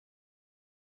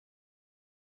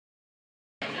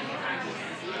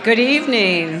Good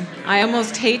evening. I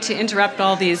almost hate to interrupt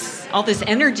all this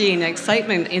energy and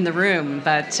excitement in the room,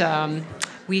 but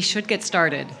we should get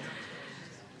started.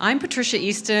 I'm Patricia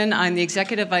Easton. I'm the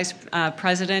Executive Vice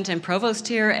President and Provost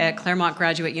here at Claremont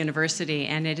Graduate University,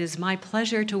 and it is my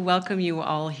pleasure to welcome you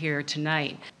all here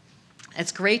tonight.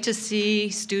 It's great to see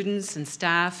students and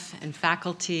staff and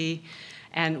faculty,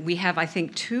 and we have, I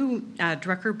think, two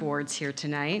Drucker boards here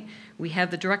tonight. We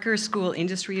have the Drucker School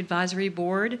Industry Advisory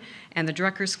Board and the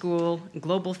Drucker School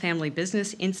Global Family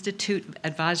Business Institute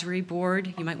Advisory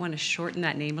Board. You might want to shorten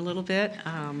that name a little bit.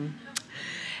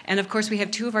 And of course, we have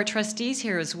two of our trustees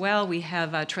here as well. We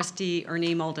have Trustee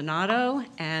Ernie Maldonado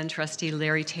and Trustee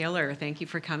Larry Taylor. Thank you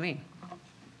for coming.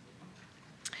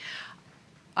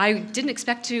 I didn't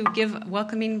expect to give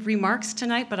welcoming remarks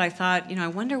tonight, but I thought, I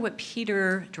wonder what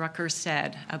Peter Drucker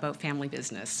said about family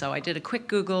business. So I did a quick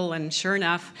Google, and sure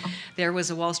enough, there was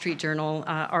a Wall Street Journal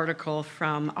article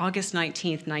from August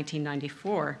 19th,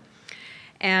 1994.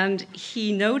 And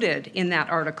he noted in that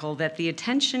article that the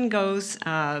attention goes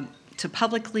to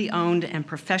publicly owned and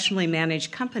professionally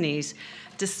managed companies,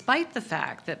 despite the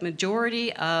fact that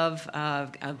majority of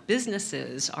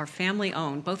businesses are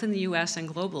family-owned, both in the U.S. and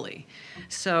globally.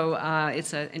 So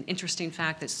it's an interesting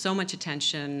fact that so much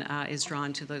attention is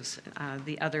drawn to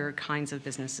the other kinds of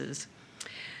businesses.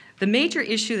 The major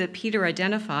issue that Peter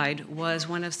identified was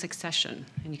one of succession,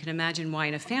 and you can imagine why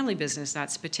in a family business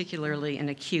that's particularly an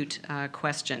acute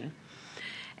question.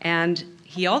 And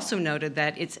he also noted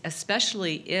that it's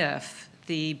especially if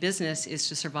the business is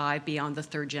to survive beyond the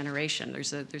third generation.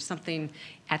 There's something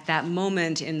at that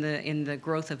moment in the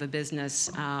growth of a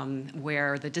business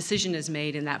where the decision is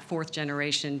made in that fourth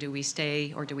generation: do we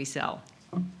stay or do we sell?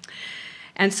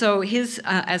 And so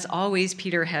as always,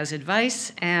 Peter has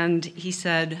advice, and he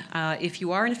said, if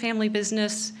you are in a family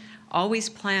business, always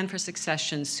plan for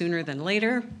succession sooner than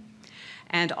later,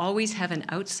 and always have an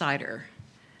outsider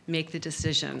make the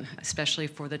decision, especially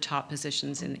for the top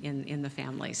positions in the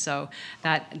family. So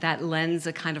that lends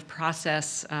a kind of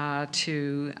process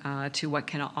to what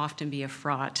can often be a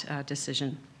fraught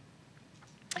decision.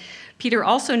 Peter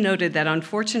also noted that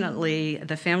unfortunately,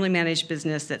 the family managed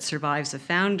business that survives a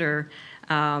founder,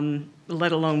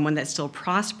 let alone one that still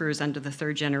prospers under the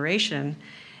third generation,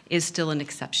 is still an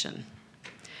exception.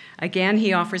 Again,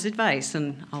 he offers advice,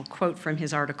 and I'll quote from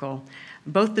his article: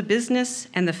 "Both the business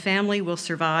and the family will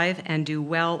survive and do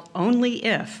well only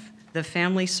if the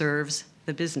family serves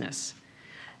the business.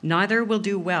 Neither will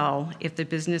do well if the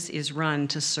business is run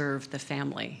to serve the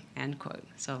family," end quote.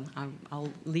 So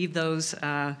I'll leave those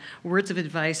words of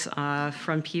advice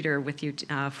from Peter with you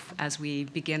as we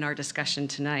begin our discussion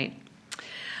tonight.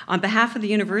 On behalf of the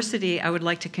university, I would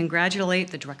like to congratulate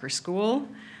the Drucker School,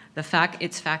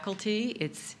 its faculty,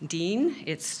 its dean,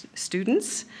 its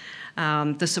students,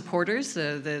 the supporters,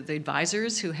 the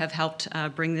advisors who have helped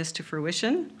bring this to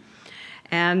fruition,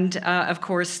 and of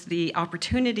course the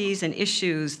opportunities and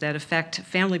issues that affect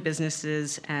family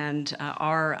businesses and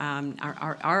our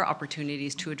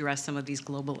opportunities to address some of these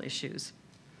global issues.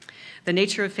 The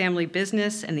nature of family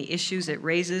business and the issues it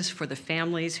raises for the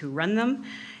families who run them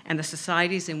and the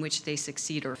societies in which they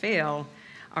succeed or fail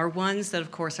are ones that,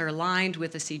 of course, are aligned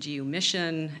with the CGU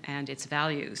mission and its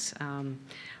values.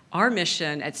 Our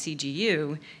mission at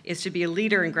CGU is to be a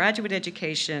leader in graduate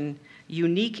education,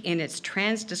 unique in its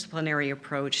transdisciplinary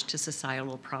approach to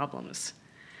societal problems.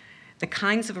 The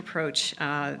kinds of approach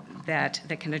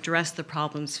that can address the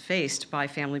problems faced by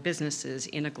family businesses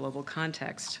in a global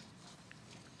context.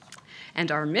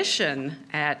 And our mission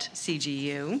at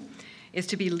CGU is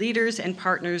to be leaders and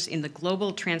partners in the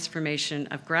global transformation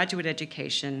of graduate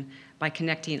education by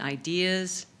connecting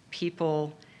ideas,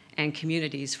 people, and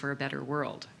communities for a better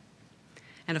world.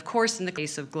 And of course, in the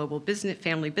case of global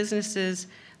family businesses,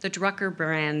 the Drucker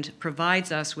brand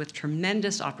provides us with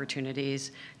tremendous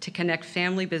opportunities to connect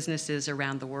family businesses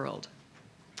around the world.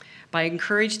 By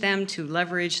encouraging them to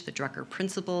leverage the Drucker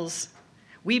principles,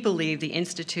 we believe the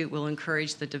Institute will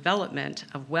encourage the development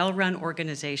of well-run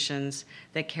organizations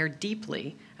that care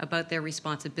deeply about their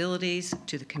responsibilities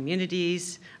to the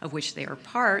communities of which they are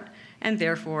part, and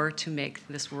therefore to make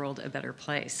this world a better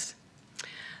place.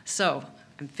 So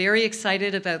I'm very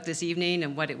excited about this evening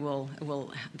and what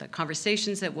the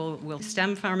conversations that will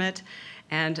stem from it.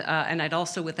 And I'd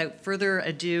also, without further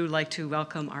ado, like to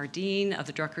welcome our Dean of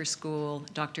the Drucker School,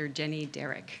 Dr. Jenny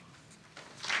Derrick.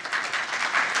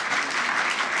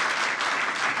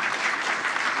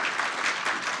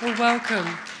 Well, welcome.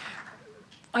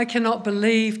 I cannot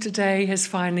believe today has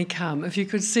finally come. If you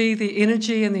could see the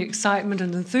energy and the excitement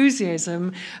and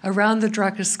enthusiasm around the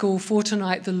Drucker School for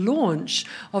tonight, the launch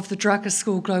of the Drucker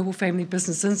School Global Family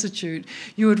Business Institute,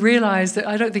 you would realize that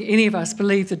I don't think any of us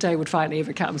believed the day would finally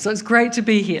ever come. So it's great to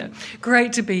be here.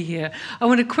 Great to be here. I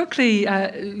want to quickly,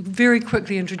 very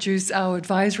quickly introduce our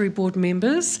advisory board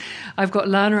members. I've got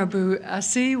Lana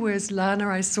Abu-Asi, where's Lana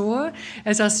I saw,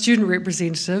 as our student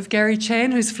representative. Gary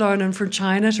Chan, who's flown in from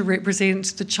China to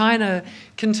represent the China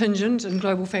contingent in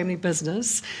Global Family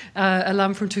Business,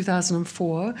 alum from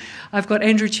 2004. I've got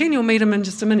Andrew Chen, you'll meet him in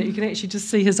just a minute. You can actually just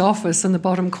see his office in the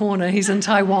bottom corner. He's in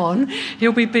Taiwan.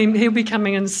 He'll be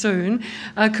coming in soon.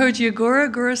 Koji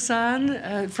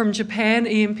Gura-san from Japan,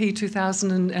 EMP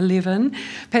 2011.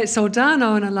 Pat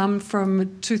Soldano, an alum from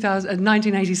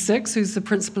 1986, who's the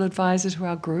principal advisor to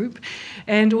our group.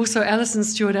 And also Alison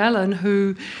Stewart-Allen,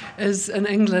 who is in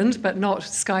England, but not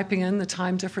Skyping in. The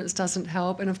time difference doesn't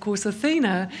help. And of course,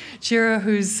 Athena Chira,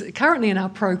 who's currently in our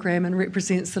program and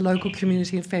represents the local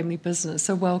community and family business.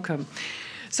 So welcome.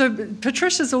 So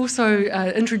Patricia's also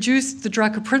introduced the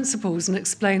Drucker principles and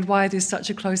explained why there's such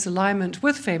a close alignment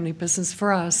with family business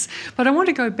for us. But I want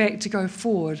to go back to go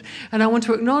forward, and I want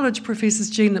to acknowledge Professors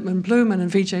Jean Lippman-Blumen and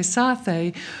Vijay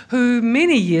Sathe, who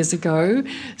many years ago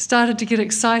started to get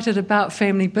excited about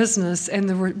family business and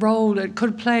the role it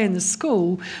could play in the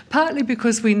school, partly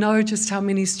because we know just how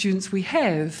many students we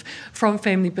have from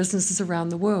family businesses around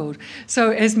the world.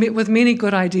 So as with many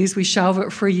good ideas, we shelve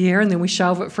it for a year, and then we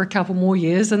shelve it for a couple more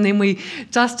years, and then we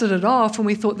dusted it off, and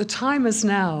we thought the time is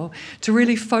now to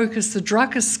really focus the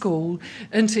Drucker School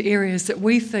into areas that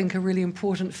we think are really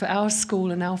important for our school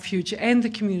and our future and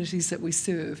the communities that we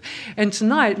serve. And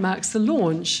tonight marks the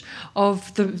launch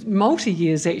of the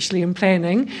multi-years actually in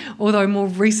planning, although more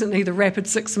recently the rapid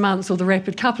 6 months or the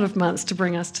rapid couple of months to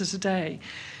bring us to today.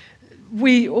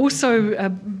 We also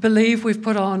believe we've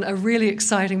put on a really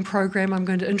exciting program. I'm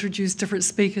going to introduce different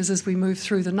speakers as we move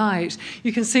through the night.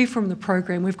 You can see from the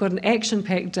program we've got an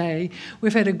action-packed day.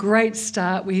 We've had a great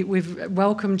start. We've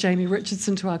welcomed Jamie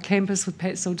Richardson to our campus with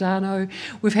Pat Soldano.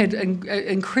 We've had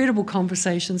incredible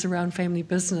conversations around family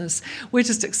business. We're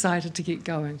just excited to get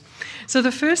going. So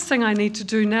the first thing I need to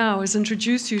do now is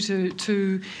introduce you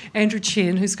to Andrew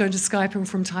Chen, who's going to Skype in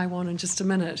from Taiwan in just a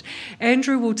minute.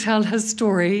 Andrew will tell his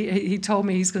story. He told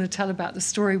me he's going to tell about the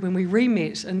story when we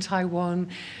re-met in Taiwan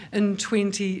in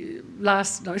he's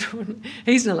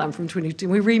an alum from 2010.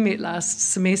 We re-met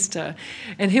last semester,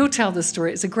 and he'll tell the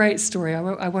story. It's a great story.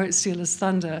 I won't steal his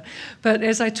thunder. But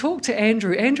as I talked to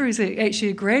Andrew is actually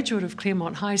a graduate of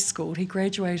Claremont High School. He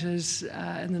graduated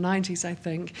in the 90s, I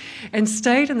think, and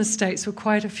stayed in the States for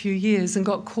quite a few years and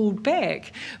got called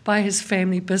back by his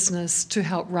family business to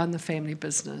help run the family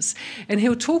business. And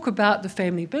he'll talk about the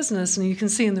family business, and you can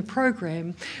see in the program,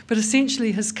 but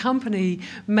essentially his company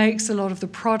makes a lot of the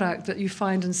product that you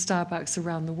find in Starbucks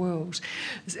around the world.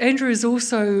 Andrew is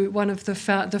also one of the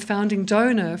founding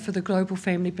donor for the Global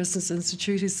Family Business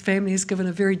Institute. His family has given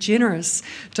a very generous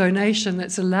donation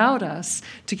that's allowed us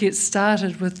to get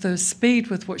started with the speed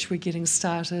with which we're getting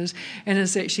started, and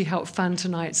has actually helped fund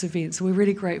tonight's event. So we're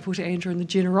really grateful to Andrew and the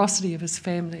generosity of his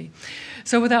family.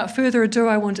 So without further ado,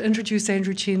 I want to introduce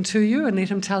Andrew Chen to you and let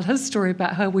him tell his story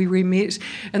about how we re-met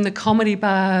in the comedy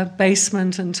bar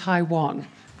basement in Taiwan.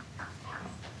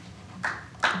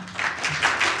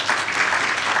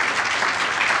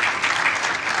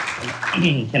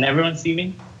 Can everyone see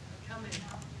me?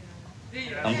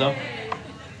 Thumbs up.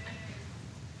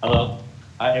 Hello.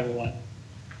 Hi, everyone.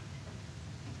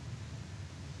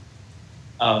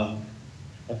 Am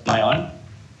I on?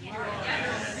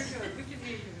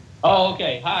 Oh,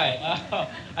 okay. Hi.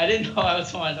 I didn't know I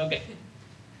was on. Okay.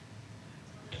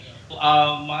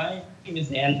 My name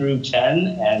is Andrew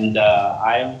Chen, and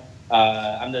I'm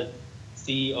the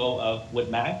CEO of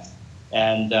WoodMax.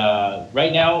 And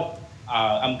right now,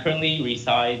 I'm currently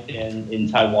reside in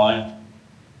Taiwan,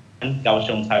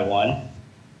 Kaohsiung, Taiwan.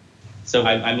 So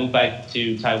I moved back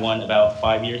to Taiwan about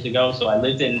 5 years ago. So I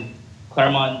lived in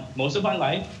Claremont most of my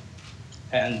life.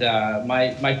 And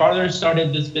my father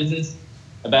started this business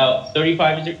about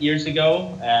 35 years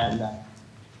ago, and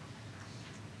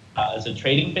it's a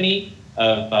trading company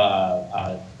of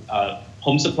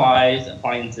home supplies,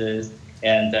 appliances,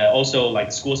 and also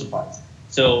like school supplies.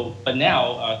 So, but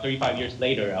now, 35 years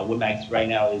later, WoodMax right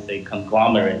now is a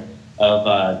conglomerate of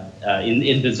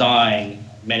in design,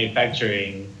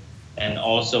 manufacturing, and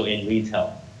also in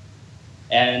retail.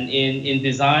 And in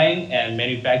design and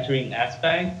manufacturing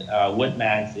aspect,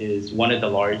 WoodMax is one of the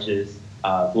largest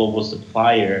global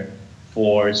supplier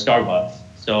for Starbucks.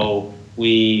 So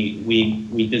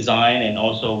we design and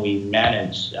also we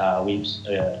manage,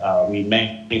 we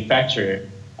manufacture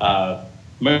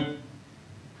merchandise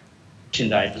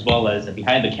as well as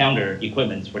behind the counter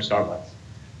equipment for Starbucks.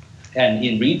 And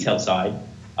in retail side,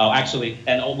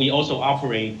 we also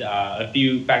operate a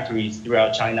few factories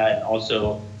throughout China and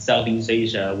also Southeast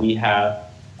Asia. We have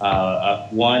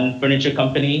one furniture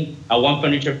factory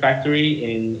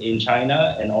in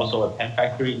China, and also a pen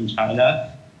factory in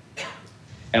China.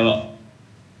 And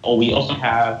we also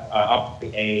have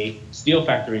a steel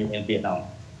factory in Vietnam.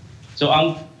 So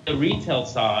on the retail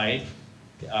side,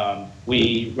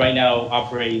 we right now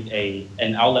operate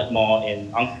an outlet mall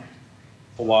in Angkor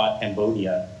Wat,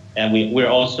 Cambodia, and we're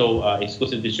also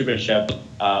exclusive distributorship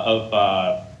of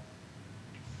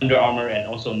Under Armour and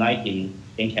also Nike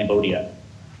in Cambodia.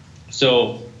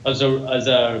 So as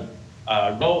a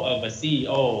role of a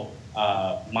CEO,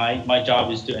 my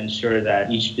job is to ensure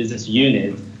that each business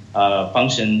unit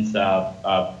functions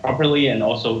properly and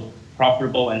also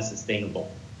profitable and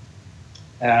sustainable.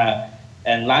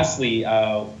 And lastly,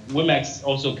 WIMAX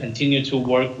also continue to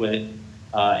work with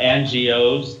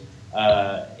NGOs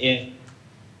in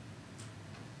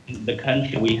the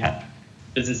country. We have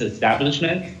business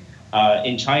establishment.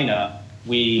 In China,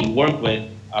 we work with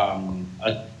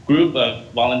a group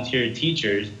of volunteer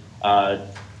teachers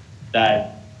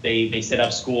that they set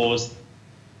up schools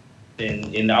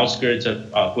in the outskirts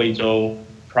of Guizhou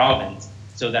province,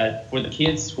 so that for the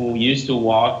kids who used to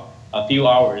walk a few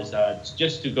hours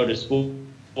just to go to school,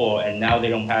 and now they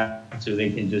don't have to,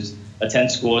 they can just attend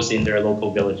schools in their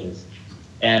local villages.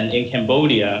 And in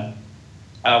Cambodia,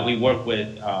 we work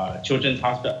with Children's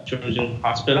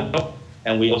Hospital,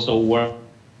 and we also work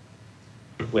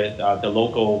with the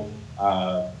local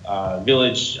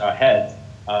village heads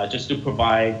just to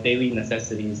provide daily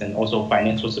necessities and also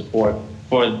financial support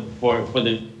for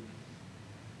the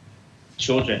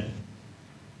children,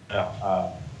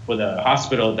 for the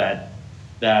hospital that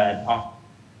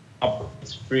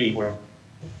operates free.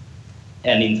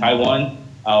 And in Taiwan,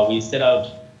 we set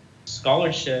up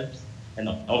scholarships and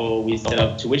we set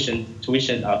up tuition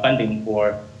funding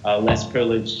for less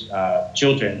privileged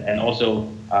children and also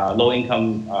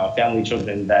low-income family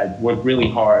children that work really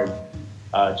hard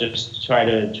just to try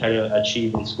to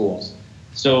achieve in schools.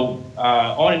 So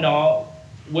all in all,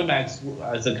 WIMAX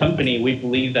as a company, we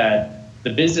believe that the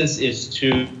business is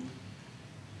to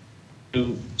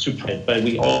but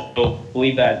we also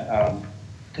believe that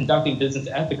conducting business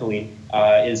ethically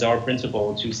is our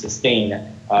principle to sustain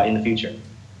in the future.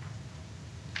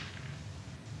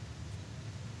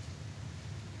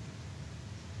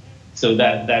 So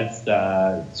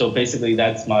so basically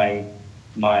that's my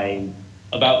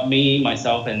about me,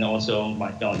 myself, and also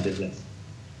my family business.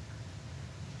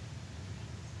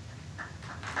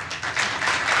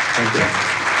 Thank you.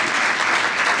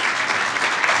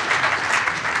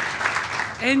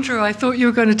 Andrew, I thought you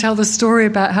were going to tell the story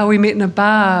about how we met in a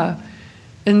bar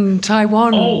in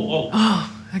Taiwan. Oh,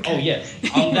 okay. Oh yes.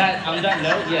 On that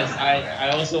note, yes,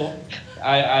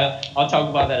 I'll talk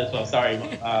about that as well. Sorry.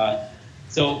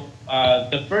 So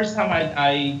the first time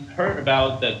I heard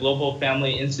about the Global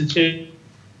Family Institute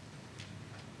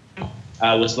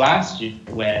was last year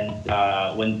when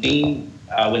Dean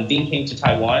came to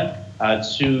Taiwan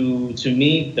to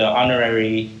meet the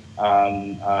honorary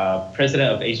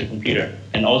president of Asia Computer,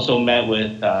 and also met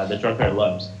with the Drucker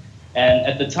alums. And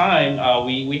at the time,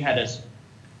 we had a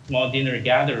small dinner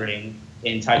gathering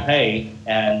in Taipei,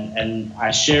 and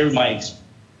I shared my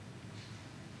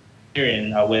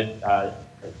experience with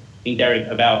Dean Derek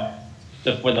about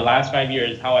for the last 5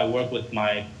 years how I work with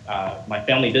my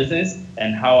family business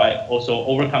and how I also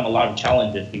overcome a lot of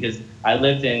challenges, because I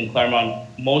lived in Claremont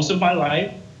most of my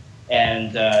life.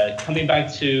 And coming back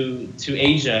to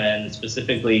Asia, and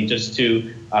specifically just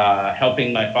to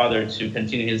helping my father to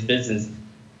continue his business,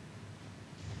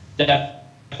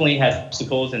 definitely has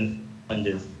obstacles and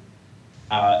challenges.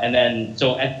 And then,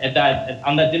 so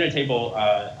on that dinner table,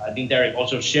 Dean Derek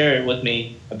also shared with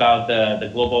me about the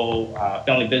Global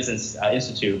Family Business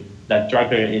Institute that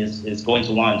Drucker is going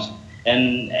to launch,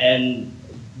 and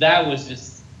that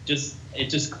was it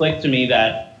just clicked to me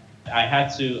that I had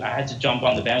to jump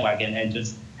on the bandwagon and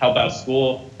just help out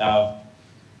school,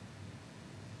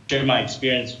 share my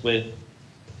experience with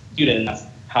students,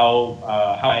 how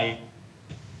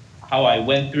I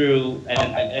went through,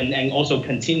 and also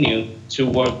continue to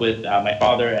work with my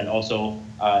father, and also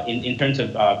in terms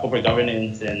of corporate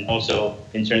governance, and also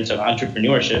in terms of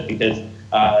entrepreneurship, because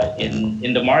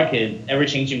in the market,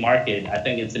 ever-changing market, I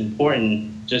think it's important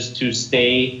just to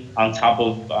stay on top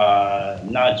of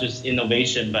not just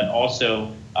innovation, but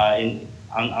also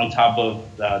on top of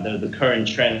the current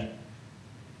trend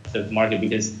the market,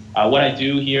 because what I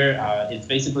do here is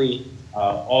basically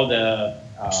all the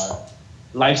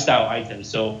lifestyle items.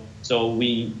 So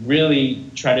we really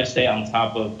try to stay on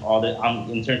top of all the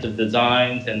in terms of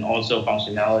designs and also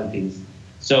functionalities.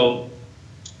 So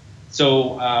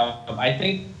I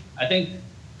think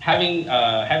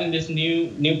having this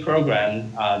new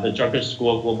program, the Drucker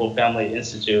School of Global Family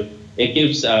Institute, it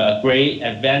gives a great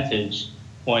advantage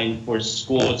point for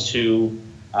schools to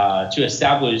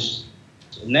establish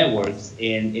networks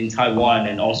in Taiwan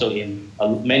and also in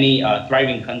many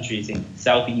thriving countries in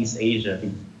Southeast Asia,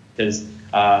 because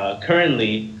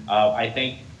currently I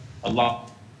think a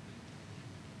lot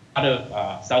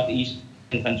of Southeast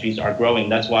countries are growing.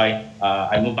 That's why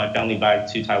I moved my family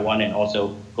back to Taiwan and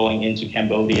also going into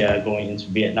Cambodia, going into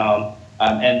Vietnam,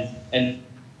 and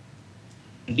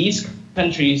these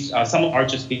countries, some are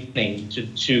just beginning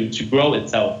to grow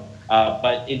itself.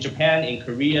 But in Japan, in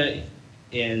Korea,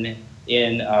 in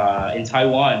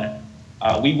Taiwan,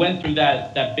 we went through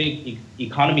that big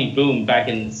economy boom back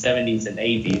in the 70s and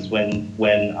 80s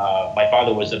when my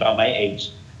father was about my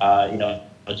age,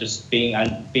 just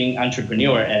being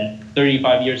entrepreneur. And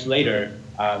 35 years later,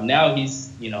 now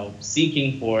he's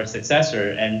seeking for a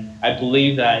successor. And I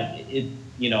believe that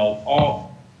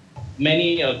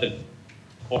many of the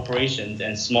corporations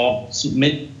and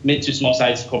mid to small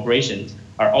size corporations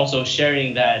are also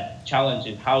sharing that challenge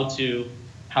in how to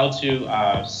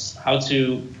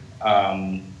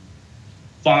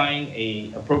find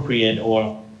a appropriate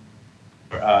or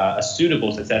a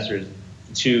suitable successor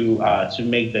to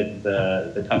make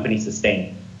the company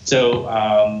sustain. So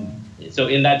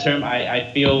in that term, I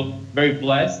feel very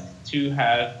blessed to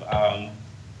have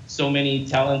so many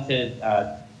talented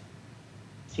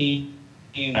team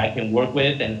I can work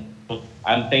with, and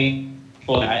I'm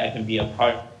thankful that I can be a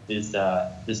part of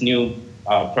this new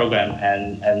program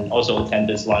and also attend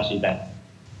this launch event.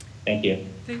 Thank you.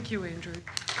 Thank you, Andrew.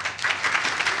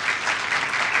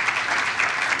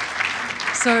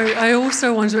 So I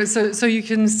also want to, so you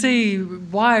can see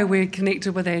why we're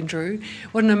connected with Andrew,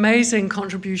 what an amazing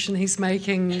contribution he's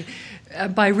making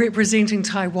by representing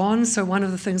Taiwan. So one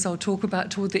of the things I'll talk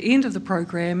about toward the end of the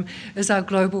program is our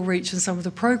global reach and some of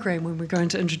the program when we're going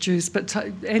to introduce. But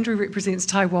Andrew represents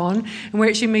Taiwan, and we're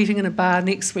actually meeting in a bar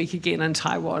next week again in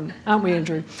Taiwan, aren't we,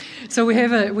 Andrew? So we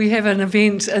have an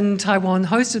event in Taiwan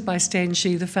hosted by Stan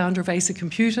Shi, the founder of Acer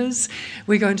Computers.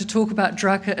 We're going to talk about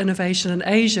Drucker innovation in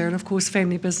Asia, and of course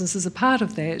family business is a part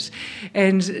of that.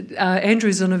 And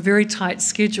Andrew's on a very tight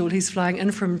schedule. He's flying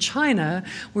in from China,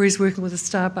 where he's working with the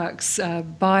Starbucks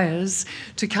buyers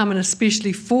to come in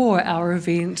especially for our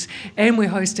event, and we're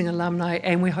hosting alumni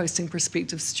and we're hosting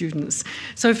prospective students.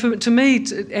 So to me,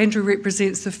 Andrew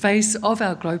represents the face of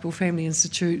our Global Family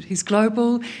Institute. He's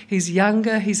global, he's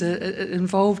younger, he's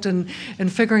involved in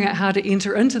figuring out how to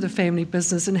enter into the family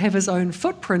business and have his own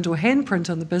footprint or handprint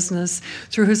on the business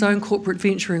through his own corporate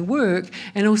venturing work,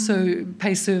 and also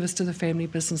pay service to the family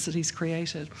business that he's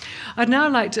created. I'd now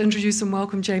like to introduce and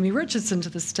welcome Jamie Richardson to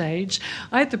the stage.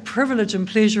 I had the privilege and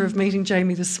pleasure of meeting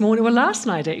Jamie this morning, well, last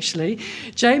night actually.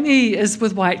 Jamie is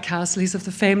with White Castle, he's of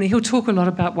the family. He'll talk a lot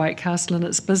about White Castle and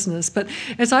its business, but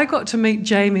as I got to meet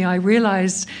Jamie, I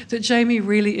realised that Jamie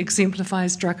really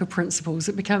exemplifies Drucker principles.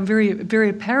 It became very, very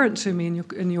apparent to me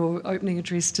in your opening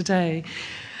address today.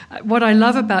 What I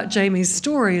love about Jamie's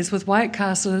story is with White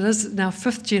Castle, it is now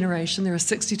 5th generation. There are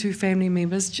 62 family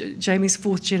members, Jamie's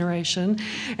 4th generation,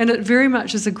 and it very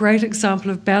much is a great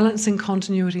example of balancing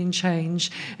continuity and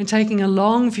change and taking a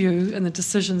long view in the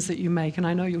decisions that you make, and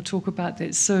I know you'll talk about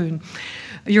that soon.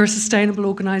 You're a sustainable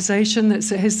organisation that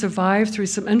has survived through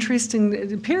some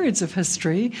interesting periods of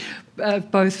history,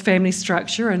 both family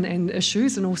structure and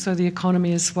issues, and also the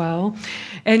economy as well.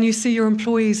 And you see your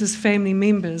employees as family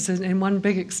members and one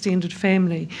big extended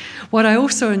family. What I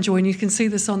also enjoy, and you can see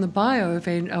this on the bio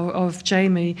of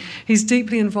Jamie, he's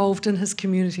deeply involved in his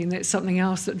community, and that's something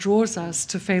else that draws us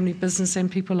to family business and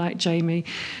people like Jamie.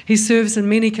 He serves in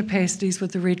many capacities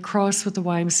with the Red Cross, with the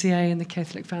YMCA and the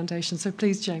Catholic Foundation. So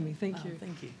please, Jamie, thank you.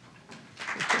 Thank you.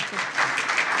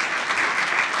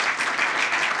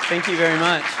 Thank you very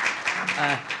much.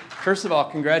 First of all,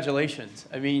 congratulations.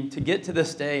 I mean, to get to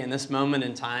this day and this moment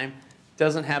in time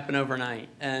doesn't happen overnight.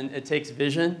 And it takes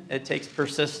vision, it takes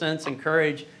persistence and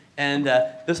courage. And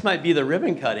this might be the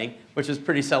ribbon cutting, which is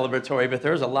pretty celebratory, but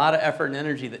there was a lot of effort and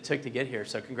energy that took to get here.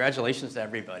 So congratulations to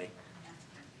everybody.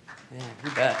 Yeah,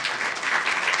 you bet.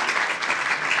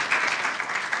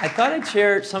 I thought I'd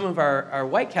share some of our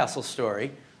White Castle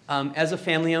story as a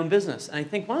family-owned business. And I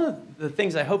think one of the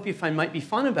things I hope you find might be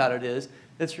fun about it is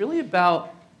it's really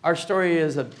about our story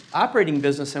as an operating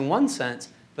business in one sense,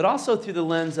 but also through the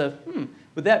lens of,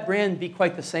 would that brand be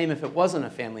quite the same if it wasn't a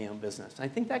family-owned business? And I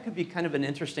think that could be kind of an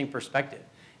interesting perspective.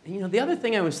 And, you know, the other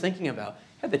thing I was thinking about,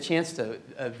 I had the chance to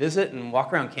visit and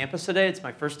walk around campus today. It's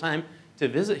my first time to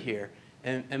visit here.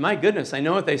 And my goodness, I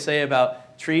know what they say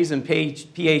about trees and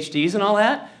PhDs and all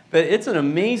that, but it's an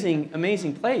amazing,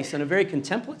 amazing place and a very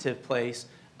contemplative place.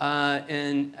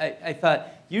 And I thought,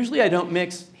 usually I don't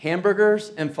mix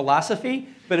hamburgers and philosophy,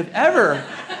 but if ever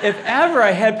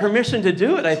I had permission to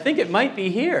do it, I think it might be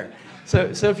here. So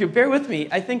if you bear with me,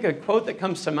 I think a quote that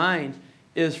comes to mind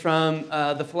is from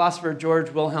the philosopher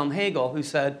George Wilhelm Hegel, who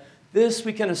said, "This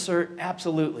we can assert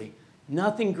absolutely.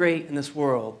 Nothing great in this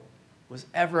world was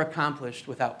ever accomplished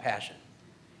without passion."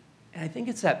 And I think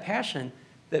it's that passion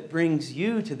that brings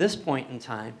you to this point in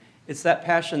time. It's that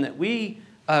passion that we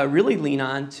really lean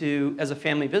on to as a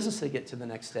family business to get to the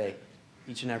next day,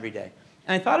 each and every day.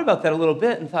 And I thought about that a little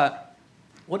bit and thought,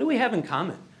 what do we have in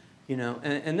common? You know,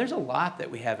 and there's a lot that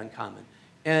we have in common.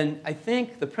 And I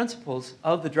think the principles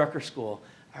of the Drucker School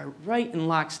are right in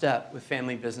lockstep with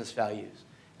family business values.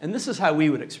 And this is how we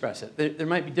would express it. There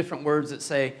might be different words that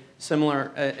say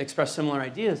similar, express similar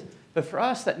ideas, but for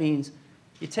us that means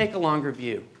you take a longer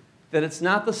view. That it's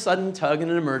not the sudden tug in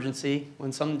an emergency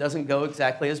when something doesn't go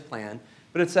exactly as planned,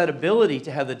 but it's that ability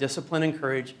to have the discipline and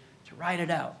courage to ride it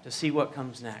out, to see what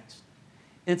comes next.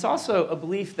 And it's also a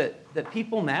belief that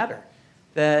people matter,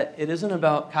 that it isn't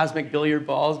about cosmic billiard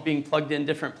balls being plugged in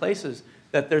different places,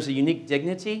 that there's a unique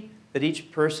dignity that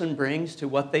each person brings to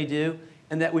what they do,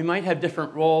 and that we might have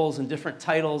different roles and different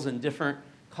titles and different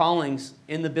callings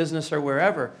in the business or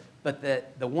wherever, but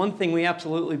that the one thing we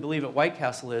absolutely believe at White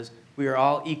Castle is we are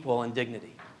all equal in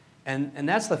dignity. And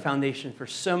that's the foundation for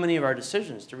so many of our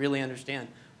decisions, to really understand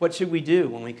what should we do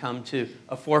when we come to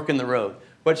a fork in the road?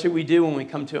 What should we do when we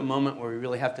come to a moment where we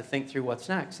really have to think through what's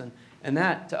next? And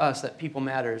that, to us, that people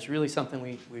matter is really something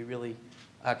we really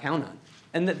count on.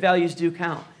 And that values do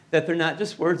count. That they're not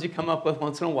just words you come up with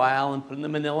once in a while and put in the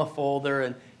manila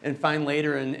folder and find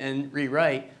later and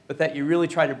rewrite, but that you really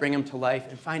try to bring them to life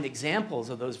and find examples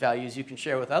of those values you can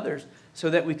share with others so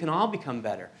that we can all become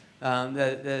better.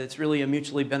 That it's really a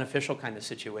mutually beneficial kind of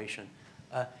situation.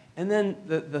 And then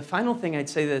the final thing I'd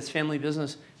say that as family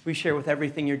business we share with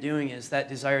everything you're doing is that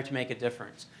desire to make a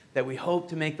difference, that we hope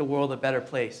to make the world a better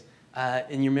place.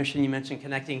 In your mission, you mentioned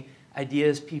connecting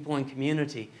ideas, people, and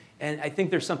community. And I think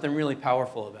there's something really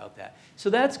powerful about that. So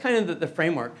that's kind of the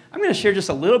framework. I'm going to share just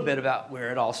a little bit about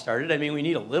where it all started. I mean, we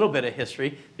need a little bit of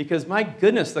history because, my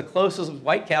goodness, the closest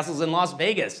White Castle's in Las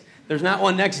Vegas. There's not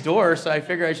one next door, so I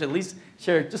figure I should at least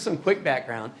share just some quick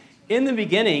background. In the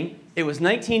beginning, it was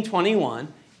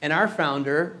 1921, and our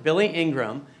founder, Billy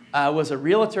Ingram, was a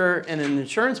realtor and an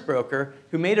insurance broker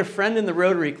who made a friend in the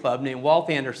Rotary Club named Walt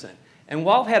Anderson. And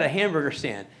Walt had a hamburger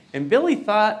stand, and Billy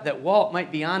thought that Walt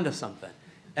might be onto something.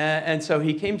 And so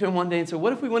he came to him one day and said,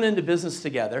 what if we went into business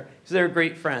together? Because they were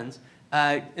great friends.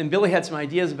 And Billy had some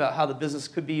ideas about how the business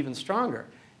could be even stronger.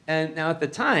 And now at the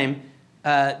time,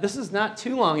 this is not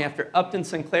too long after Upton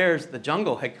Sinclair's The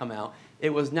Jungle had come out.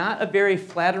 It was not a very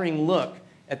flattering look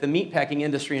at the meatpacking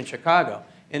industry in Chicago.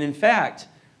 And in fact,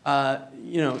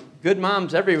 you know, good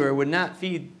moms everywhere would not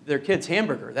feed their kids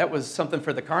hamburger. That was something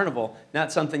for the carnival,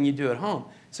 not something you do at home.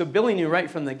 So Billy knew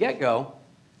right from the get-go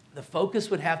the focus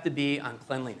would have to be on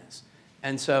cleanliness.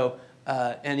 And so,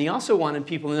 and he also wanted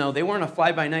people to know they weren't a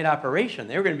fly-by-night operation.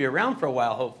 They were going to be around for a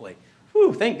while, hopefully.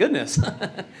 Whew, thank goodness.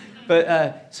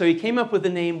 But so he came up with the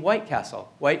name White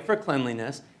Castle, white for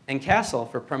cleanliness and castle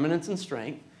for permanence and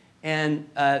strength. And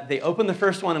they opened the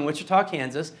first one in Wichita,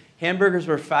 Kansas. Hamburgers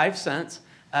were 5 cents.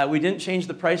 We didn't change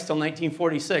the price till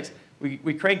 1946.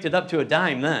 We cranked it up to a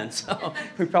dime then, so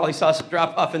we probably saw some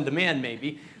drop-off in demand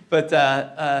maybe.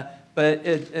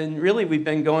 And really, we've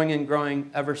been going and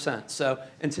growing ever since. So,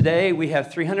 and today we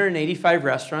have 385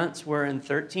 restaurants. We're in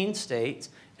 13 states.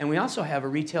 And we also have a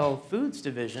retail foods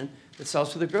division that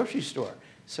sells to the grocery store.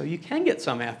 So you can get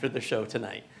some after the show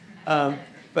tonight. And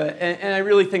I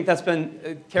really think that's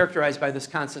been characterized by this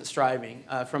constant striving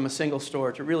from a single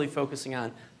store to really focusing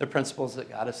on the principles that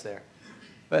got us there.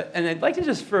 And I'd like to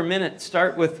just for a minute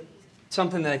start with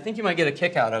something that I think you might get a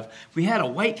kick out of. We had a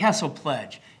White Castle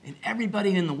pledge, and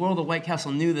everybody in the world of White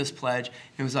Castle knew this pledge.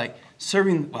 It was like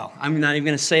serving, well, I'm not even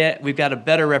going to say it. We've got a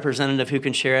better representative who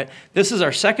can share it. This is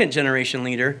our second generation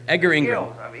leader, Edgar Ingram.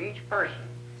 The skills of each person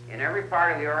in every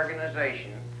part of the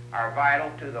organization are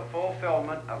vital to the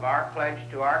fulfillment of our pledge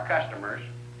to our customers.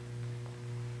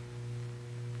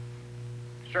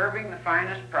 Serving the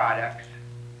finest products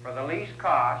for the least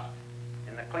cost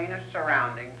in the cleanest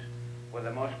surroundings with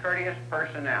the most courteous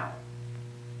personnel.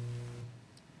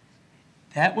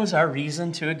 That was our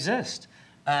reason to exist.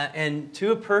 And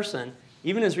to a person,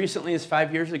 Even as recently as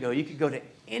 5 years ago, you could go to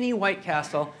any White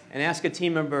Castle and ask a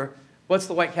team member, what's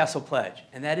the White Castle pledge?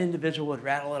 And that individual would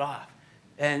rattle it off.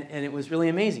 And it was really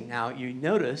amazing. Now, you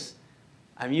notice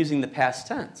I'm using the past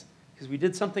tense because we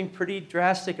did something pretty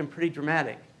drastic and pretty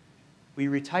dramatic. We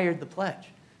retired the pledge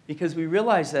because we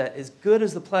realized that as good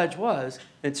as the pledge was,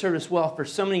 and it served us well for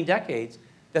so many decades,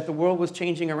 that the world was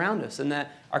changing around us and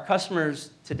that our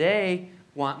customers today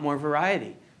want more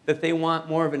variety, that they want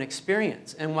more of an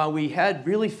experience. And while we had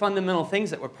really fundamental things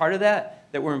that were part of that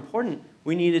were important,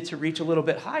 we needed to reach a little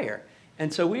bit higher.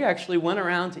 And so we actually went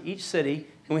around to each city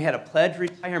and we had a pledge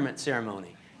retirement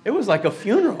ceremony. It was like a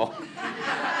funeral.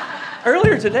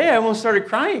 Earlier today, I almost started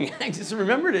crying. I just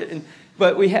remembered it.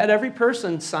 But we had every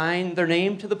person sign their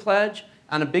name to the pledge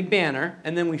on a big banner,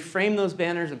 and then we framed those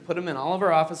banners and put them in all of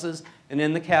our offices and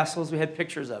in the castles. We had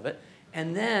pictures of it.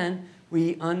 And then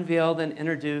we unveiled and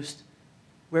introduced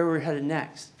where we're headed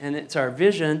next. And it's our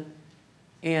vision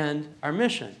and our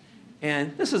mission.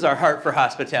 And this is our heart for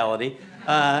hospitality.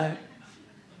 That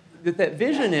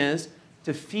vision is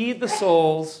to feed the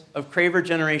souls of craver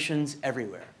generations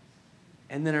everywhere.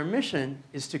 And then our mission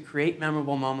is to create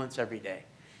memorable moments every day.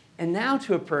 And now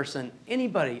to a person,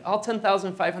 anybody, all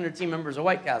 10,500 team members of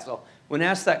White Castle, when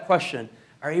asked that question,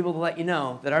 are able to let you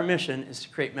know that our mission is to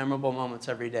create memorable moments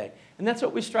every day. And that's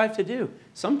what we strive to do.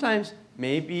 Sometimes,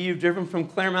 maybe you've driven from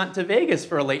Claremont to Vegas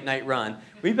for a late night run.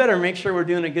 We better make sure we're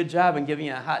doing a good job and giving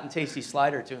you a hot and tasty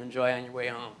slider to enjoy on your way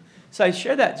home. So I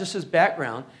share that just as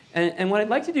background. And what I'd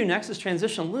like to do next is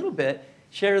transition a little bit,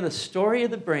 share the story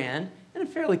of the brand in a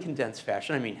fairly condensed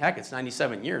fashion. I mean, heck, it's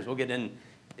 97 years. We'll get in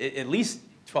at least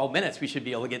 12 minutes. We should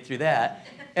be able to get through that.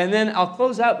 And then I'll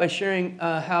close out by sharing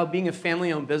how being a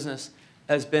family-owned business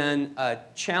has been a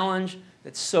challenge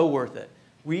that's so worth it.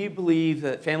 We believe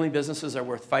that family businesses are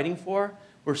worth fighting for.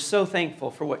 We're so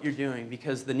thankful for what you're doing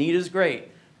because the need is great,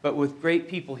 but with great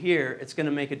people here, it's going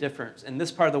to make a difference in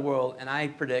this part of the world, and I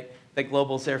predict that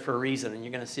global's there for a reason, and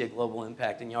you're going to see a global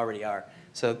impact, and you already are.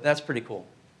 So that's pretty cool.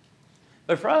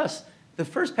 But for us, the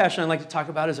first passion I'd like to talk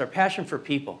about is our passion for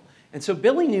people. And so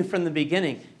Billy knew from the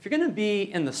beginning, if you're going to be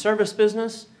in the service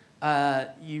business,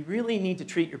 you really need to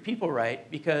treat your people right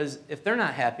because if they're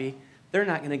not happy, they're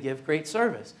not going to give great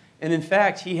service. And in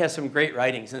fact, he has some great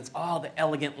writings, and it's all the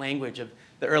elegant language of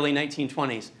the early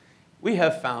 1920s. We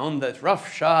have found that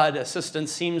roughshod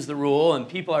assistance seems the rule, and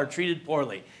people are treated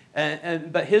poorly.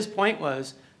 But his point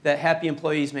was that happy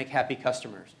employees make happy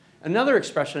customers. Another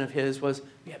expression of his was,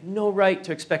 we have no right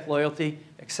to expect loyalty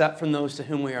except from those to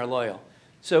whom we are loyal.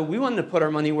 So we wanted to put our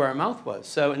money where our mouth was.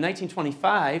 So in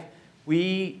 1925,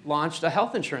 we launched a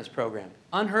health insurance program,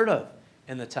 unheard of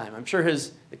in the time. I'm sure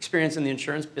his experience in the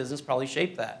insurance business probably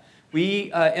shaped that.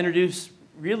 We introduced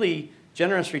really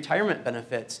generous retirement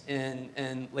benefits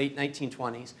in late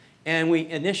 1920s, and we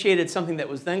initiated something that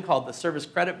was then called the service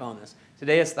credit bonus.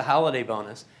 Today it's the holiday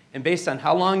bonus. And based on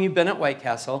how long you've been at White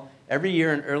Castle, every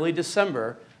year in early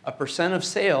December, a % of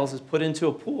sales is put into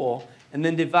a pool and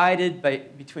then divided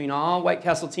between all White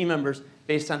Castle team members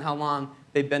based on how long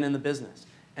they've been in the business.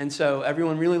 And so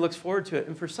everyone really looks forward to it.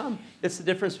 And for some, it's the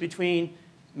difference between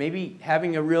maybe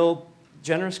having a real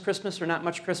generous Christmas or not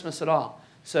much Christmas at all.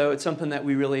 So it's something that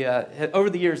we really, over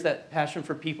the years, that passion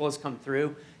for people has come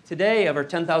through. Today, of our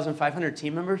 10,500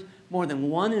 team members, more than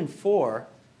 1 in 4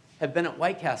 have been at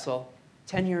White Castle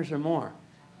 10 years or more.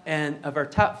 And of our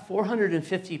top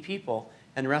 450 people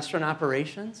in restaurant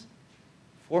operations,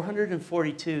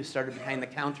 442 started behind the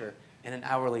counter in an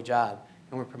hourly job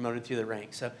and were promoted through the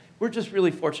ranks. So we're just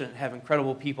really fortunate to have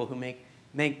incredible people who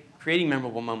make creating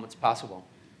memorable moments possible.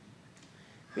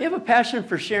 We have a passion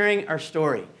for sharing our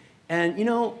story. And you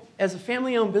know, as a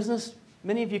family-owned business,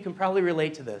 many of you can probably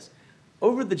relate to this.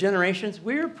 Over the generations,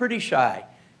 we were pretty shy.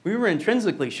 We were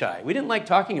intrinsically shy. We didn't like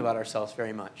talking about ourselves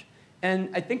very much. And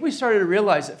I think we started to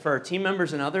realize that for our team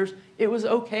members and others, it was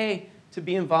okay to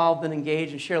be involved and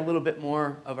engage and share a little bit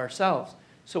more of ourselves.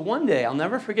 So one day, I'll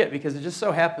never forget, because it just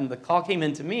so happened, the call came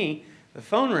in to me, the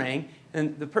phone rang,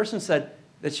 and the person said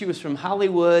that she was from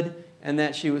Hollywood and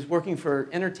that she was working for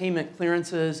entertainment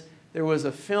clearances. There was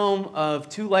a film of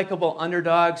 2 likable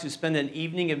underdogs who spend an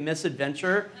evening of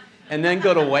misadventure and then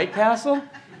go to White Castle.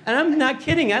 And I'm not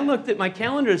kidding. I looked at my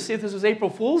calendar to see if this was April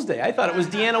Fool's Day. I thought it was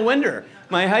Deanna Winder,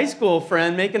 my high school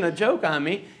friend, making a joke on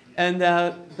me. And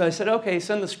I said, okay,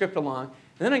 send the script along.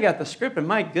 And then I got the script, and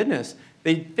my goodness,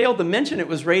 they failed to mention it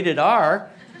was rated R.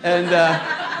 And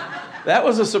that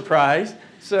was a surprise.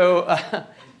 So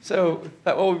thought,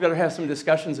 well, we better have some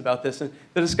discussions about this. And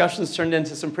the discussions turned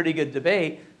into some pretty good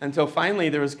debate until finally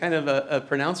there was kind of a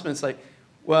pronouncement. It's like,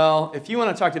 well, if you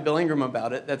want to talk to Bill Ingram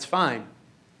about it, that's fine.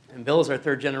 And Bill is our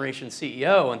 3rd-generation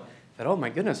CEO. And I thought, oh my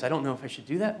goodness, I don't know if I should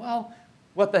do that. Well,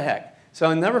 what the heck? So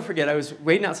I'll never forget, I was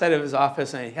waiting outside of his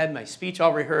office, and I had my speech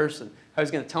all rehearsed, and I was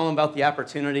going to tell him about the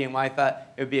opportunity and why I thought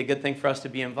it would be a good thing for us to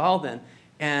be involved in.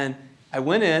 And I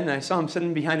went in, and I saw him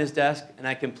sitting behind his desk, and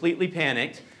I completely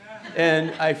panicked.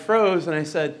 And I froze, and I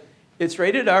said, it's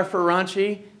rated R for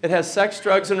raunchy, it has sex,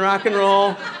 drugs, and rock and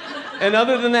roll, and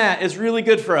other than that, it's really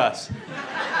good for us.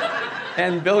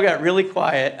 And Bill got really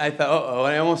quiet. I thought, uh-oh,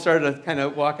 and I almost started to kind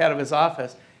of walk out of his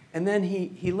office. And then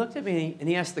he looked at me, and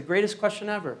he asked the greatest question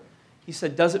ever. He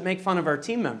said, does it make fun of our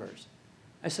team members?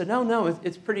 I said, no,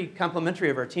 it's pretty complimentary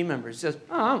of our team members. He says,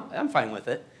 oh, I'm fine with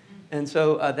it. And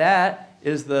so that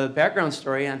is the background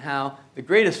story on how the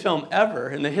greatest film ever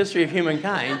in the history of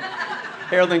humankind,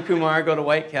 Harold and Kumar Go to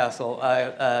White Castle,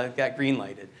 got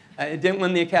green-lighted. It didn't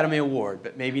win the Academy Award,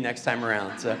 but maybe next time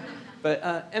around. So,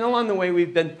 and along the way,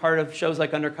 we've been part of shows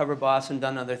like Undercover Boss and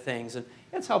done other things. And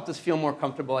it's helped us feel more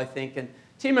comfortable, I think. And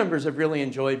team members have really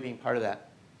enjoyed being part of that.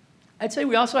 I'd say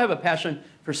we also have a passion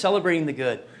for celebrating the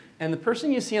good. And the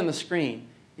person you see on the screen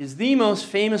is the most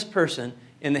famous person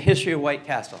in the history of White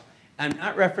Castle. I'm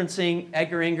not referencing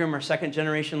Edgar Ingram, our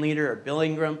second-generation leader, or Bill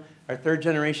Ingram, our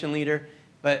third-generation leader,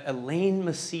 but Elaine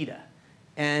Masita.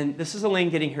 And this is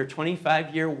Elaine getting her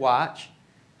 25-year watch.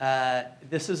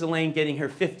 This is Elaine getting her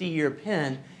 50-year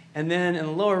pin. And then in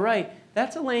the lower right,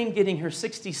 that's Elaine getting her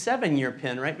 67-year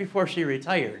pin right before she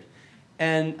retired.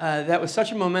 And that was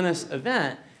such a momentous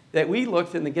event that we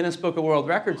looked in the Guinness Book of World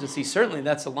Records to see certainly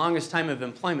that's the longest time of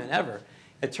employment ever.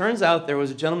 It turns out there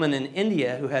was a gentleman in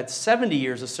India who had 70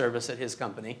 years of service at his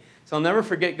company. So I'll never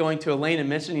forget going to Elaine and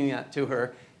mentioning that to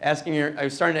her, asking her, I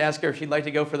was starting to ask her if she'd like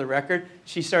to go for the record.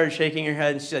 She started shaking her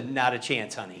head and she said, not a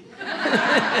chance, honey.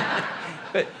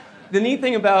 But the neat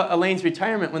thing about Elaine's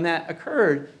retirement, when that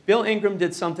occurred, Bill Ingram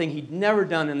did something he'd never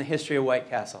done in the history of White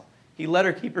Castle. He let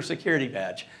her keep her security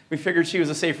badge. We figured she was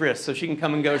a safe risk, so she can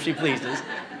come and go as she pleases.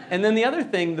 And then the other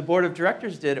thing the board of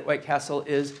directors did at White Castle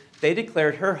is they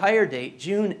declared her hire date,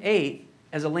 June 8th,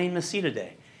 as Elaine Masita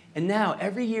Day. And now,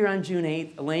 every year on June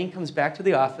 8th, Elaine comes back to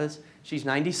the office. She's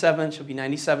 97. She'll be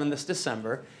 97 this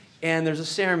December. And there's a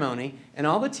ceremony. And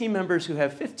all the team members who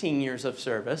have 15 years of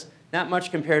service, not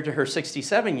much compared to her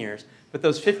 67 years, but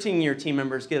those 15-year team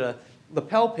members get a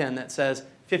lapel pin that says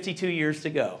 52 years to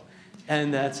go.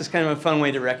 And it's just kind of a fun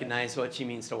way to recognize what she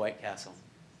means to White Castle.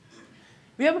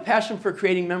 We have a passion for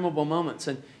creating memorable moments.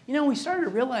 And, you know, we started to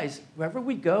realize wherever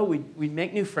we'd go, we'd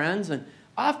make new friends. And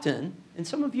often, and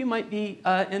some of you might be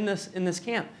in this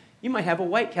camp, you might have a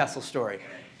White Castle story.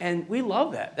 And we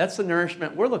love that. That's the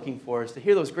nourishment we're looking for, is to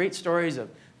hear those great stories of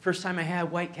first time I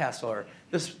had White Castle, or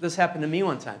this happened to me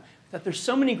one time. That there's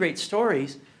so many great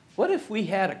stories. What if we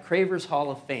had a Cravers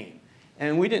Hall of Fame?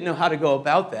 And we didn't know how to go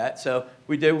about that, so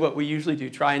we did what we usually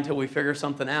do, try until we figure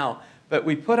something out. But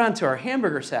we put onto our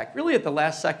hamburger sack, really at the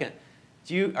last second,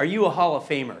 are you a Hall of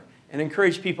Famer? And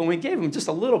encouraged people, and we gave them just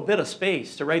a little bit of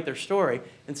space to write their story,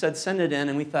 and said send it in,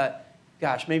 and we thought,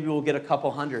 gosh, maybe we'll get a couple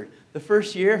hundred. The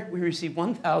first year, we received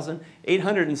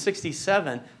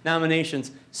 1,867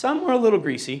 nominations. Some were a little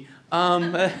greasy,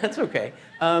 that's okay.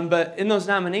 But in those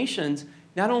nominations,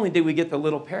 not only did we get the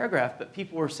little paragraph, but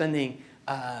people were sending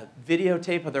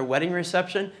videotape of their wedding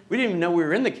reception. We didn't even know we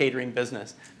were in the catering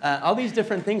business. All these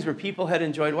different things where people had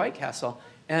enjoyed White Castle.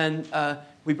 And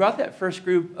we brought that first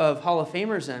group of Hall of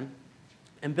Famers in,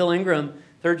 and Bill Ingram,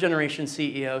 third-generation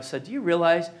CEO, said, do you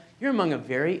realize you're among a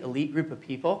very elite group of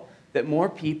people, that more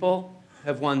people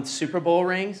have won Super Bowl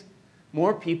rings,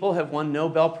 more people have won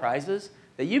Nobel Prizes,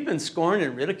 that you've been scorned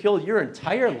and ridiculed your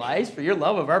entire lives for your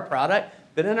love of our product,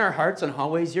 but in our hearts and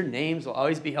hallways, your names will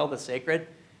always be held as sacred?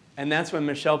 And that's when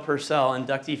Michelle Purcell,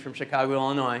 inductee from Chicago,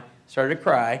 Illinois, started to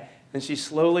cry. And she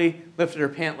slowly lifted her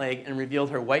pant leg and revealed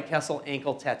her White Castle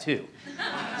ankle tattoo.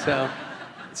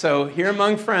 So here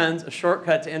among friends, a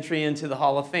shortcut to entry into the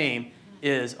Hall of Fame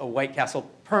is a White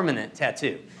Castle permanent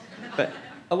tattoo. But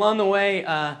along the way,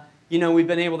 you know, we've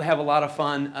been able to have a lot of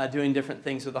fun doing different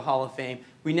things with the Hall of Fame.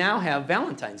 We now have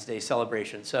Valentine's Day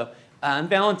celebration. So on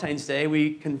Valentine's Day,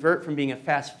 we convert from being a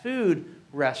fast food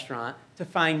restaurant to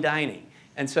fine dining.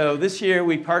 And so this year,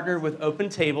 we partnered with Open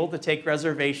Table to take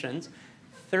reservations.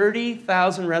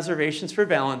 30,000 reservations for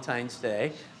Valentine's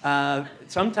Day.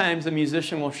 Sometimes a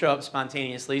musician will show up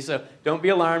spontaneously, so don't be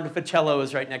alarmed if a cello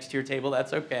is right next to your table.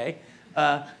 That's okay.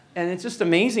 And it's just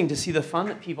amazing to see the fun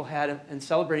that people had in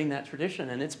celebrating that tradition.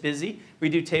 And it's busy. We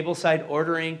do tableside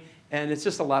ordering, and it's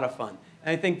just a lot of fun.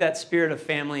 And I think that spirit of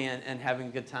family and having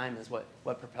a good time is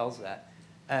what propels that.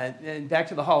 And back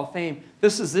to the Hall of Fame,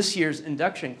 this is this year's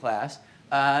induction class.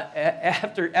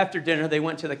 After dinner, they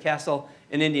went to the castle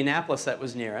in Indianapolis that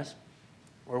was near us,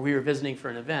 where we were visiting for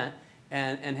an event,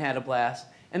 and had a blast.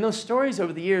 And those stories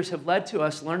over the years have led to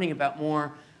us learning about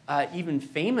more even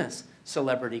famous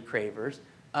celebrity cravers.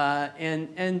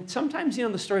 And sometimes,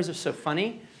 the stories are so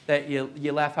funny that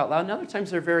you laugh out loud, and other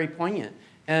times they're very poignant.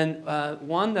 And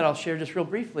one that I'll share just real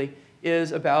briefly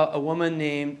is about a woman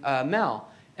named Mel.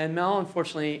 And Mel,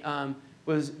 unfortunately,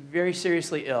 was very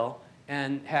seriously ill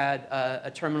and had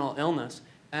a terminal illness.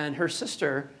 And her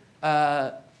sister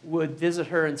would visit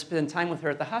her and spend time with her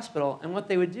at the hospital. And what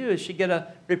they would do is she'd get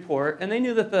a report, and they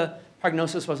knew that the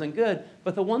prognosis wasn't good.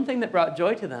 But the one thing that brought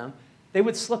joy to them, they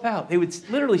would slip out. They would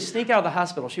literally sneak out of the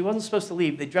hospital. She wasn't supposed to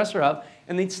leave. They'd dress her up,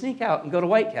 and they'd sneak out and go to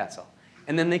White Castle.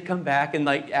 And then they'd come back and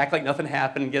act like nothing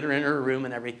happened and get her in her room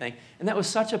and everything. And that was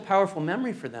such a powerful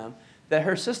memory for them that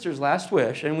her sister's last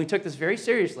wish, and we took this very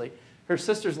seriously, her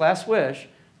sister's last wish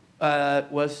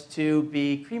was to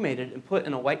be cremated and put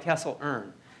in a White Castle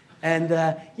urn. And,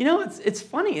 it's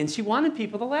funny, and she wanted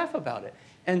people to laugh about it.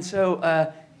 And so,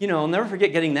 I'll never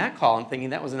forget getting that call and thinking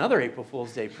that was another April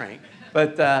Fool's Day prank.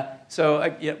 But,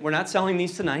 we're not selling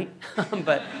these tonight,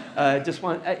 but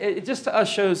it just to us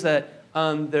shows that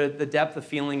the depth of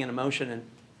feeling and emotion and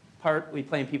part we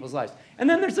play in people's lives. And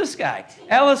then there's this guy,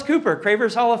 Alice Cooper,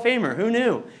 Cravers Hall of Famer. Who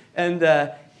knew?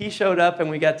 And he showed up,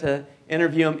 and we got to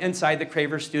interview him inside the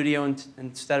Craver studio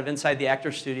instead of inside the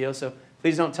actor's studio, so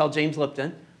please don't tell James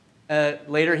Lipton.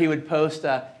 Later he would post,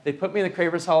 they put me in the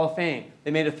Cravers Hall of Fame.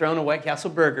 They made a throne of White Castle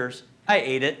burgers. I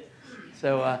ate it.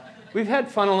 So we've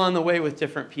had fun along the way with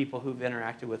different people who've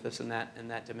interacted with us in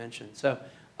that dimension. So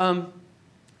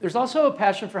there's also a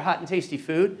passion for hot and tasty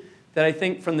food that I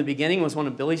think from the beginning was one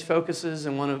of Billy's focuses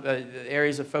and one of the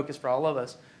areas of focus for all of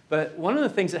us. But one of the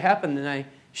things that happened, and I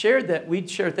shared that we'd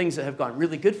share things that have gone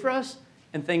really good for us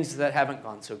and things that haven't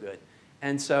gone so good.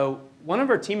 And so one of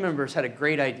our team members had a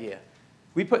great idea.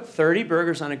 We put 30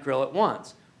 burgers on a grill at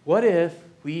once. What if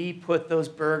we put those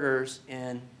burgers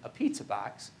in a pizza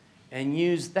box and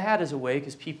use that as a way,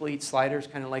 because people eat sliders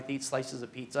kind of like they eat slices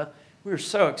of pizza. We were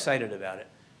so excited about it.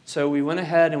 So we went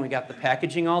ahead and we got the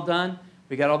packaging all done.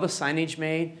 We got all the signage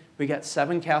made. We got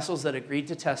 7 castles that agreed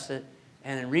to test it.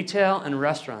 And in retail and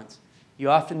restaurants, you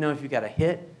often know if you got a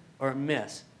hit or a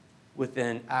miss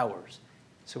within hours.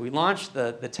 So we launched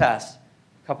the test.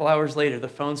 A couple hours later, the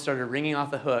phone started ringing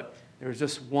off the hook. There was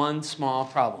just one small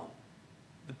problem.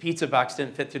 The pizza box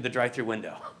didn't fit through the drive-thru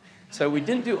window. So we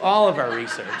didn't do all of our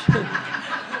research.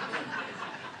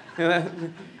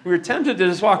 We were tempted to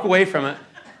just walk away from it.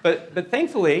 But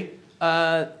thankfully,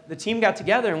 the team got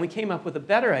together and we came up with a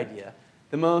better idea.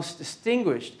 The most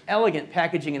distinguished, elegant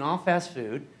packaging in all fast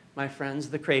food, my friends,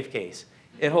 the Crave Case.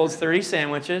 It holds 30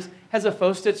 sandwiches, has a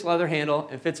faux stitch leather handle,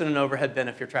 and fits in an overhead bin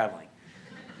if you're traveling.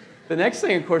 The next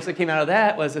thing, of course, that came out of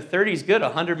that was if 30 is good,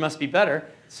 100 must be better.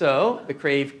 So the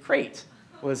Crave Crate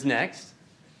was next.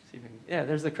 Yeah,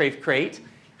 there's the Crave Crate.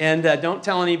 And don't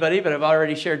tell anybody, but I've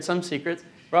already shared some secrets.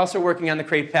 We're also working on the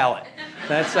Crave Pallet.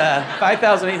 That's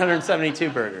 5,872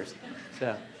 burgers.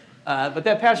 So, but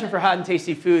that passion for hot and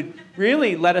tasty food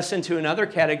really led us into another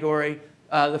category,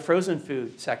 the frozen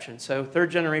food section. So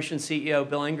third-generation CEO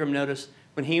Bill Ingram noticed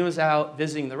when he was out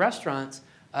visiting the restaurants,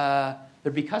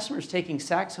 there'd be customers taking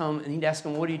sacks home, and he'd ask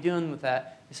them, what are you doing with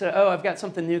that? He said, oh, I've got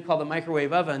something new called the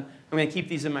microwave oven. I'm going to keep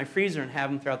these in my freezer and have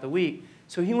them throughout the week.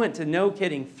 So he went to, no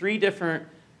kidding, 3 different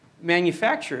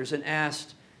manufacturers and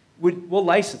asked, we'll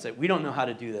license it. We don't know how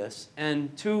to do this.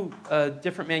 And 2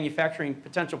 different manufacturing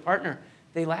potential partner,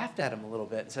 they laughed at him a little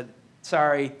bit and said,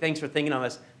 sorry, thanks for thinking of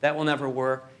us. That will never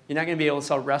work. You're not going to be able to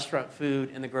sell restaurant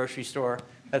food in the grocery store.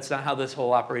 That's not how this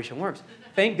whole operation works.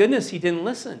 Thank goodness he didn't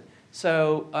listen.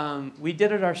 So we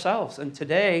did it ourselves. And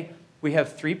today, we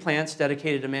have 3 plants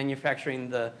dedicated to manufacturing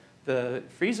the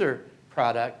freezer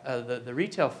product, the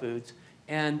retail foods.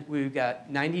 And we've got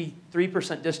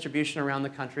 93% distribution around the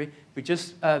country. We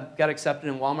just got accepted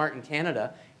in Walmart in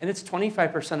Canada. And it's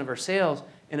 25% of our sales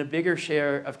and a bigger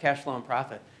share of cash flow and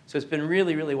profit. So it's been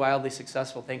really, really wildly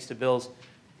successful thanks to Bill's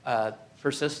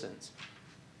persistence.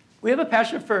 We have a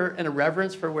passion for and a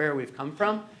reverence for where we've come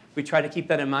from. We try to keep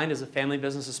that in mind as a family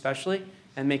business especially,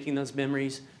 and making those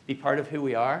memories be part of who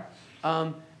we are.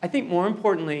 I think more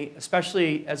importantly,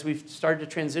 especially as we've started to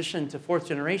transition to 4th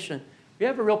generation, we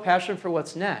have a real passion for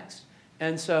what's next.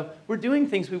 And so we're doing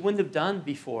things we wouldn't have done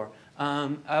before.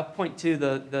 I'll point to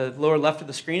the lower left of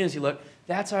the screen as you look.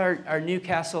 That's our new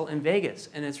castle in Vegas,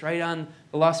 and it's right on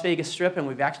the Las Vegas Strip, and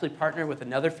we've actually partnered with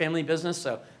another family business,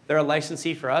 so they're a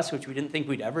licensee for us, which we didn't think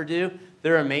we'd ever do.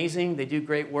 They're amazing. They do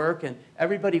great work, and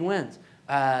everybody wins.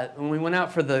 When we went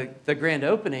out for the grand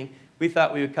opening, we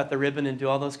thought we would cut the ribbon and do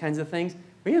all those kinds of things.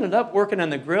 We ended up working on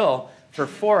the grill for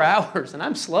 4 hours, and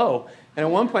I'm slow. And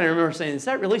at one point, I remember saying, is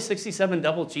that really 67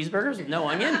 double cheeseburgers with no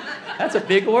onion? That's a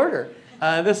big order.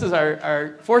 This is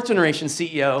our fourth generation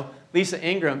CEO, Lisa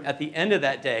Ingram, at the end of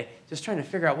that day, just trying to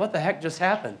figure out what the heck just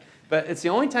happened. But it's the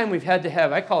only time we've had to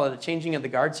have, I call it a changing of the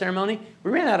guard ceremony.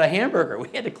 We ran out of hamburger. We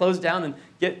had to close down and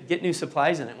get new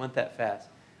supplies in. It went that fast.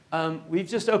 We've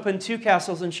just opened 2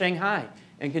 castles in Shanghai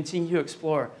and continue to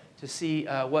explore to see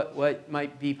what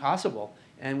might be possible.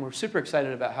 And we're super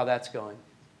excited about how that's going.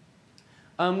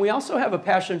 We also have a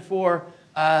passion for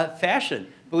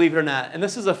fashion, believe it or not. And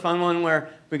this is a fun one where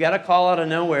we got a call out of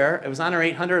nowhere. It was on our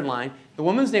 800 line. The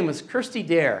woman's name was Kirsty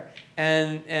Dare.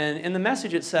 And in the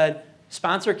message it said,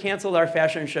 sponsor canceled our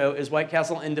fashion show. Is White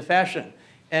Castle into fashion?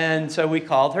 And so we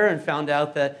called her and found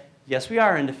out that, yes, we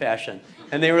are into fashion.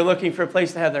 And they were looking for a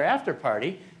place to have their after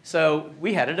party. So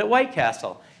we had it at White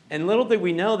Castle. And little did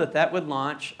we know that that would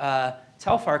launch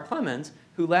Telfar Clemens,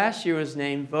 who last year was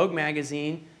named Vogue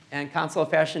Magazine and Council of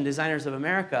Fashion Designers of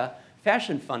America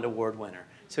Fashion Fund Award winner.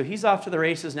 So he's off to the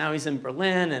races. Now he's in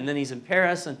Berlin, and then he's in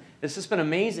Paris. And it's just been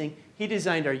amazing. He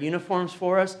designed our uniforms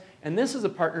for us. And this is a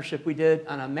partnership we did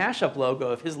on a mashup logo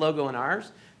of his logo and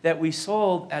ours that we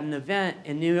sold at an event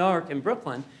in New York and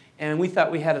Brooklyn. And we thought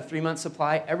we had a 3-month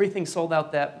supply. Everything sold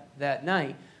out that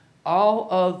night. All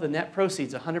of the net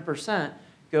proceeds, 100%,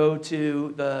 go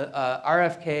to the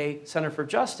RFK Center for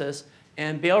Justice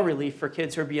and bail relief for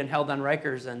kids who are being held on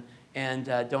Rikers and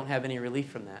don't have any relief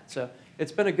from that. So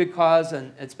it's been a good cause,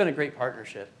 and it's been a great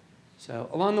partnership. So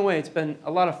along the way, it's been a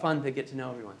lot of fun to get to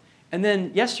know everyone. And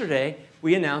then yesterday,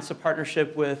 we announced a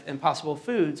partnership with Impossible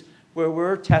Foods where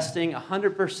we're testing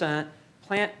 100%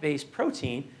 plant-based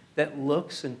protein that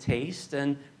looks and tastes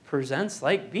and presents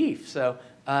like beef. So,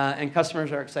 and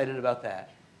customers are excited about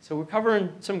that. So we're covering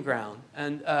some ground.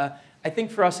 And I think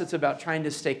for us, it's about trying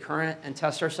to stay current and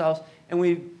test ourselves. And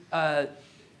we've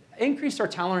increased our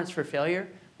tolerance for failure.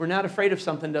 We're not afraid if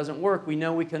something doesn't work. We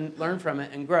know we can learn from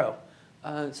it and grow.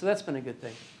 So that's been a good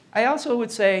thing. I also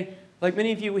would say, like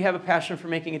many of you, we have a passion for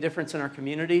making a difference in our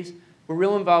communities. We're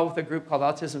real involved with a group called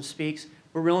Autism Speaks.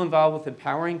 We're real involved with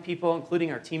empowering people,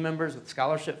 including our team members with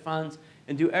scholarship funds,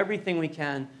 and do everything we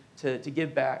can to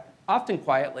give back, often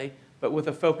quietly, but with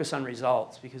a focus on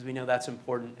results, because we know that's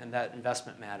important and that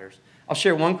investment matters. I'll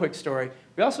share one quick story.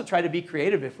 We also try to be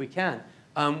creative if we can.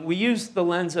 We use the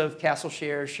lens of Castle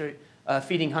Shares,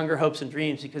 feeding hunger, hopes, and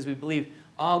dreams, because we believe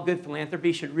all good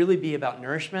philanthropy should really be about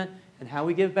nourishment and how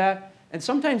we give back. And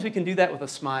sometimes we can do that with a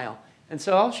smile. And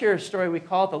so I'll share a story. We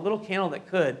call it the little candle that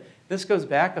could. This goes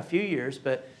back a few years,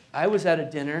 but I was at a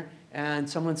dinner, and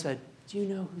someone said, "Do you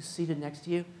know who's seated next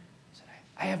to you?" I said,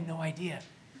 I have no idea.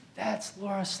 That's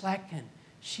Laura Slatkin.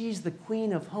 She's the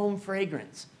queen of home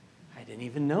fragrance. I didn't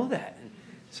even know that. And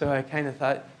so I kind of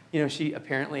thought, you know, she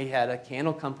apparently had a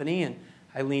candle company, and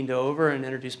I leaned over and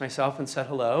introduced myself and said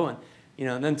hello. And, you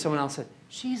know, and then someone else said,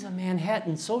 "She's a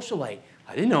Manhattan socialite."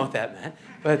 I didn't know what that meant.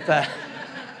 But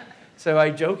so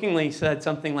I jokingly said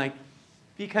something like,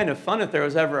 "Be kind of fun if there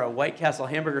was ever a White Castle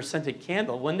hamburger scented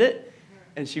candle, wouldn't it?"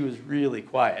 And she was really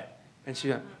quiet. And she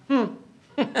went,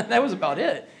 That was about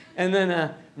it. And then,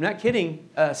 I'm not kidding,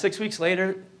 6 weeks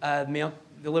later, mail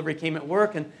delivery came at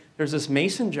work, and there's this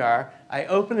mason jar. I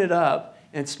opened it up,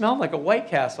 and it smelled like a White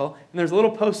Castle, and there's a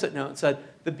little Post-it note that said,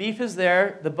 "The beef is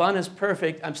there, the bun is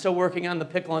perfect, I'm still working on the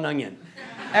pickle and onion.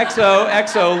 XO,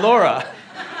 XO, Laura."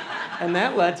 And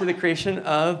that led to the creation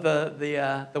of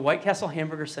the White Castle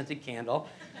hamburger scented candle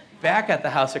back at the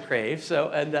House of Crave. So,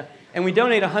 and we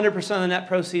donate 100% of the net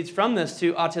proceeds from this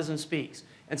to Autism Speaks.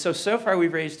 And so far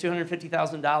we've raised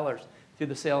 $250,000 through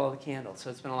the sale of the candle.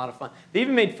 So it's been a lot of fun. They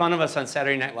even made fun of us on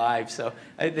Saturday Night Live. So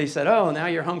they said, "Oh, now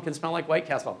your home can smell like White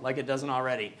Castle," like it doesn't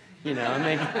already. You know,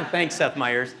 and thanks, Seth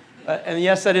Meyers. And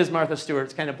yes, that is Martha Stewart.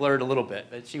 It's kind of blurred a little bit,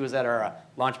 but she was at our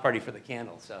launch party for the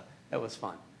candle, so that was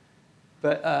fun.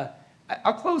 But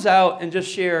I'll close out and just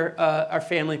share our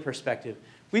family perspective.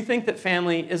 We think that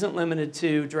family isn't limited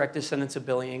to direct descendants of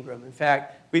Billy Ingram. In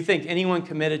fact, we think anyone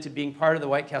committed to being part of the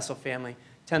White Castle family,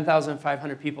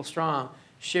 10,500 people strong,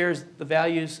 shares the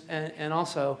values and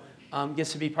also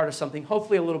gets to be part of something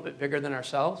hopefully a little bit bigger than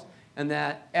ourselves. And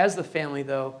that as the family,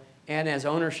 though, and as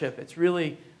ownership, it's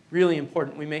really, really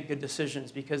important we make good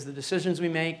decisions, because the decisions we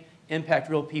make impact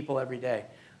real people every day.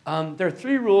 There are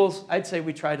 3 rules I'd say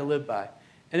we try to live by.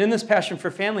 And in this passion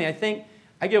for family, I think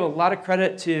I give a lot of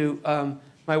credit to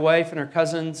my wife and her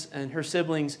cousins and her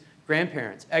siblings'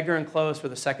 grandparents. Edgar and Clovis were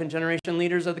the 2nd-generation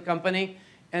leaders of the company,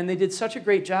 and they did such a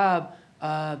great job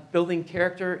building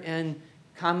character and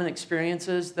common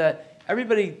experiences that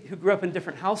everybody who grew up in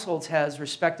different households has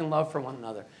respect and love for one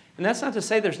another. And that's not to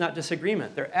say there's not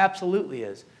disagreement. There absolutely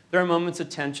is. There are moments of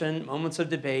tension, moments of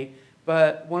debate,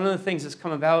 but one of the things that's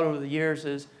come about over the years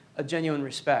is a genuine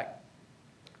respect.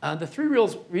 The 3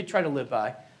 rules we try to live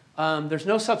by. There's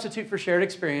no substitute for shared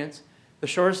experience. The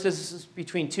shortest distance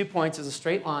between 2 points is a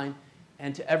straight line,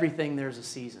 and to everything there's a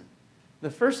season.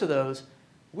 The first of those,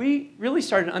 we really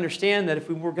started to understand that if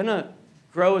we were going to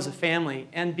grow as a family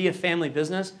and be a family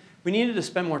business, we needed to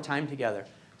spend more time together.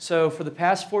 So for the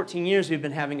past 14 years, we've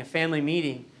been having a family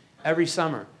meeting every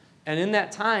summer. And in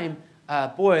that time,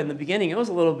 boy, in the beginning, it was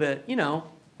a little bit,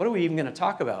 what are we even going to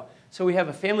talk about? So we have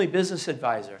a family business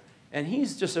advisor, and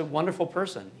he's just a wonderful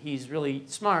person. He's really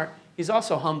smart. He's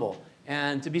also humble.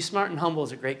 And to be smart and humble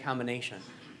is a great combination.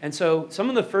 And so some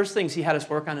of the first things he had us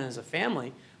work on as a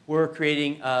family were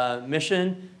creating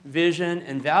mission, vision,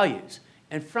 and values.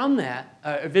 And from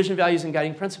that, vision, values, and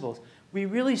guiding principles, we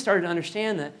really started to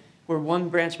understand that where one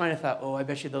branch might have thought, oh, I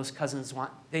bet you those cousins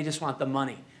they just want the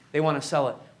money. They want to sell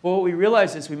it. Well, what we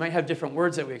realized is we might have different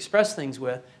words that we express things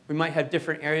with. We might have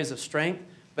different areas of strength,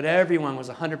 but everyone was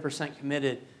 100%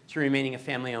 committed to remaining a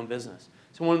family-owned business.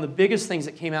 So one of the biggest things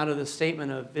that came out of this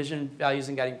statement of vision, values,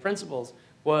 and guiding principles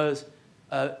was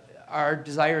our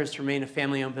desire is to remain a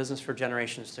family-owned business for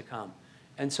generations to come.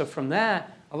 And so from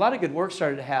that, a lot of good work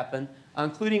started to happen,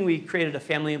 including we created a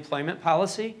family employment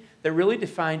policy that really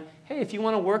defined, hey, if you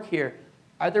want to work here,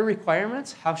 are there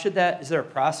requirements? How should is there a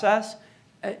process?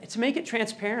 To make it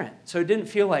transparent. So it didn't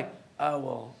feel like, oh,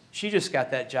 well, she just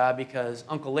got that job because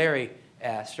Uncle Larry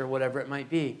asked or whatever it might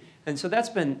be. And so that's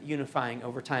been unifying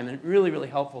over time and really, really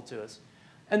helpful to us.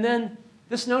 And then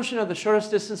this notion of the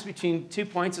shortest distance between 2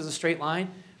 points is a straight line.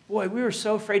 Boy, we were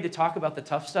so afraid to talk about the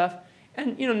tough stuff.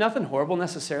 And nothing horrible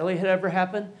necessarily had ever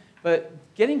happened. But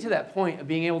getting to that point of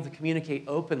being able to communicate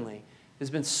openly has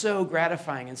been so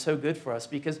gratifying and so good for us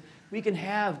because we can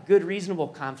have good, reasonable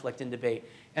conflict and debate.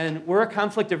 And we're a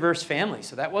conflict-averse family,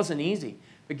 so that wasn't easy.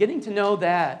 But getting to know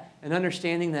that and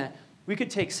understanding that we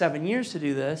could take 7 years to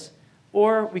do this,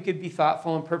 or we could be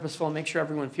thoughtful and purposeful and make sure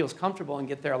everyone feels comfortable and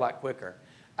get there a lot quicker.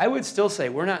 I would still say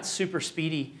we're not super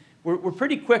speedy. We're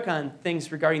pretty quick on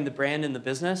things regarding the brand and the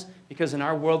business because in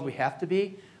our world we have to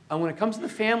be. When it comes to the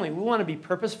family, we want to be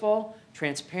purposeful,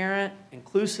 transparent,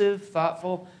 inclusive,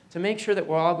 thoughtful, to make sure that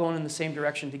we're all going in the same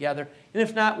direction together. And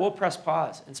if not, we'll press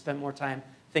pause and spend more time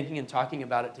thinking and talking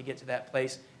about it to get to that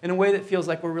place in a way that feels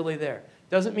like we're really there.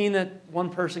 Doesn't mean that one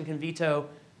person can veto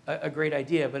a great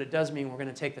idea, but it does mean we're going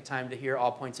to take the time to hear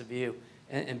all points of view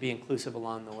and be inclusive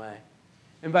along the way.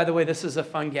 And by the way, this is a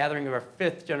fun gathering of our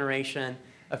 5th generation.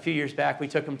 A few years back, we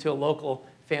took them to a local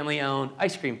family-owned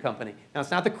ice cream company. Now,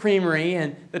 it's not the Creamery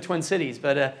in the Twin Cities,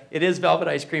 but it is Velvet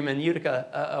Ice Cream in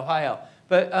Utica, Ohio.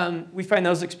 But we find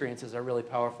those experiences are really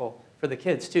powerful for the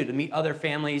kids, too, to meet other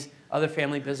families, other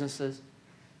family businesses.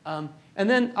 And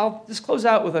then I'll just close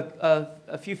out with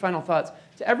a few final thoughts.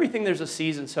 To everything, there's a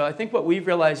season. So I think what we've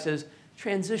realized is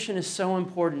transition is so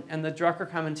important, and the Drucker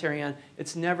commentary on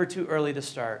it's never too early to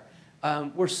start.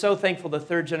 We're so thankful the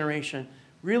 3rd generation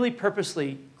really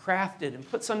purposely crafted and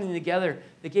put something together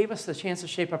that gave us the chance to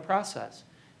shape a process.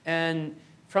 And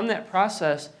from that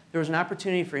process, there was an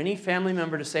opportunity for any family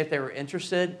member to say if they were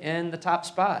interested in the top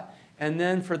spot. And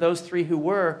then for those 3 who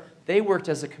were, they worked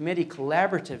as a committee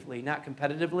collaboratively, not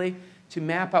competitively, to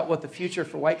map out what the future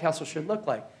for White Castle should look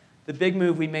like. The big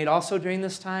move we made also during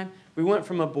this time, we went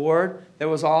from a board that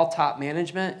was all top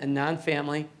management and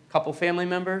non-family, couple family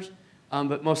members,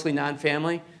 but mostly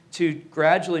non-family, to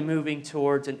gradually moving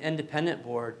towards an independent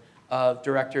board of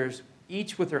directors,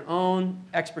 each with their own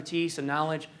expertise and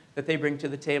knowledge that they bring to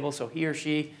the table so he or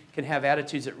she can have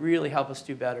attitudes that really help us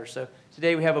do better. So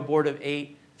today we have a board of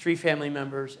 8, 3 family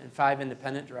members, and 5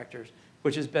 independent directors,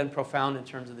 which has been profound in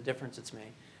terms of the difference it's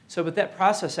made. So, but that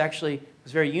process actually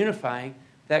was very unifying.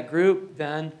 That group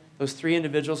then, those 3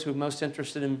 individuals who were most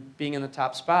interested in being in the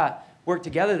top spot, worked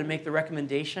together to make the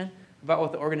recommendation about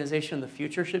what the organization in the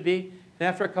future should be. And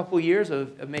after a couple of years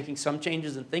of making some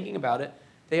changes and thinking about it,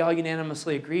 they all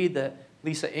unanimously agreed that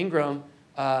Lisa Ingram,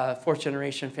 4th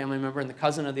generation family member and the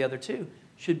cousin of the other 2,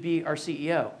 should be our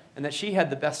CEO, and that she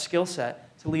had the best skill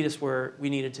set to lead us where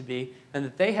we needed to be, and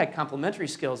that they had complementary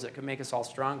skills that could make us all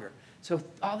stronger. So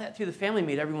all that through the family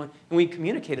made everyone, and we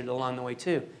communicated along the way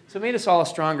too. So it made us all a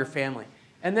stronger family.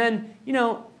 And then,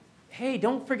 hey,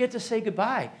 don't forget to say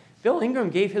goodbye. Bill Ingram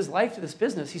gave his life to this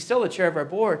business. He's still the chair of our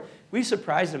board. We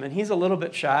surprised him, and he's a little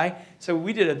bit shy. So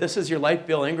we did a This Is Your Life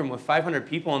Bill Ingram with 500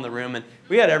 people in the room, and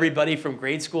we had everybody from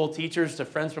grade school teachers to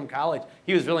friends from college.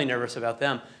 He was really nervous about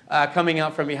them coming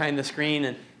out from behind the screen,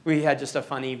 and we had just a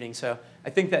fun evening. So I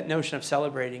think that notion of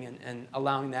celebrating and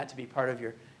allowing that to be part of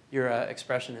your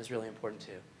expression is really important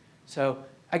too. So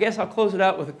I guess I'll close it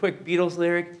out with a quick Beatles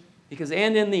lyric, because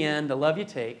and in the end, the love you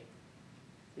take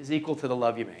is equal to the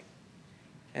love you make.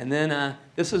 And then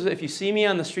this is, if you see me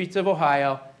on the streets of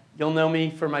Ohio, you'll know me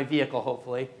for my vehicle,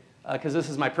 hopefully. because this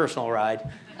is my personal ride.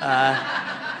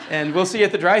 And we'll see you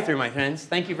at the drive-thru, my friends.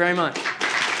 Thank you very much.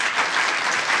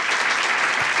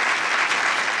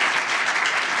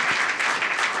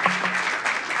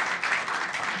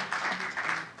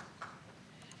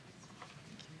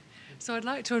 So I'd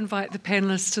like to invite the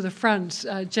panelists to the front.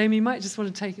 Jamie, you might just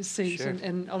want to take a seat, Sure.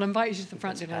 and I'll invite you to the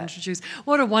front Thanks, and Pat. introduce.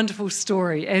 What a wonderful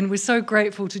story. And we're so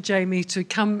grateful to Jamie to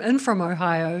come in from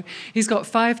Ohio. He's got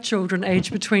 5 children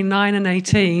aged between 9 and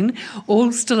 18,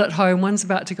 all still at home. One's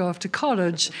about to go off to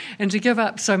college. And to give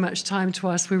up so much time to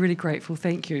us, we're really grateful.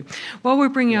 Thank you. While we're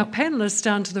bringing our panelists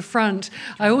down to the front,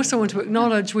 I also want to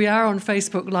acknowledge we are on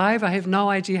Facebook Live. I have no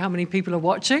idea how many people are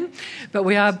watching, but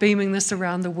we are beaming this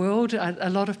around the world. A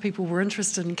lot of people were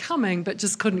interested in coming, but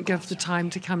just couldn't give the time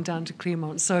to come down to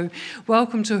Claremont. So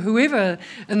welcome to whoever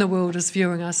in the world is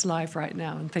viewing us live right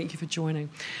now, and thank you for joining.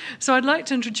 So I'd like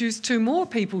to introduce 2 more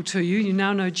people to you. You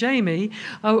now know Jamie.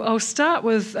 I'll start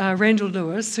with Randall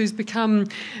Lewis, who's become...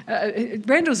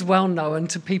 Randall's well known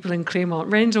to people in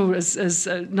Claremont. Randall is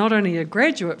not only a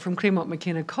graduate from Claremont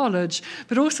McKenna College,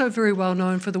 but also very well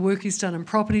known for the work he's done in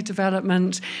property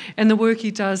development and the work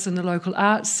he does in the local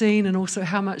arts scene, and also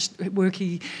how much work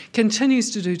he continues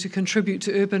to do to contribute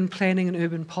to urban planning and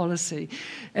urban policy.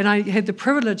 And I had the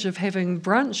privilege of having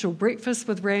brunch or breakfast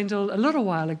with Randall a little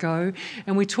while ago,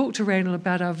 and we talked to Randall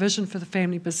about our vision for the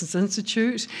Family Business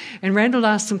Institute, and Randall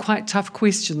asked some quite tough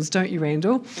questions, don't you,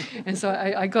 Randall? And so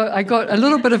I got a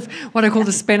little bit of what I call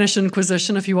the Spanish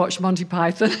Inquisition, if you watch Monty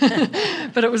Python,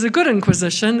 but it was a good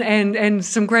Inquisition, and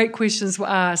some great questions were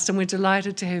asked, and we're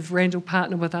delighted to have Randall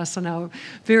partner with us on our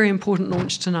very important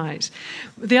launch tonight.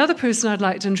 The other person I'd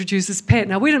like to introduce is Pat.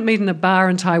 Now, we didn't meet in a bar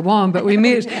in Taiwan, but we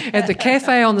met at the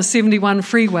cafe on the 71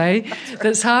 freeway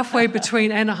that's halfway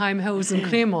between Anaheim Hills and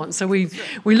Claremont. So we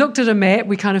looked at a map,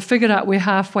 we kind of figured out where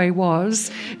halfway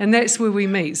was, and that's where we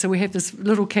meet. So we have this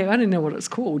little cafe, I don't know what it's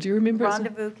called, do you remember?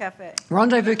 Rendezvous Cafe.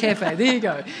 Rendezvous Cafe, there you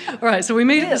go. All right, so we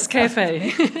meet at this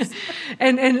cafe.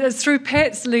 and it's through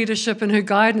Pat's leadership and her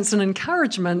guidance and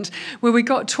encouragement where we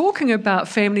got talking about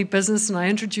family business, and I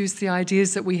introduced the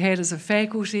ideas that we had as a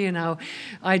faculty and our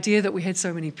idea that we had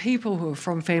so many people who were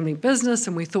from family business,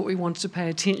 and we thought we wanted to pay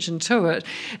attention to it.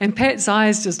 And Pat's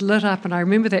eyes just lit up, and I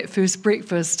remember that first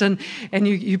breakfast, and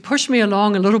you pushed me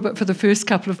along a little bit for the first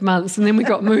couple of months, and then we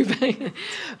got moving.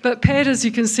 But Pat, as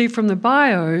you can see from the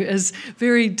bio, is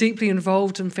very deeply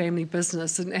involved in family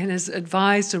business and has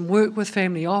advised and worked with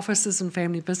family offices and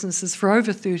family businesses for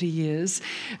over 30 years,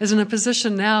 is in a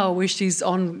position now where she's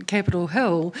on Capitol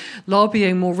Hill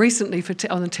lobbying more recently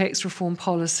on the tax reform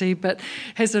policy, but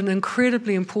has an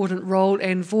incredibly important role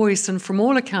and voice, and from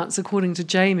all accounts, according to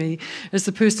Jamie, is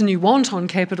the person you want on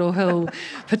Capitol Hill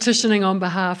petitioning on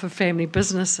behalf of family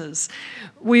businesses.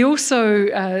 We also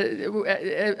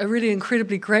are really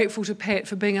incredibly grateful to Pat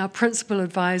for being our principal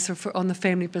advisor on the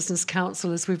Family Business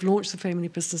Council as we've launched the Family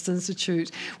Business Institute.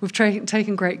 We've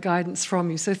taken great guidance from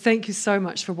you, so thank you so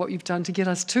much for what you've done to get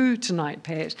us to tonight,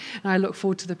 Pat, and I look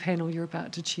forward to the panel you're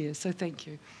about to chair, so thank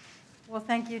you. Well,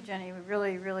 thank you, Jenny. We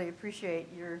really, really appreciate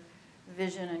your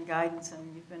vision and guidance,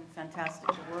 and you've been fantastic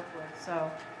to work with.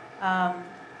 So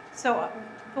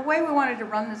the way we wanted to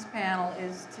run this panel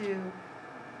is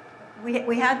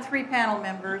we had 3 panel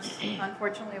members.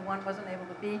 Unfortunately, one wasn't able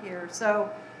to be here. So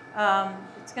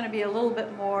it's going to be a little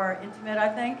bit more intimate, I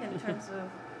think, in terms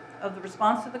of the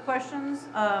response to the questions.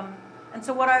 And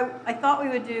so what I thought we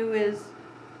would do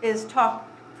is talk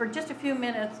for just a few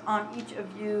minutes on each of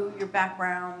you, your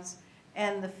backgrounds,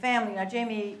 and the family. Now,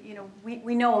 Jamie,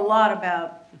 we know a lot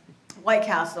about White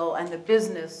Castle and the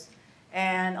business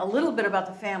and a little bit about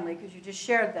the family because you just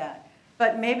shared that.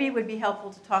 But maybe it would be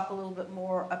helpful to talk a little bit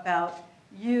more about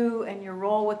you and your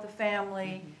role with the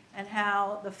family and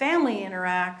how the family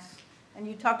interacts. And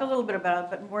you talked a little bit about it,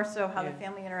 but more so how the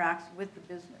family interacts with the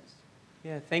business.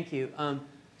 Yeah, thank you.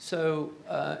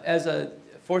 As a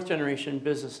 4th generation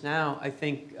business now, I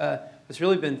think what's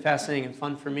really been fascinating and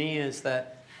fun for me is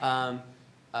that I'm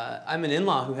an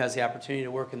in-law who has the opportunity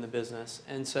to work in the business.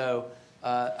 And so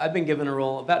I've been given a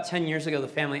role. About 10 years ago, the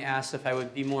family asked if I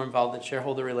would be more involved in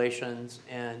shareholder relations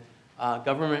and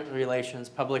government relations,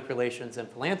 public relations, and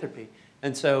philanthropy.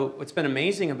 And so what's been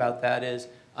amazing about that is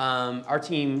our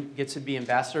team gets to be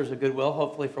ambassadors of goodwill,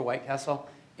 hopefully, for White Castle.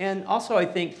 And also, I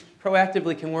think,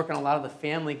 proactively can work on a lot of the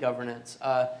family governance.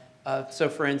 So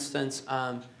for instance,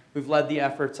 we've led the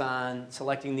efforts on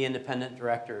selecting the independent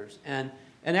directors and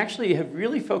actually have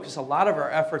really focused a lot of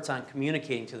our efforts on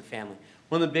communicating to the family.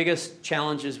 One of the biggest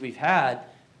challenges we've had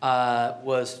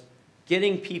was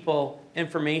getting people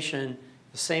information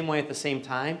the same way at the same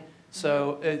time.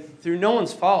 So through no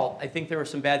one's fault, I think there were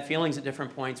some bad feelings at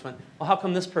different points when, well, how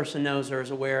come this person knows or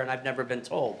is aware and I've never been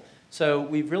told? So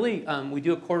we've really, we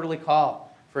do a quarterly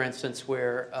call, for instance,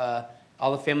 where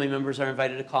all the family members are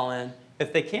invited to call in.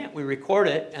 If they can't, we record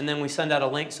it, and then we send out a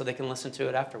link so they can listen to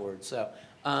it afterwards. So,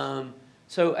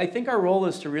 so I think our role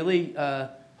is to really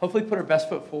hopefully put our best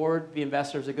foot forward, be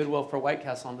ambassadors of goodwill for White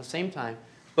Castle, and at the same time,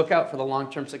 look out for the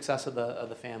long-term success of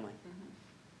the family.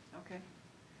 Okay.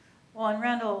 Well, and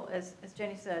Randall, as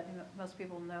Jenny said, most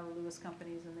people know Lewis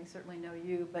Companies, and they certainly know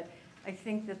you, but I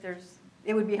think that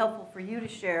it would be helpful for you to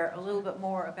share a little bit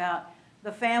more about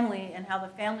the family and how the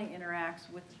family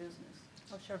interacts with the business.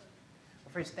 Oh, sure.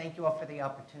 Well, first, thank you all for the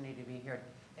opportunity to be here.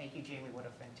 Thank you, Jamie. What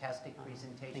a fantastic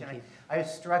presentation. I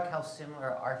was struck how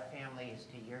similar our family is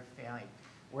to your family.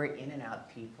 We're in and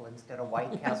out people instead of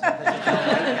White Castle. White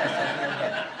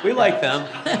Castle here, We like them.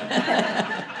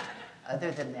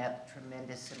 Other than that,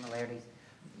 tremendous similarities.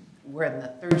 We're in the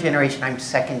third generation. I'm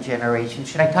second generation.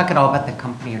 Should I talk at all about the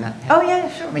company or not? Oh, yeah,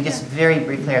 sure. I mean, just very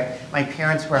briefly, my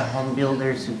parents were home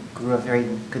builders who grew a very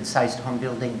good-sized home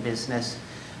building business.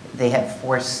 They had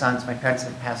 4 sons. My parents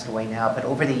have passed away now, but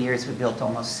over the years, we built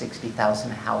almost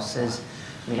 60,000 houses.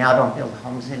 We now don't build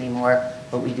homes anymore,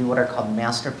 but we do what are called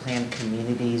master plan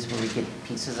communities, where we get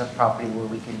pieces of property where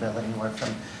we can build anywhere from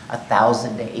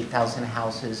 1,000 to 8,000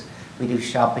 houses. We do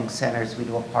shopping centers, we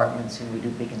do apartments, and we do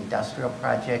big industrial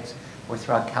projects. We're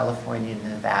throughout California and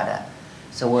Nevada.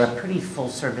 So we're a pretty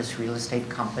full-service real estate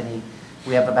company.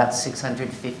 We have about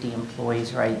 650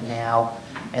 employees right now.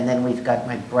 And then we've got,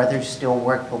 my brothers still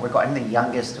work, but I'm the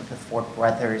youngest of the 4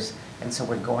 brothers. And so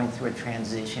we're going through a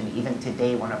transition. Even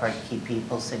today, one of our key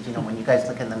people said, you know, when you guys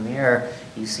look in the mirror,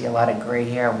 you see a lot of gray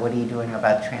hair. What are you doing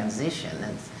about transition?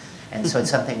 And so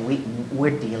it's something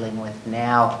we're dealing with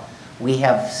now. We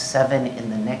have 7 in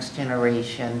the next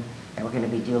generation, and we're going to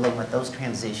be dealing with those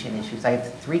transition issues. I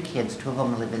have 3 kids. 2 of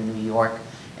them live in New York.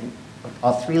 And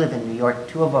all 3 live in New York.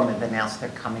 2 of them have announced they're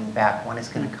coming back. One is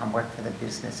going to come work for the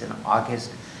business in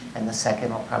August, and the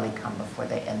second will probably come before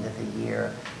the end of the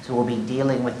year. So we'll be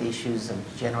dealing with issues of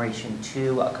Generation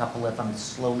 2, a couple of them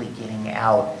slowly getting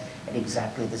out at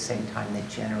exactly the same time that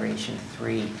Generation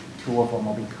 3, 2 of them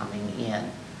will be coming in.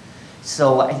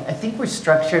 So I think we're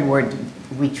structured where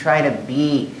we try to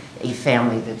be a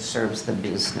family that serves the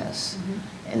business,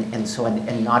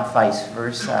 and not vice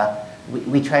versa.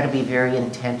 We try to be very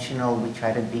intentional. We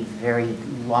try to be very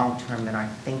long-term in our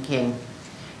thinking.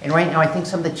 And right now, I think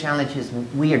some of the challenges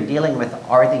we are dealing with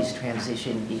are these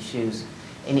transition issues,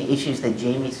 and issues that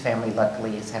Jamie's family,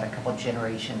 luckily, has had a couple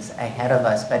generations ahead of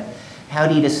us. But how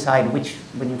do you decide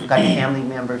when you've got family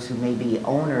members who may be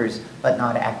owners but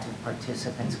not active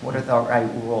participants, what are the right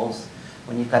rules?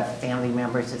 When you've got family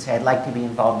members that say, I'd like to be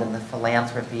involved in the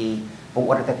philanthropy, but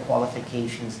what are the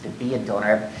qualifications to be a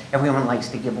donor? Everyone likes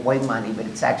to give away money, but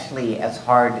it's actually as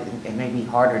hard, it may be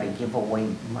harder to give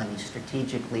away money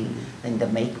strategically than to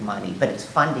make money. But it's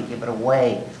fun to give it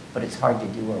away, but it's hard to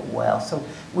do it well. So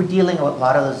we're dealing with a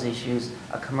lot of those issues.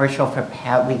 A commercial for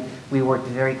Pat, we worked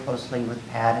very closely with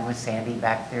Pat and with Sandy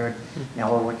back there.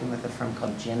 Now we're working with a firm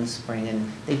called Gin Spring, and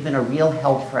they've been a real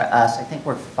help for us. I think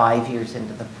we're 5 years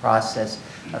into the process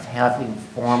of having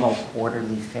formal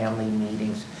quarterly family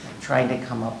meetings, trying to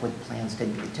come up with plans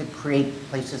to create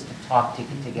places to talk, to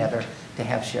get together, to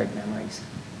have shared memories.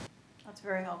 That's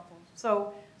very helpful.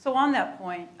 So on that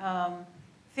point,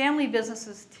 family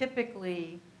businesses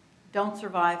typically don't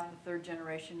survive the 3rd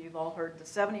generation. You've all heard that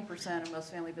 70% of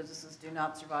most family businesses do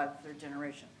not survive the 3rd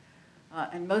generation.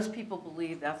 And most people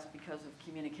believe that's because of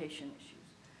communication issues.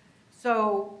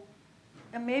 So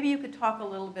and maybe you could talk a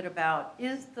little bit about,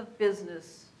 is the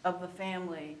business of the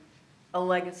family a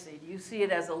legacy? Do you see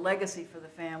it as a legacy for the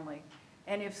family?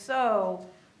 And if so,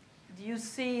 do you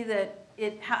see that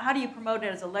how do you promote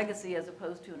it as a legacy as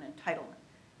opposed to an entitlement?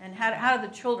 And how do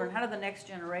the children, how do the next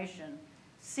generation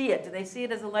see it? Do they see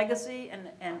it as a legacy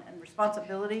and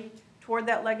responsibility toward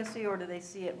that legacy, or do they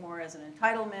see it more as an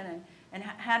entitlement? And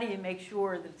how do you make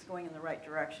sure that it's going in the right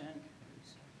direction?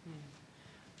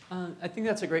 I think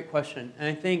that's a great question. And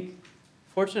I think,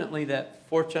 fortunately, that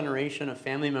 4th generation of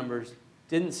family members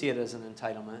didn't see it as an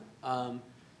entitlement.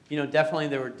 You know, definitely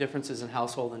there were differences in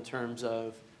household in terms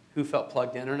of who felt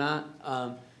plugged in or not.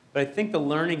 But I think the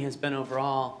learning has been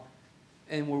overall,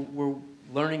 and we're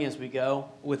learning as we go,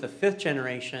 with the 5th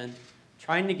generation,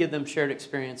 trying to give them shared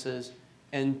experiences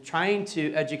and trying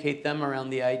to educate them around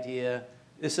the idea,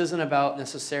 this isn't about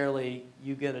necessarily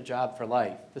you get a job for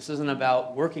life. This isn't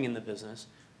about working in the business,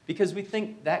 because we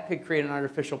think that could create an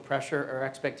artificial pressure or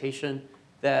expectation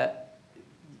that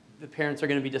the parents are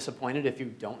going to be disappointed if you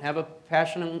don't have a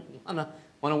passion and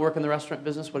want to work in the restaurant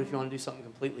business. What if you want to do something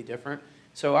completely different?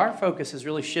 So our focus has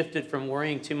really shifted from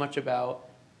worrying too much about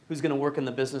who's going to work in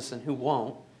the business and who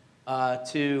won't,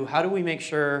 to how do we make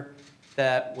sure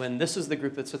that when this is the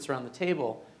group that sits around the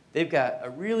table, they've got a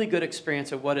really good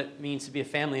experience of what it means to be a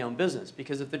family-owned business.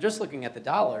 Because if they're just looking at the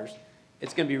dollars,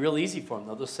 it's going to be real easy for them.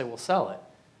 They'll just say, we'll sell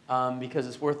it because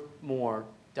it's worth more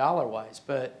dollar-wise,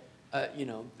 but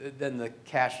than the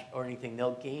cash or anything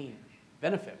they'll gain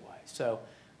benefit-wise. So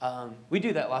we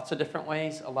do that lots of different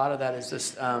ways. A lot of that is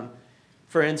just,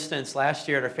 for instance, last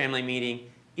year at our family meeting,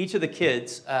 each of the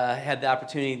kids had the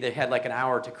opportunity, they had like an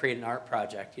hour to create an art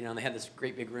project, and they had this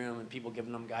great big room and people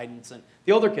giving them guidance, and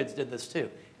the older kids did this too.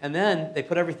 And then they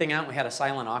put everything out and we had a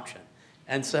silent auction.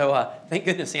 And so thank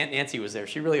goodness Aunt Nancy was there.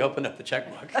 She really opened up the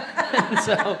checkbook. And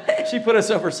so she put us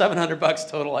over $700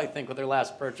 total, I think, with her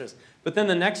last purchase. But then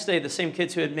the next day, the same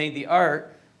kids who had made the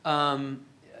art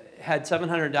had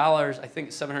 $700, I think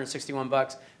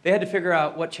 $761. They had to figure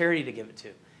out what charity to give it to.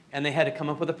 And they had to come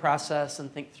up with a process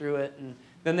and think through it. And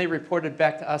then they reported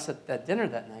back to us at that dinner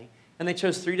that night. And they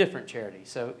chose 3 different charities.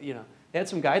 So, they had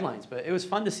some guidelines. But it was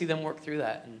fun to see them work through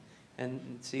that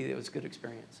and see it was a good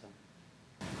experience. So.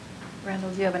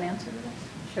 Randall, do you have an answer to that?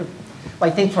 Sure.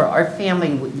 Well, I think for our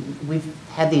family, we've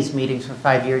had these meetings for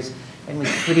 5 years, and we've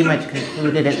pretty much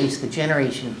concluded, at least the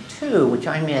Generation 2, which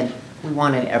I'm in, we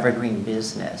want an evergreen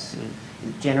business.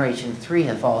 Mm-hmm. Generation 3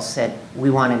 have all said,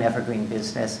 we want an evergreen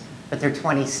business, but they're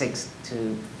 26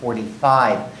 to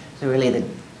 45. So really the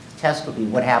test will be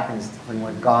what happens when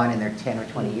we're gone and they're 10 or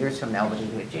 20 years from now, but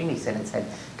what Jamie said and said,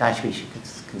 gosh, we should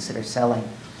consider selling.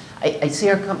 I see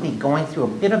our company going through a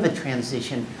bit of a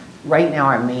transition. Right now,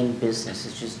 our main business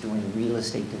is just doing real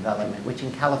estate development, which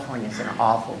in California is an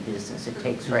awful business. It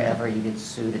takes forever. You get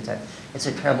sued. It's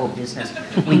a terrible business.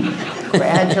 We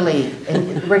gradually,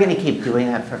 and we're going to keep doing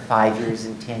that for 5 years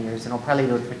and 10 years, and we'll probably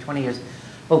do it for 20 years.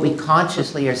 But we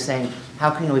consciously are saying,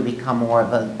 how can we become more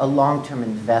of a long-term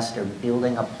investor,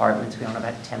 building apartments? We own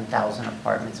about 10,000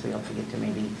 apartments. We hope to get to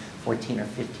maybe 14 or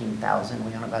 15,000.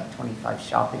 We own about 25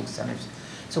 shopping centers.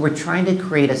 So we're trying to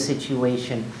create a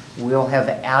situation where we'll have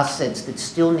assets that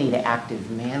still need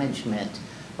active management,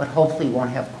 but hopefully won't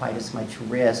have quite as much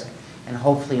risk, and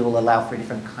hopefully will allow for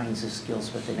different kinds of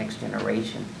skills with the next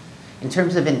generation. In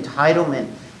terms of entitlement,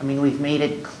 I mean, we've made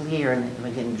it clear, and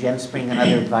again, Jen Spring and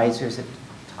other advisors have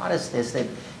taught us this, that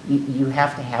you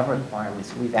have to have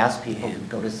requirements. We've asked people to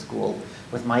go to school.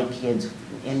 With my kids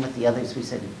and with the others, we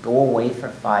said, go away for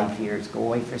 5 years, go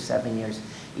away for 7 years.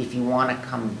 If you want to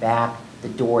come back, the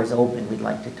door is open, we'd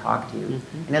like to talk to you.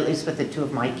 Mm-hmm. And at least with the 2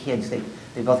 of my kids, they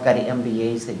both got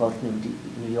EMBAs, they both moved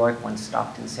to New York, one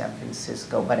stopped in San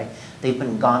Francisco, but they've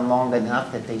been gone long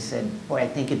enough that they said, boy, I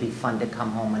think it'd be fun to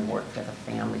come home and work for the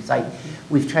families.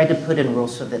 We've tried to put in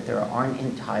rules so that there aren't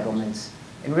entitlements.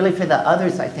 And really for the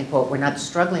others, I think what we're not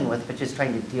struggling with, but just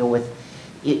trying to deal with,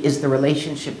 is the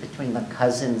relationship between the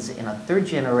cousins in a 3rd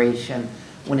generation,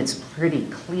 when it's pretty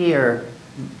clear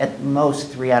at most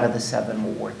 3 out of the 7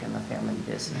 will work in the family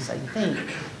business, I think.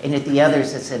 And at the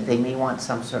others that said they may want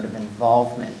some sort of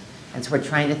involvement. And so we're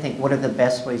trying to think what are the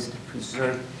best ways to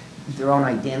preserve their own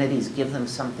identities, give them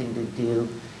something to do,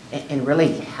 and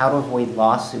really how to avoid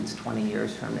lawsuits 20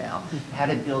 years from now. How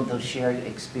to build those shared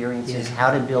experiences,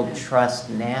 how to build trust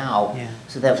now,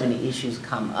 so that when the issues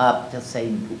come up, they'll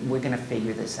say, we're going to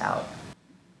figure this out.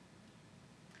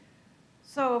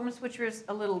 So I'm going to switch gears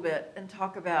a little bit and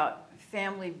talk about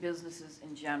family businesses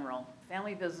in general.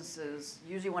 Family businesses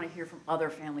usually want to hear from other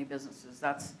family businesses.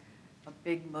 That's a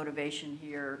big motivation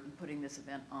here in putting this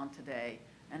event on today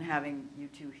and having you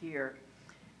 2 here.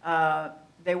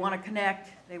 They want to connect,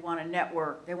 they want to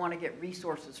network, they want to get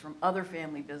resources from other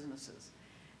family businesses.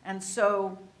 And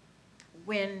so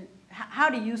how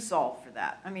do you solve for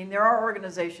that? I mean, there are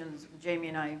organizations, Jamie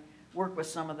and I work with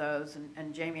some of those,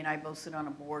 and Jamie and I both sit on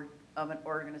a board of an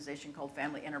organization called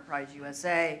Family Enterprise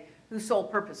USA, whose sole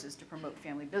purpose is to promote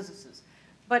family businesses.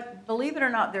 But believe it or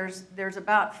not, there's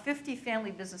about 50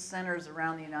 family business centers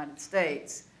around the United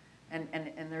States, and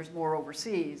there's more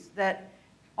overseas, that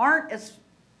aren't as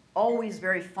always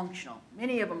very functional.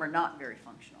 Many of them are not very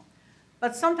functional.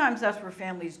 But sometimes that's where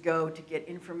families go to get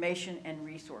information and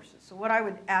resources. So what I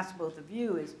would ask both of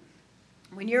you is,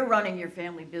 when you're running your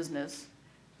family business,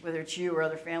 whether it's you or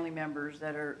other family members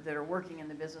that are working in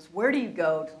the business, where do you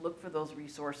go to look for those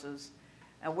resources?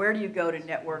 And where do you go to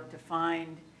network to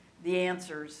find the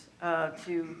answers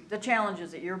to the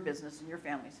challenges that your business and your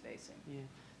family's facing? Yeah,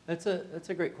 that's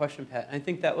a great question, Pat. I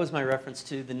think that was my reference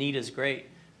to the need is great,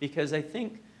 because I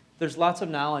think there's lots of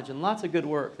knowledge and lots of good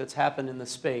work that's happened in the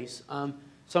space.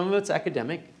 Some of it's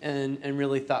academic and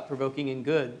really thought-provoking and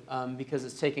good because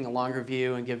it's taking a longer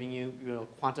view and giving you,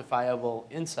 quantifiable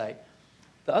insight.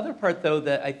 The other part, though,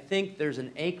 that I think there's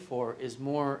an ache for is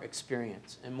more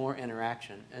experience and more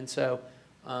interaction. And so,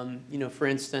 for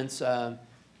instance,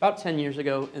 about 10 years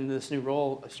ago in this new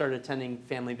role, I started attending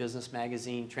Family Business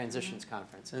Magazine Transitions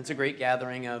Conference. And it's a great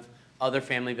gathering of other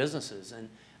family businesses. And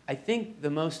I think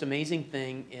the most amazing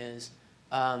thing is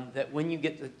that when you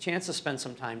get the chance to spend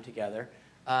some time together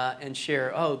and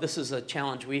share, oh, this is a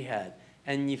challenge we had,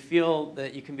 and you feel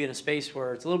that you can be in a space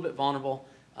where it's a little bit vulnerable,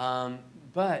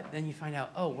 but then you find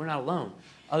out, oh, we're not alone.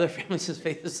 Other families have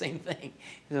faced the same thing.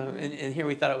 And here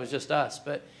we thought it was just us.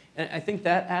 And I think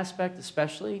that aspect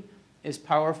especially is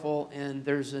powerful, and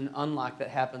there's an unlock that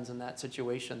happens in that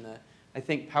situation that I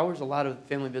think powers a lot of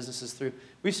family businesses through.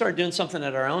 We started doing something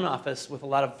at our own office with a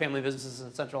lot of family businesses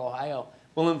in Central Ohio.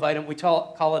 We'll invite them. We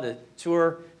call it a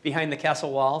tour behind the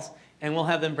castle walls, and we'll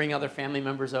have them bring other family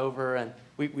members over, and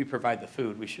we provide the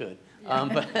food. We should.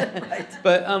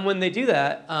 But when they do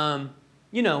that,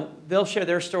 they'll share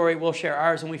their story, we'll share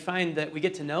ours, and we find that we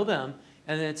get to know them,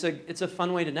 and it's a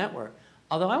fun way to network.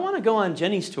 Although I want to go on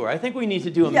Jenny's tour. I think we need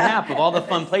to do a map of all the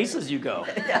fun places you go.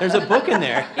 There's a book in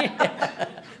there.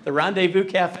 The Rendezvous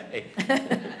Cafe.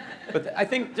 But I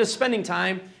think just spending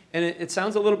time, and it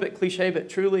sounds a little bit cliche, but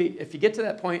truly, if you get to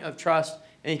that point of trust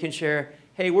and you can share,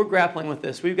 hey, we're grappling with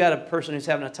this. We've got a person who's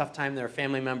having a tough time, they're a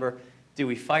family member. Do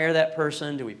we fire that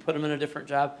person? Do we put them in a different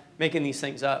job? Making these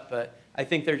things up, but I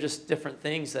think they're just different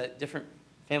things that different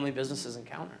family businesses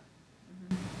encounter.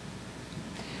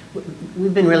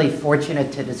 We've been really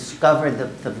fortunate to discover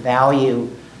the value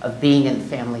of being in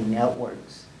family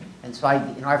networks. And so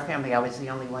in our family, I was the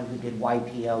only one who did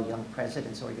YPO, Young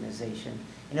Presidents Organization.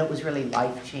 And it was really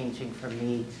life-changing for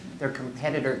me. There are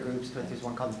competitor groups, but there's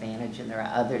one called Vantage, and there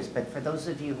are others. But for those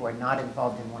of you who are not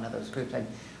involved in one of those groups,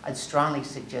 I'd strongly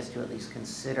suggest you at least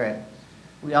consider it.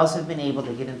 We also have been able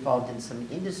to get involved in some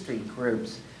industry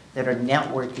groups that are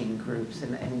networking groups.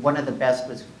 And one of the best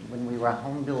was when we were a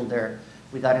home builder,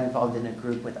 we got involved in a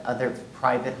group with other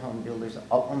private home builders,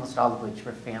 almost all of which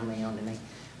were family-owned. And I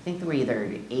think there were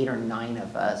either 8 or 9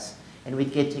 of us. And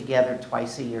we'd get together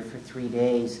twice a year for 3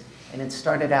 days. And it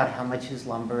started out, how much is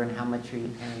lumber and how much are you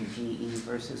paying GE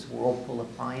versus Whirlpool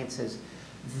appliances.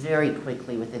 Very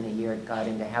quickly, within a year, it got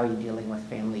into how are you dealing with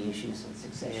family issues and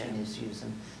succession issues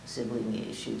and sibling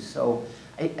issues. So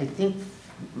I think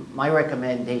my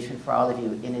recommendation for all of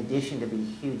you, in addition to be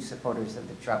huge supporters of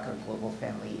the Drucker Global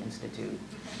Family Institute,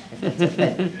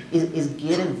 is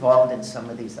get involved in some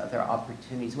of these other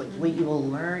opportunities. What you will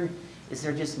learn is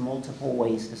there are just multiple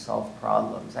ways to solve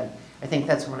problems. I think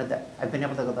that's one of the, I've been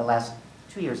able to go the last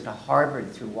 2 years to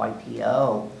Harvard through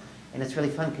YPO, and it's really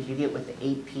fun because you get with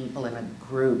 8 people in a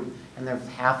group, and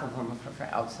half of them are from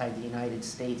outside the United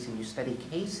States, and you study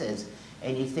cases,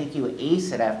 and you think you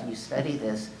ace it after you study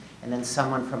this, and then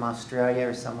someone from Australia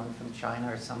or someone from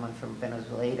China or someone from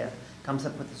Venezuela comes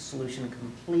up with a solution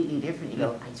completely different. You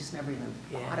go, I just never even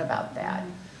thought about that.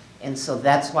 And so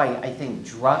that's why I think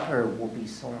Drucker will be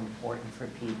so important for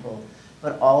people.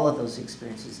 But all of those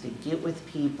experiences, to get with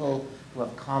people who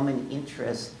have common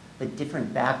interests but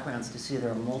different backgrounds, to see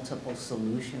there are multiple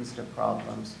solutions to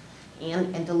problems.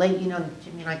 And to let you know,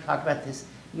 Jimmy and I talk about this,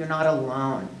 you're not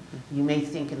alone. You may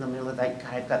think in the middle of that,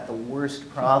 God, I've got the worst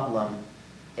problem.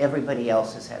 Everybody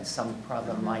else has had some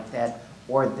problem like that,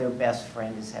 or their best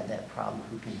friend has had that problem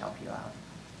who can help you out.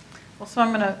 Well, so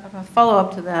I'm going to follow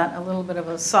up to that, a little bit of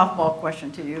a softball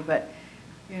question to you, but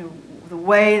the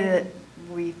way that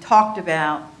we talked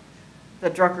about the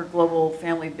Drucker Global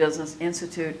Family Business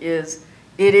Institute is,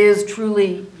 it is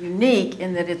truly unique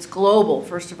in that it's global,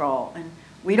 first of all, and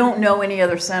we don't know any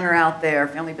other center out there,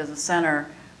 Family Business Center,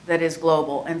 that is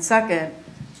global. And second,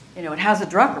 it has the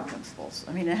Drucker principles.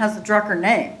 I mean, it has the Drucker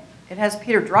name. It has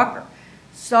Peter Drucker.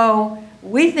 So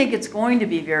we think it's going to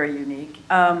be very unique.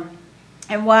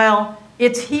 And while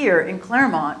it's here in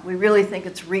Claremont, we really think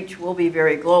its reach will be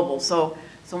very global. So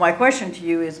my question to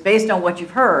you is, based on what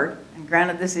you've heard, and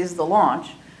granted this is the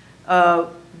launch,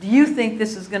 do you think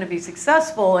this is going to be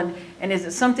successful? And is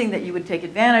it something that you would take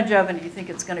advantage of? And do you think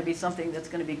it's going to be something that's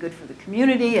going to be good for the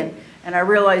community? And I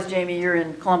realize, Jamie, you're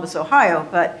in Columbus, Ohio,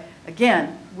 but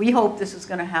again, we hope this is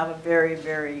going to have a very,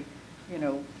 very,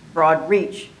 broad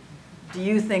reach. Do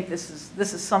you think this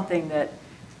is something that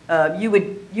you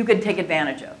could take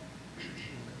advantage of?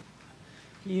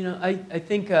 I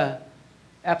think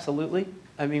absolutely.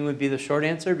 I mean, would be the short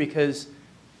answer, because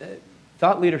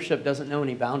thought leadership doesn't know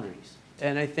any boundaries.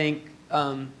 And I think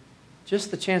just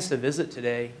the chance to visit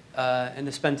today and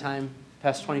to spend time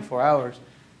past 24 hours,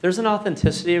 there's an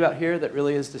authenticity about here that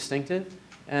really is distinctive.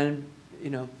 And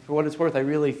for what it's worth, I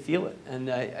really feel it. And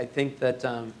I think that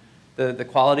the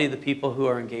quality of the people who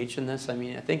are engaged in this, I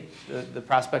mean, I think the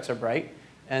prospects are bright.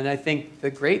 And I think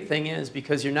the great thing is,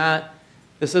 because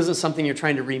this isn't something you're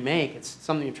trying to remake, it's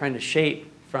something you're trying to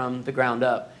shape from the ground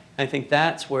up. And I think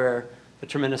that's where the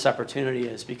tremendous opportunity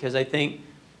is, because I think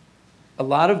a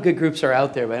lot of good groups are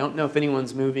out there, but I don't know if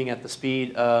anyone's moving at the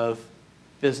speed of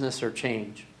business or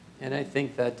change. And I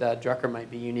think that Drucker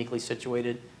might be uniquely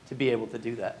situated to be able to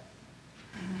do that.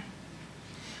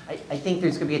 I think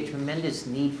there's going to be a tremendous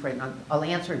need for it. And I'll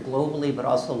answer globally, but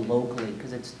also locally,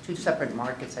 because it's two separate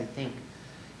markets, I think.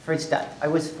 First, I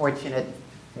was fortunate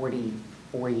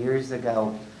 44 years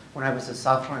ago when I was a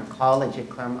sophomore in college at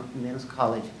Claremont Men's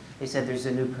College. They said, there's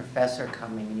a new professor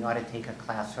coming, and you ought to take a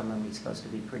class from him. He's supposed to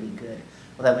be pretty good.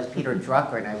 Well, that was Peter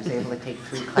Drucker, and I was able to take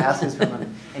 3 classes from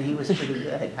him, and he was pretty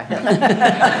good. He was pretty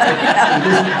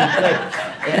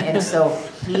good. And so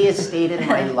he has stayed in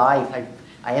my life.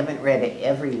 I haven't read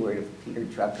every word of Peter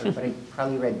Drucker, but I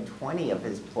probably read 20 of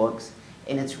his books.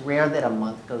 And it's rare that a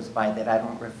month goes by that I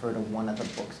don't refer to one of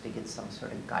the books to get some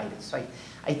sort of guidance. So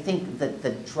I think that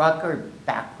the Drucker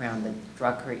background, the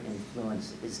Drucker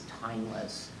influence is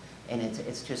timeless. And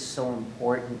it's just so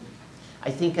important.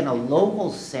 I think in a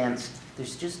local sense,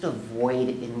 there's just a void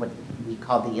in what we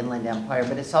call the Inland Empire,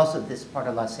 but it's also this part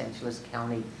of Los Angeles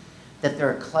County, that there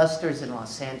are clusters in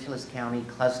Los Angeles County,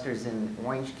 clusters in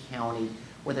Orange County,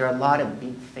 where there are a lot of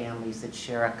big families that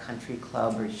share a country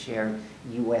club or share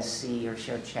USC or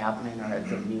share Chapman or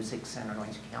the Music Center in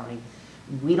Orange County.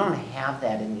 We don't have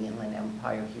that in the Inland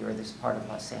Empire here, or this part of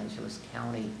Los Angeles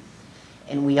County.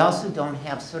 And we also don't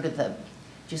have sort of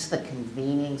just the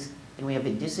convenings, and we have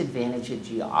a disadvantage of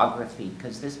geography,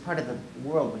 because this part of the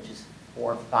world, which is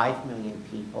 4 or 5 million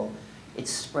people, it's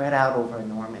spread out over an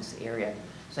enormous area.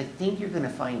 So I think you're going to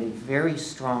find a very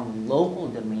strong local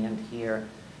demand here,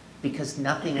 because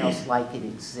nothing else like it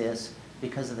exists,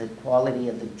 because of the quality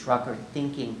of the Drucker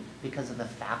thinking, because of the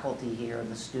faculty here,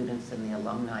 the students and the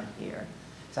alumni here.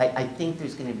 So I think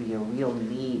there's going to be a real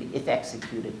need, if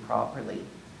executed properly.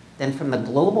 Then from the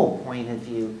global point of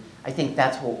view, I think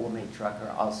that's what will make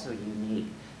Drucker also unique.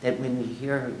 That when we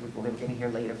hear, we're going to hear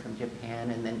later from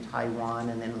Japan, and then Taiwan,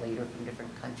 and then later from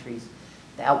different countries,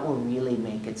 that will really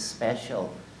make it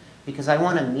special. Because I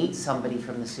want to meet somebody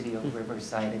from the city of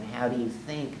Riverside, and how do you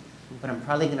think? But I'm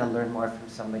probably going to learn more from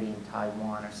somebody in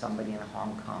Taiwan, or somebody in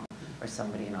Hong Kong, or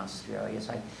somebody in Australia.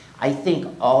 So I think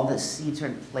all the seeds are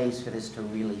in place for this to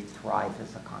really thrive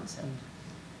as a concept.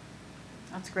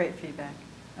 That's great feedback.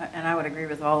 And I would agree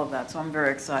with all of that, so I'm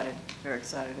very excited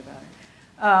about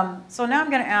it. So now I'm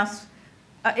going to ask,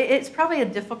 it's probably a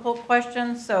difficult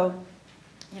question, so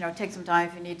take some time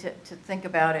if you need to think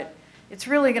about it. It's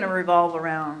really going to revolve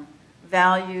around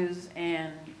values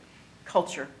and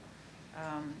culture.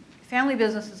 Family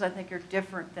businesses, I think, are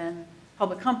different than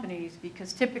public companies,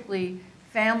 because typically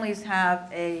families have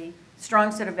a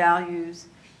strong set of values,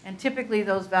 and typically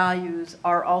those values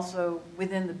are also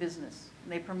within the business.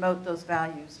 They promote those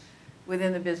values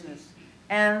within the business.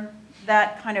 And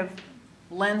that kind of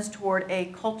lends toward a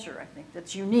culture, I think,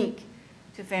 that's unique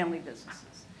to family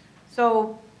businesses.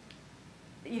 So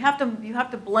you have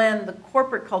to blend the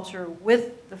corporate culture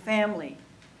with the family,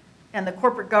 and the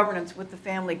corporate governance with the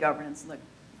family governance and the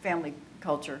family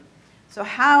culture. So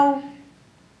how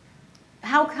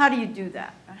do you do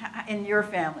that in your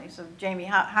family? So Jamie,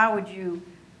 how would you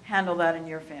handle that in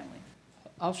your family?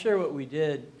 I'll share what we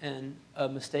did and a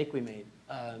mistake we made,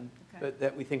 but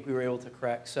that we think we were able to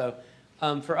correct. So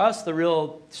for us, the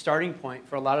real starting point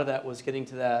for a lot of that was getting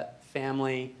to that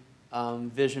family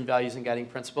vision, values, and guiding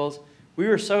principles. We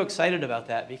were so excited about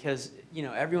that because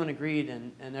everyone agreed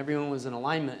and everyone was in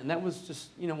alignment, and that was just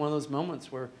one of those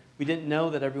moments where we didn't know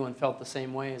that everyone felt the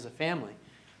same way as a family.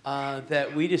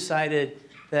 That we decided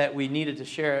that we needed to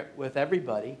share it with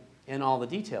everybody in all the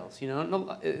details.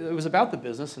 It was about the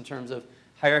business in terms of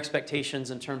higher expectations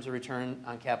in terms of return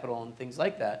on capital and things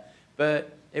like that,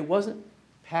 but it wasn't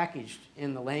packaged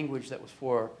in the language that was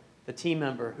for the team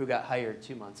member who got hired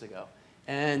 2 months ago.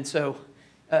 And so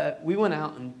we went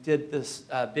out and did this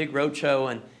big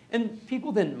roadshow, and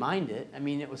people didn't mind it. I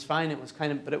mean, it was fine. It was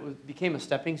but it became a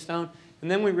stepping stone. And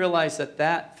then we realized that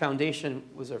that foundation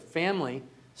was a family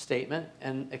statement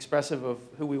and expressive of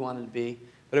who we wanted to be,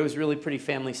 but it was really pretty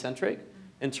family-centric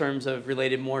in terms of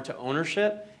related more to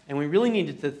ownership. And we really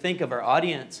needed to think of our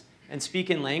audience and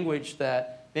speak in language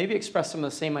that maybe expressed some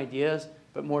of the same ideas,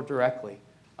 but more directly.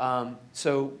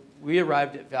 So we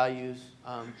arrived at values.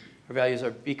 Our values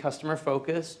are be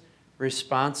customer-focused,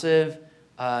 responsive,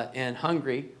 and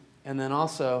hungry, and then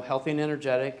also healthy and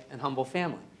energetic and humble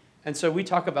family. And so we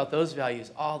talk about those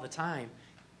values all the time.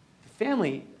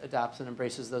 family adopts and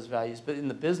embraces those values, but in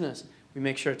the business, we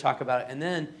make sure to talk about it. And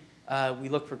then we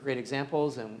look for great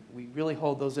examples, and we really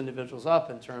hold those individuals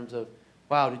up in terms of,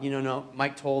 wow, did you know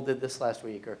Mike Toll did this last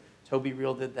week, or Toby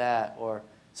Reel did that, or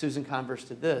Susan Converse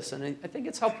did this. And I think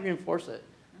it's helped reinforce it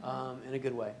in a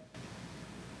good way.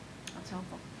 That's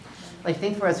helpful. I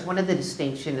think for us, one of the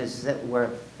distinctions is that we're a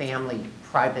family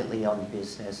privately owned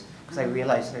business, because I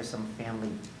realize there's some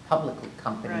family public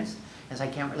companies, as I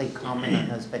can't really comment on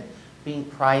those, but being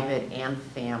private and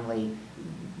family,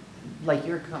 like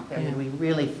your company, I mean, we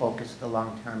really focus the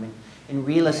long term. And in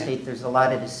real estate, there's a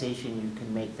lot of decisions you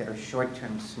can make that are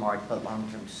short-term smart, but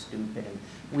long-term stupid.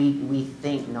 And we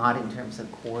think not in terms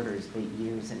of quarters, but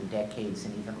years and decades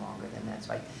and even longer than that.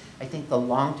 So I think the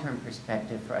long-term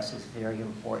perspective for us is very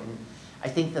important. I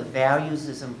think the values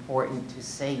is important to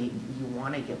say you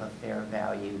want to give a fair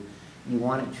value. You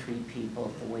want to treat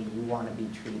people the way you want to be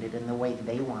treated and the way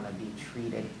they want to be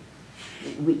treated.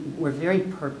 We're very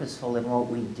purposeful in what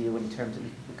we do in terms of,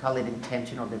 we call it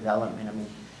intentional development. I mean,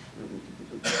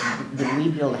 when we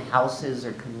build houses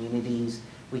or communities,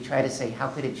 we try to say, how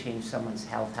could it change someone's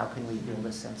health? How can we build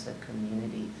a sense of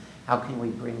community? How can we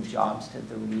bring jobs to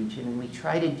the region? And we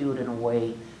try to do it in a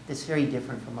way that's very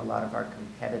different from a lot of our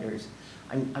competitors.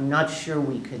 I'm not sure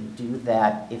we could do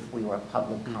that if we were a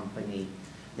public company,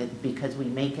 because we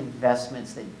make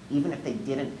investments that even if they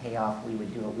didn't pay off, we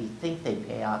would do it. We think they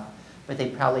pay off, but they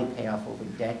probably pay off over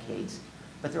decades.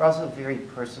 But they're also very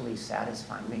personally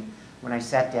satisfying. I mean, when I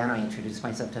sat down, I introduced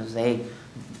myself to Jose.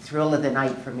 Thrill of the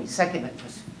night for me. Second,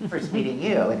 first meeting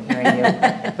you and hearing you.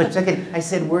 But second, I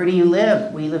said, where do you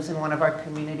live? We live in one of our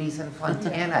communities in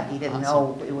Fontana. He didn't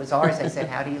know it was ours. I said,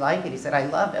 how do you like it? He said, I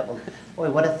love it. Well,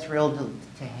 boy, what a thrill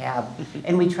to have.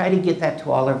 And we try to get that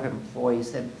to all of our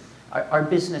employees, that our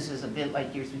business is a bit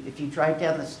like yours. If you drive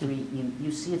down the street,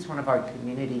 you see it's one of our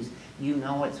communities. You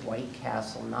know it's White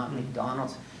Castle, not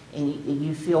McDonald's. And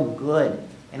you feel good.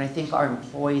 And I think our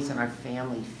employees and our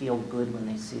family feel good when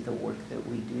they see the work that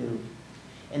we do.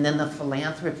 And then the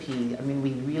philanthropy, I mean,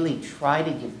 we really try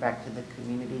to give back to the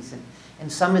communities. And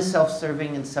some is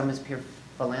self-serving and some is pure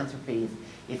philanthropy.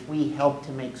 If we help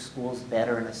to make schools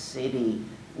better in a city,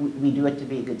 we do it to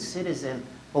be a good citizen,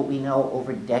 but we know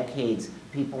over decades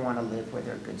people want to live where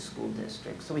there are good school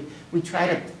districts. So we try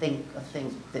to think of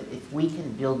things that if we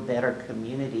can build better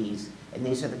communities, and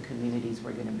these are the communities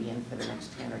we're going to be in for the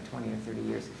next 10 or 20 or 30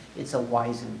 years, it's a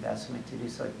wise investment to do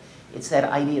so. It's that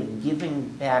idea of giving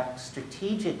back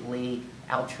strategically,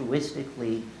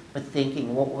 altruistically, but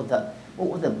thinking what will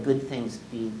the good things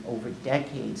be over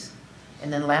decades.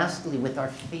 And then lastly, with our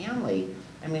family,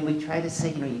 I mean, we try to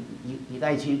say, you know, you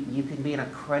guys, you can be in a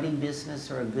cruddy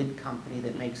business or a good company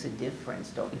that makes a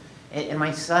difference. And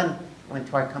my son went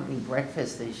to our company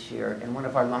breakfast this year, and one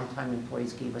of our longtime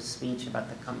employees gave a speech about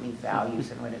the company values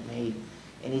and what it made.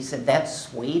 And he said that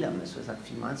swayed him. This was a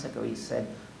few months ago. He said,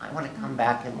 I want to come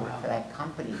back and work for that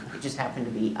company. It just happened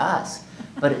to be us.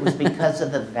 But it was because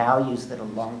of the values that a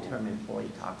long-term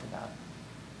employee talked about.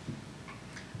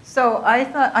 So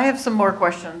I have some more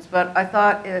questions, but I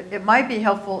thought it might be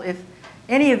helpful if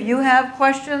any of you have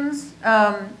questions.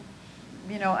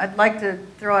 You know, I'd like to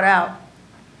throw it out.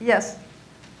 Yes?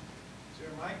 Is there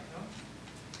a mic? No?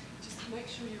 Just make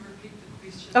sure you repeat the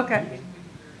question. Okay.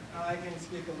 I can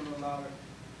speak a little louder.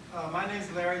 My name is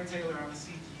Larry Taylor. I'm a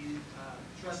CTU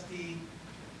trustee,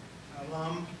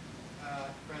 alum,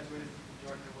 graduated from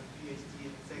Georgia with a PhD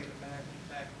in executive management.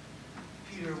 In fact,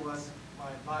 Peter was my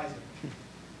advisor.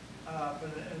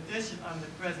 But in addition, I'm the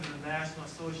president of the National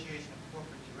Association of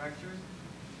Corporate Directors.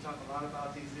 We talk a lot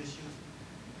about these issues.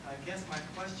 I guess my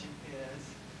question is,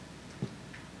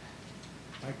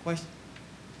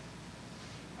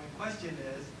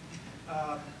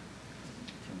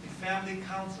 the family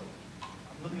council.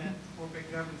 I'm looking at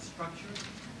corporate governance structure.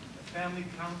 The family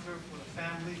council for the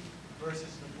family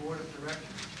versus the board of directors.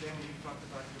 Then when you talked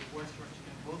about your board structure,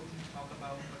 can both of you talk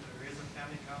about whether there is a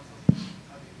family council?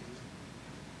 How do you do it?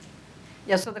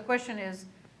 Yeah, so the question is,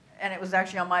 and it was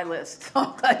actually on my list, so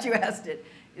I'm glad you asked it,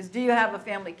 is do you have a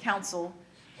family council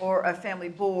or a family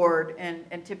board?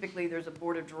 And typically there's a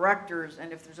board of directors,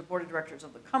 and if there's a board of directors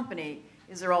of the company,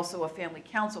 is there also a family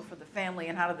council for the family,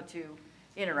 and how do the two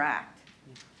interact?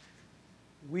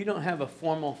 We don't have a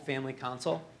formal family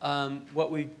council.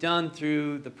 What we've done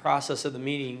through the process of the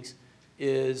meetings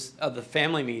is, of the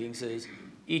family meetings, is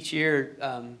each year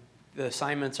the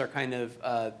assignments are kind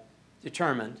of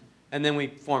determined, and then we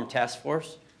form task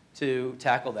force to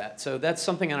tackle that. So that's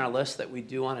something on our list that we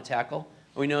do want to tackle.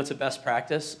 We know it's a best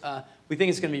practice. We think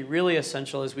it's going to be really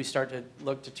essential as we start to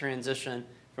look to transition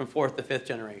from 4th to 5th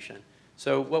generation.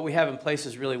 So what we have in place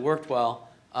has really worked well.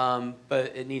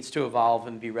 but it needs to evolve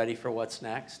and be ready for what's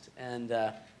next. And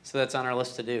so that's on our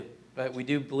list to do. But we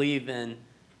do believe in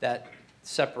that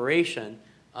separation.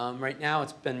 Right now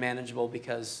it's been manageable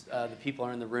because the people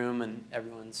are in the room and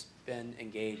everyone's been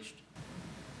engaged.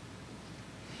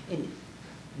 And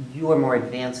you are more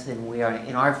advanced than we are.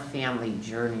 In our family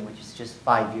journey, which is just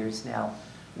 5 years now,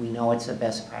 we know it's a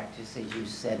best practice, as you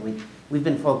said. We've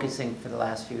been focusing for the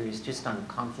last few years just on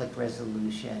conflict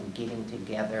resolution, getting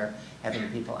together, having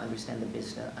people understand the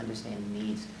business, understand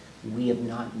needs. We have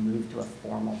not moved to a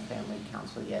formal family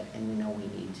council yet, and we know we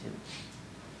need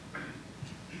to.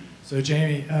 So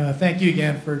Jamie, thank you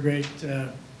again for a great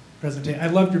presentation. I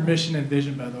loved your mission and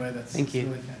vision, by the way. That's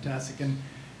really fantastic.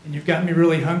 And you've got me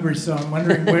really hungry, so I'm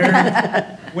wondering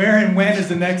where and when is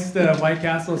the next White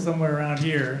Castle? Somewhere around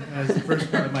here, as the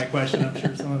first part of my question. I'm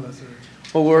sure some of us are.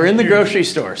 Well, we're in the grocery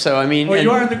store, so I mean. Oh,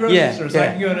 you are in the grocery store, so I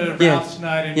can go to Ralph's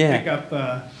tonight and pick up.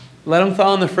 Let them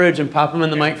thaw in the fridge and pop them in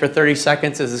the mic for 30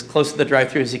 seconds as close to the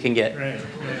drive-thru as you can get. Right.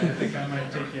 I think I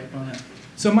might take you up on that.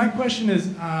 So my question is,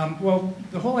 well,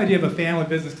 the whole idea of a family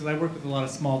business, because I work with a lot of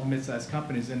small to mid-sized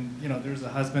companies, and there's a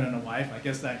husband and a wife. I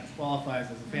guess that qualifies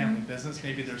as a family business.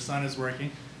 Maybe their son is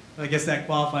working, but I guess that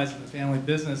qualifies as a family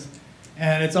business.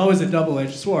 And it's always a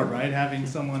double-edged sword, right? Having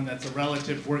someone that's a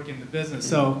relative work in the business.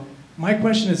 So my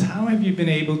question is, how have you been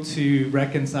able to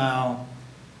reconcile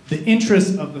the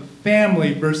interests of the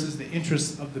family versus the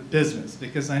interests of the business?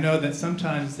 Because I know that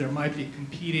sometimes there might be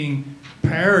competing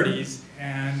priorities,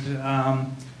 and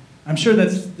I'm sure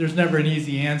there's never an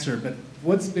easy answer, but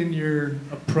what's been your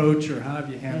approach, or how have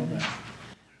you handled that?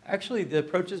 Actually, the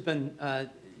approach has been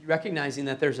recognizing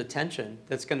that there's a tension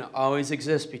that's going to always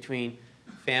exist between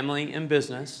family and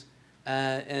business,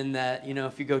 and that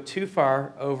if you go too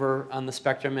far over on the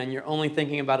spectrum and you're only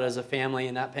thinking about it as a family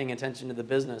and not paying attention to the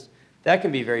business, that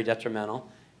can be very detrimental.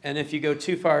 And if you go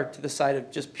too far to the side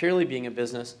of just purely being a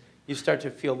business, you start to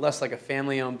feel less like a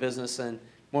family-owned business and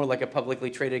more like a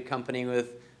publicly traded company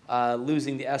with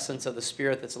losing the essence of the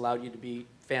spirit that's allowed you to be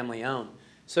family-owned.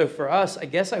 So for us, I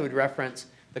guess I would reference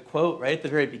the quote right at the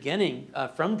very beginning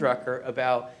from Drucker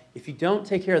about if you don't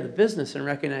take care of the business and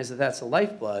recognize that that's the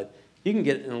lifeblood, you can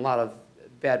get in a lot of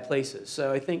bad places.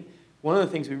 So I think one of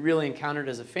the things we really encountered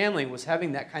as a family was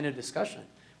having that kind of discussion.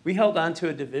 We held on to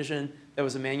a division that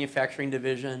was a manufacturing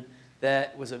division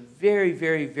that was a very,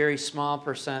 very, very small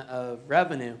percent of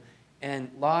revenue and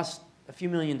lost a few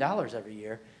 $1 million every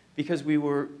year because we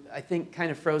were, I think, kind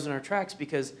of frozen our tracks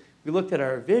because we looked at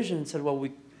our vision and said, well,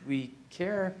 we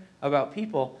care about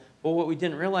people. But what we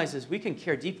didn't realize is we can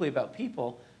care deeply about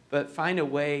people, but find a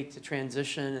way to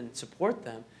transition and support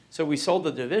them. So we sold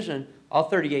the division. All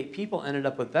 38 people ended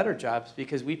up with better jobs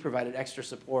because we provided extra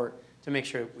support to make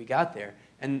sure we got there.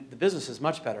 And the business is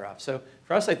much better off. So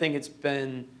for us, I think it's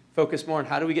been focused more on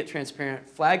how do we get transparent,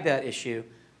 flag that issue,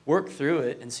 work through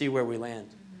it, and see where we land.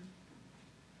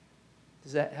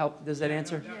 Does that help? Does that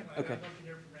answer? Yeah. Okay.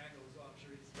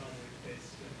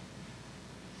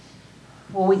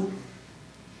 Well,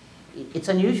 it's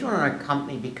unusual in our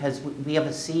company because we have a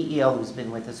CEO who's been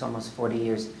with us almost 40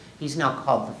 years. He's now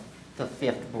called the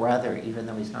fifth brother, even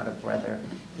though he's not a brother.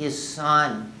 His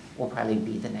son will probably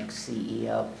be the next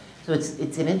CEO. So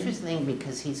it's an interesting thing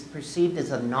because he's perceived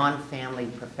as a non-family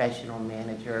professional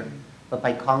manager, but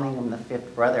by calling him the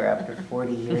fifth brother after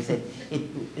 40 years,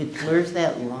 it blurs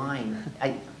that line.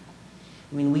 I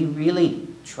mean, we really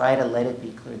try to let it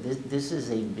be clear. This is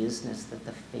a business that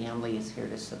the family is here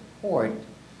to support,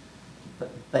 but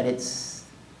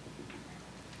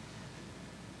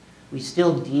we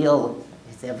still deal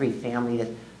with every family that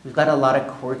we've got a lot of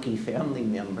quirky family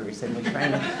members, and we're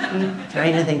trying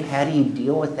to think, how do you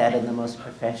deal with that in the most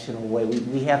professional way?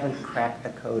 We haven't cracked the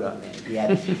code on that yet.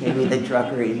 Maybe the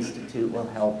Drucker Institute will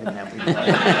help in that regard.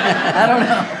 I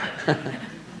don't know.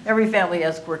 Every family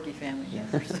has quirky family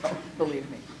members, so believe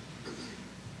me.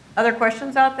 Other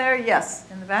questions out there? Yes,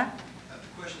 in the back.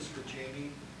 The question's for Jamie.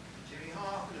 Jamie, how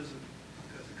often does it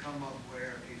come up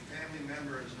where a family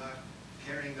member is not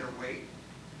carrying their weight?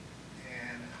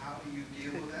 And how do you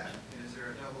deal with that? And is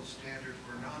there a double standard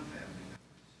for non-family members?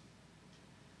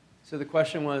 So the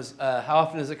question was, how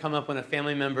often does it come up when a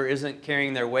family member isn't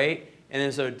carrying their weight? And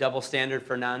is there a double standard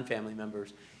for non-family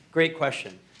members? Great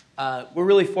question. We're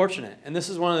really fortunate. And this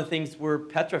is one of the things we're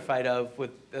petrified of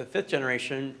with the fifth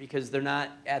generation because they're not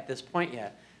at this point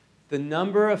yet. The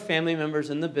number of family members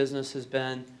in the business has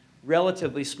been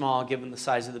relatively small given the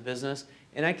size of the business.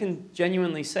 And I can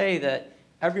genuinely say that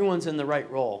everyone's in the right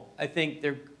role. I think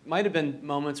there might have been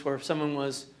moments where if someone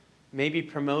was maybe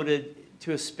promoted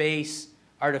to a space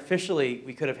artificially,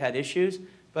 we could have had issues.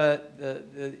 But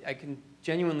I can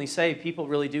genuinely say people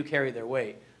really do carry their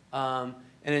weight.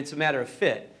 and it's a matter of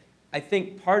fit. I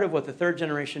think part of what the third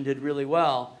generation did really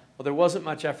well, there wasn't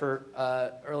much effort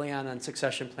early on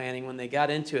succession planning. When they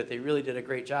got into it, they really did a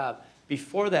great job.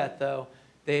 Before that, though,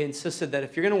 they insisted that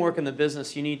if you're going to work in the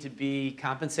business, you need to be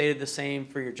compensated the same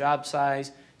for your job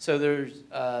size. So there's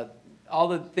all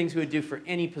the things we would do for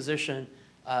any position,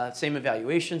 same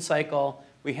evaluation cycle.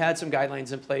 We had some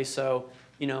guidelines in place, so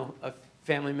a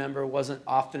family member wasn't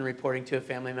often reporting to a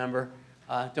family member.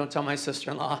 Don't tell my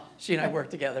sister-in-law. She and I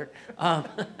work together.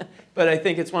 But I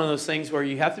think it's one of those things where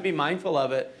you have to be mindful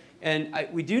of it. And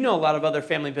we do know a lot of other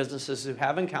family businesses who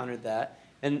have encountered that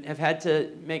and have had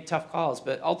to make tough calls.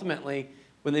 But ultimately,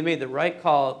 when they made the right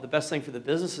call, the best thing for the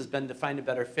business has been to find a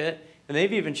better fit. And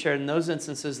they've even shared in those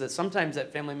instances that sometimes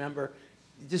that family member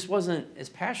just wasn't as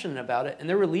passionate about it, and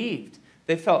they're relieved.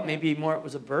 They felt maybe more it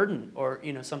was a burden or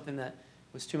something that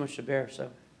was too much to bear. So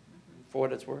for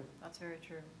what it's worth. That's very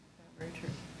true. Very true.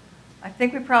 I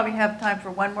think we probably have time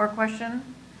for one more question.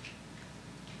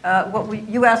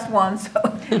 You asked one,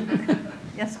 so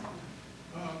yes.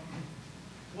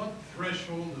 What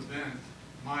threshold event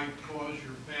might cause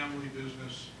your family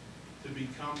business to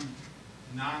become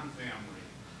non-family?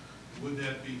 Would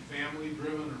that be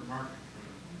family-driven or market-driven?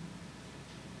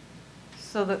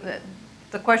 So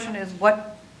the question is,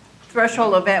 what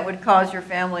threshold event would cause your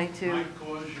family to... Might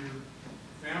cause your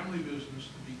family business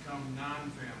to become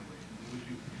non-family. Would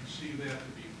you conceive that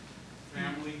to be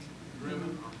family-driven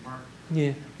or market-driven?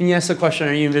 Yeah. When you ask the question,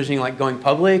 are you envisioning like going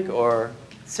public or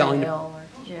selling? Sale.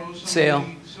 Sale.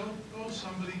 Suppose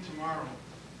somebody tomorrow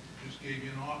just gave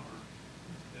you an offer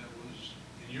that was,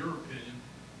 in your opinion,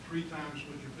 3 times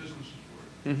what your business is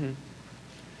worth.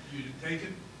 Mm-hmm. You to take it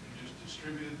and just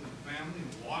distribute it to the family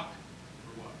and walk,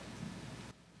 or what?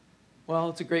 Well,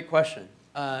 it's a great question.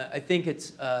 I think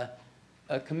it's a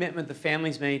commitment the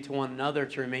family's made to one another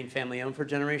to remain family-owned for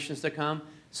generations to come.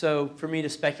 So for me to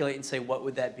speculate and say what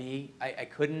would that be, I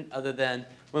couldn't, other than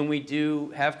when we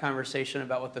do have conversation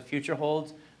about what the future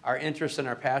holds, our interest and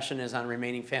our passion is on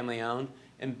remaining family-owned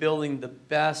and building the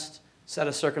best set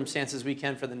of circumstances we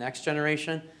can for the next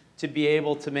generation to be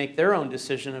able to make their own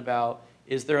decision about,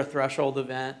 is there a threshold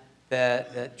event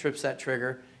that trips that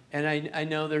trigger? And I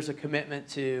know there's a commitment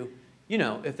to,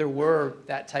 if there were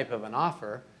that type of an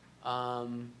offer,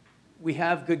 we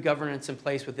have good governance in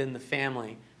place within the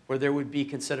family where there would be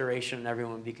consideration and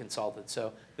everyone would be consulted.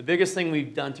 So the biggest thing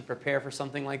we've done to prepare for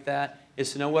something like that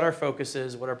is to know what our focus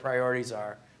is, what our priorities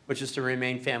are, which is to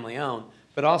remain family-owned,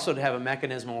 but also to have a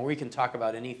mechanism where we can talk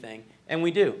about anything, and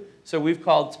we do. So we've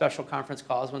called special conference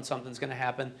calls when something's going to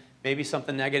happen. Maybe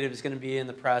something negative is going to be in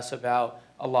the press about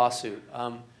a lawsuit.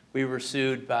 We were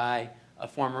sued by a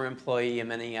former employee in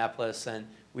Minneapolis, and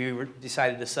we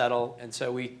decided to settle, and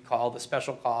so we called a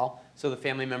special call so the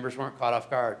family members weren't caught off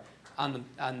guard. On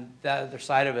the other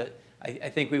side of it, I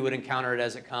think we would encounter it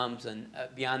as it comes, and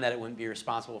beyond that, it wouldn't be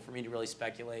responsible for me to really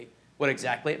speculate what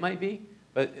exactly it might be,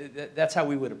 but that's how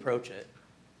we would approach it.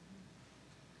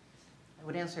 I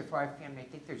would answer for our family. I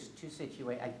think there's 2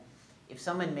 situations. If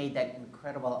someone made that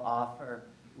incredible offer,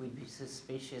 we'd be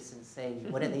suspicious and say,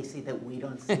 what do they see that we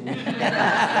don't see? I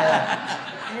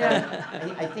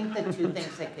think the 2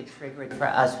 things that could trigger it for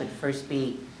us would first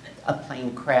be a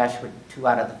plane crash where 2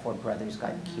 out of the 4 brothers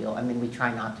got killed. I mean, we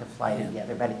try not to fly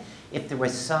together, but if there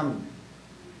was some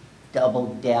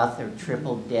double death or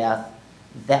triple death,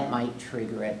 that might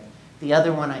trigger it. The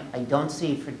other one I don't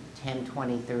see for 10,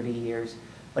 20, 30 years,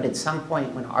 but at some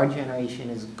point when our generation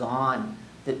is gone,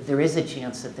 there is a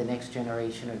chance that the next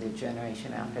generation or the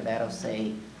generation after that will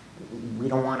say, we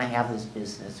don't want to have this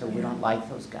business, or we don't like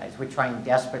those guys. We're trying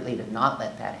desperately to not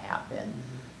let that happen,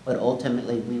 but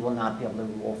ultimately we will not be able to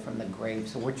rule from the grave.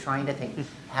 So we're trying to think,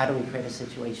 how do we create a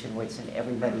situation where it's in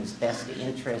everybody's best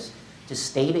interest to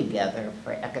stay together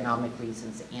for economic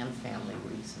reasons and family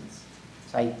reasons.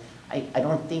 So I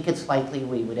don't think it's likely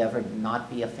we would ever not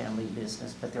be a family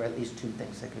business, but there are at least 2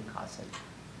 things that could cause it.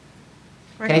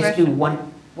 Can I just do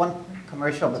one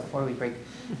commercial before we break?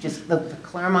 Just the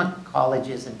Claremont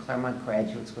colleges and Claremont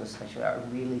Graduate School especially are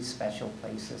really special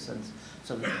places. And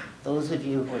so those of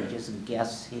you who are just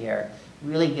guests here,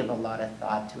 really give a lot of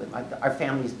thought to it. Our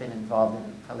family's been involved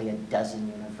in probably a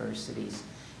dozen universities,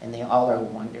 and they all are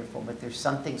wonderful. But there's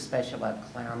something special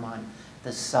about Claremont,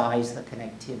 the size, the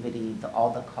connectivity, all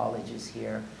the colleges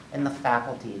here, and the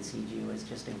faculty at CGU is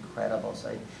just incredible.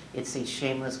 So it's a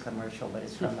shameless commercial, but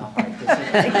it's from the heart.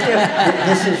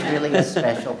 This is really a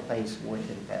special place worth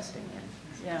investing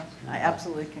in. Yeah, I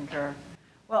absolutely concur.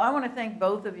 Well, I want to thank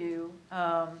both of you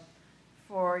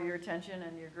for your attention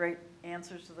and your great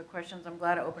answers to the questions. I'm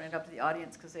glad to open it up to the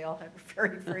audience because they all have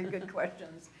very, very good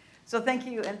questions. So thank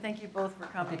you, and thank you both for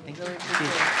coming. Okay, Really appreciate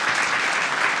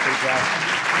it. Great job.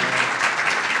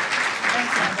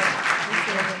 Thanks, Randall.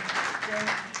 Appreciate it. Jay?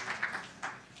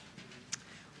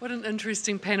 What an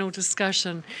interesting panel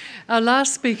discussion. Our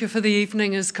last speaker for the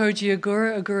evening is Koji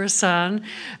Ogura-san.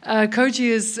 Koji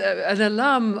is an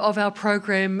alum of our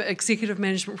program, Executive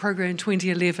Management Program in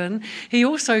 2011. He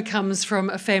also comes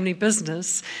from a family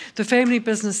business. The family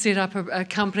business set up a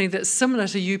company that's similar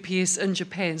to UPS in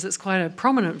Japan, so it's quite a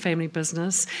prominent family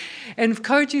business. And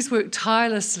Koji's worked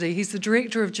tirelessly. He's the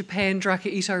director of Japan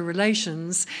Drucker Ito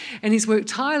Relations, and he's worked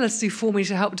tirelessly for me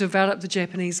to help develop the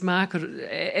Japanese market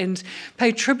and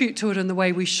pay tribute to it in the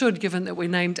way we should, given that we're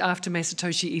named after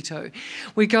Masatoshi Ito.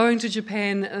 We're going to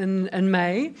Japan in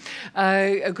May.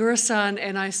 Ogura-san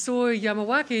and I saw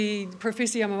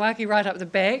Professor Yamawaki right up the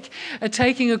back,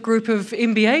 taking a group of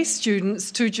MBA students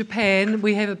to Japan.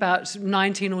 We have about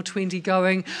 19 or 20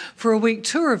 going for a week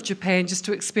tour of Japan just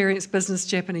to experience business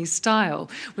Japanese style.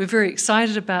 We're very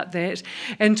excited about that.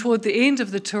 And toward the end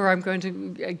of the tour, I'm going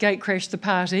to gate crash the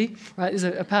party. Right, there's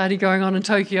a party going on in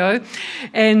Tokyo,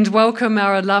 and welcome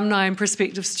our alumni and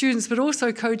prospective students, but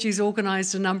also Koji's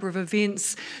organised a number of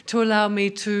events to allow me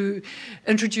to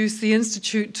introduce the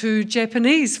Institute to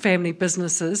Japanese family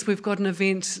businesses. We've got an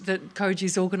event that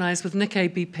Koji's organised with Nikkei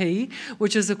BP,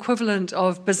 which is equivalent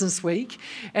of Business Week,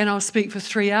 and I'll speak for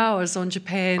 3 hours on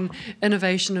Japan,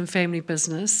 innovation and family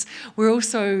business. We're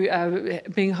also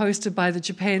being hosted by the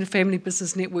Japan Family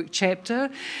Business Network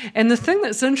chapter, and the thing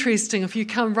that's interesting, if you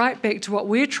come right back to what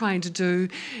we're trying to do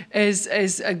as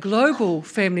a global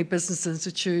family business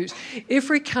institute,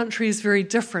 every country is very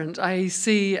different. I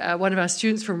see one of our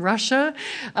students from Russia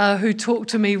who talked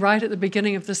to me right at the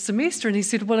beginning of the semester, and he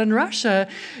said, well, in Russia,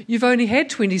 you've only had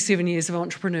 27 years of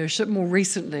entrepreneurship more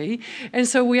recently, and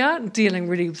so we aren't dealing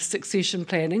really with succession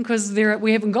planning because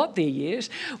we haven't got there yet.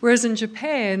 Whereas in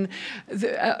Japan,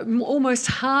 almost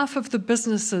half of the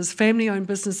businesses, family-owned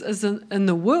businesses in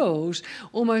the world,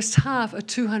 almost half are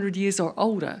 200 years or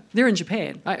older. They're in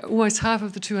Japan. Right? Almost half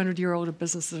of the 200-year-old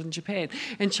businesses in Japan.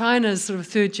 And China is sort of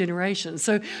third generation.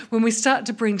 So when we start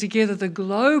to bring together the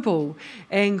global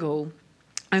angle,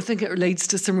 I think it leads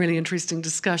to some really interesting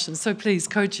discussions. So please,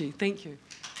 Koji, thank you.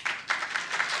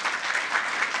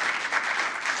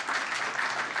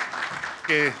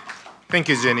 Okay. Thank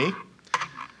you, Jenny.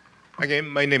 Again,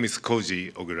 my name is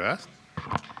Koji Ogura.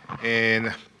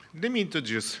 And let me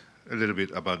introduce a little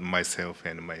bit about myself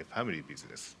and my family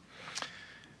business.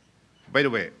 By the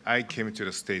way, I came to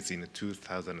the States in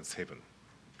 2007,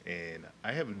 and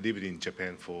I have lived in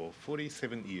Japan for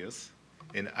 47 years,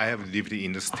 and I have lived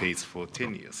in the States for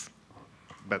 10 years.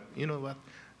 But you know what?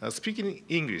 Speaking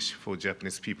English for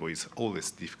Japanese people is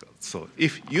always difficult. So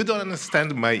if you don't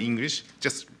understand my English,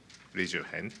 just raise your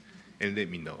hand and let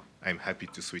me know. I'm happy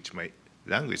to switch my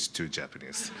language to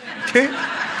Japanese. Okay?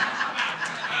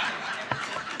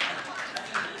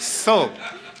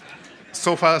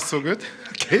 So far, so good.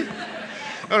 Okay?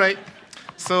 All right.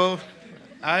 So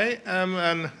I am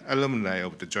an alumni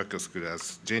of the Drucker School,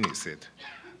 as Jenny said.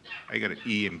 I got an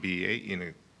EMBA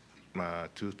in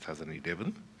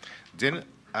 2011. Then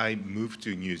I moved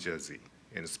to New Jersey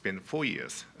and spent 4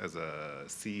 years as a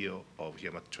CEO of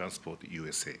Yamato Transport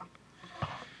USA.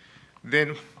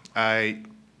 Then I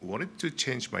wanted to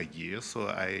change my gear, so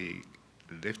I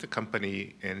left the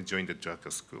company and joined the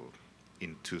Drucker School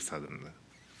in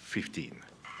 2015.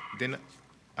 Then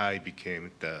I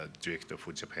became the director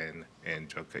for Japan and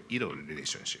Drucker Ito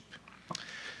relationship.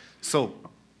 So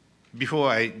before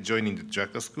I joined in the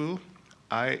Drucker School,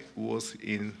 I was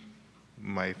in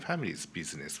my family's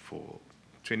business for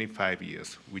 25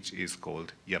 years, which is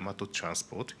called Yamato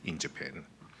Transport in Japan.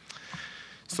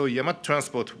 So Yamato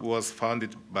Transport was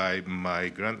founded by my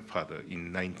grandfather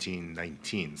in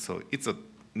 1919. So it's a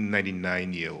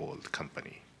 99-year-old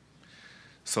company.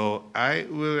 So I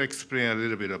will explain a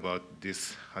little bit about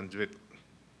this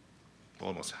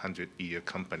almost 100-year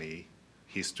company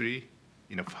history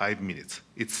in 5 minutes.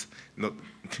 It's not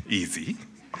easy.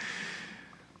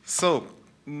 So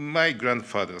my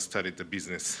grandfather started the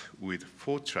business with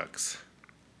 4 trucks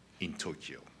in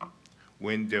Tokyo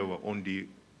when there were only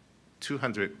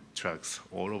 200 trucks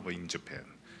all over in Japan.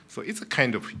 So it's a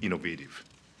kind of innovative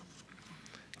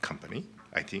company,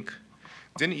 I think.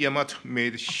 Then Yamato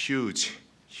made huge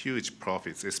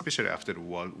profits, especially after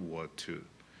World War II,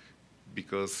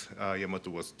 because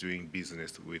Yamato was doing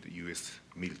business with US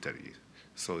military.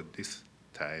 So this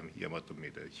time, Yamato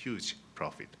made a huge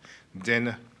profit.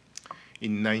 Then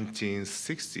in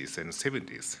 1960s and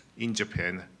 70s, in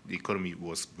Japan, the economy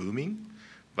was booming,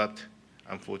 but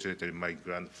unfortunately, my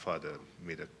grandfather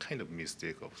made a kind of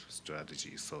mistake of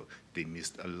strategy, so they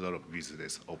missed a lot of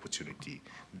business opportunity.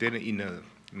 Then in the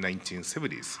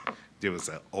 1970s, there was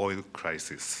an oil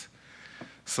crisis.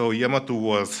 So Yamato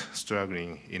was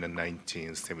struggling in the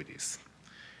 1970s.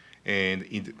 And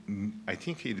I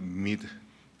think in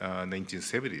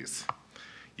mid-1970s,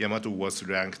 Yamato was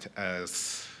ranked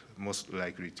as most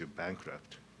likely to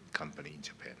bankrupt company in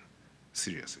Japan,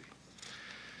 seriously.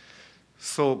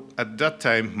 So at that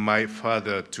time, my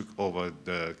father took over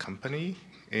the company,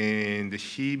 and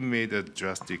he made a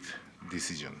drastic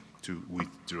decision to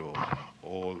withdraw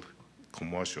all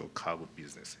commercial cargo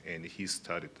business, and he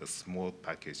started a small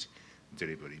package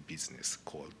delivery business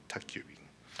called Takubin.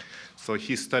 So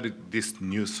he started this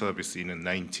new service in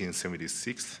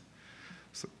 1976.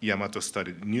 So Yamato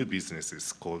started new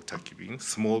businesses called Takubin,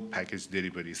 small package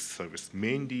delivery service,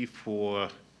 mainly for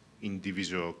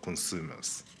individual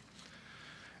consumers.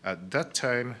 At that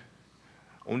time,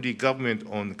 only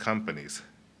government-owned companies,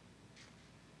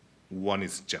 one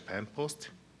is Japan Post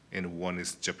and one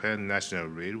is Japan National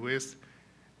Railways,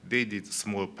 they did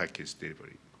small package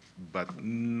delivery, but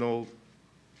no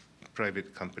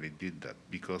private company did that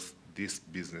because this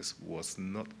business was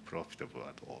not profitable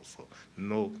at all. So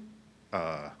no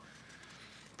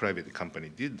private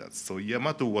company did that. So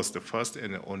Yamato was the first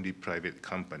and only private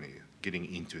company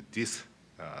getting into this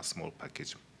small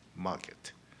package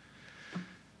market.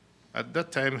 At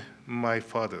that time, my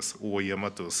father's or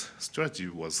Yamato's strategy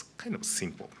was kind of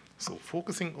simple. So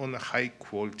focusing on a high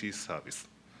quality service.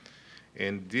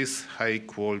 And this high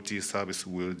quality service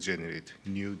will generate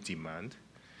new demand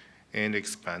and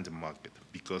expand the market,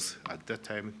 because at that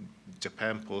time,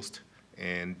 Japan Post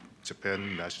and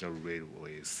Japan National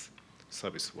Railways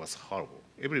service was horrible.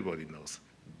 Everybody knows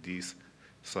these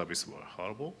services were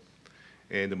horrible,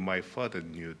 and my father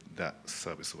knew that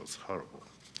service was horrible.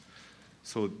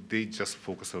 So they just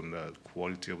focused on the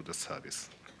quality of the service.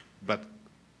 But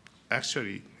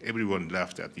actually, everyone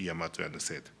laughed at Yamato and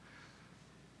said,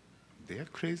 they are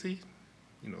crazy?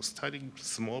 You know, starting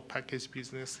small package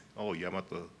business? Oh,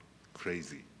 Yamato,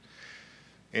 crazy.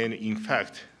 And in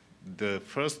fact, the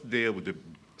first day of the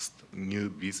new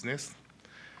business,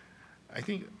 I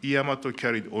think Yamato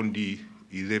carried only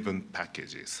 11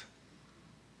 packages.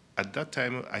 At that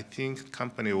time, I think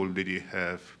company already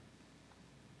have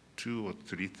 2,000 or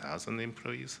 3,000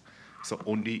 employees, so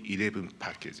only 11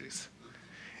 packages.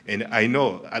 And I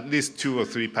know at least 2 or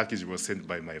 3 packages were sent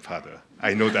by my father.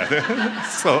 I know that.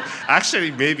 So actually,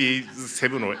 maybe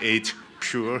 7 or 8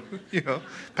 pure,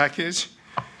 package.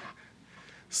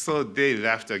 So they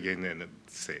laughed again and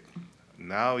said,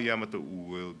 now Yamato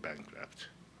will bankrupt.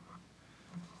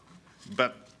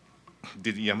 But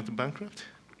did Yamato bankrupt?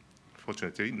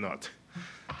 Fortunately, not.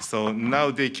 So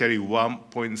now they carry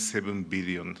 1.7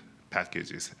 billion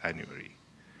packages annually.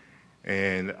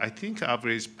 And I think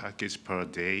average package per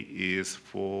day is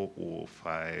 4 or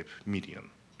 5 million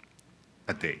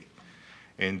a day.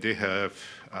 And they have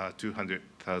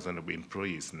 200,000 of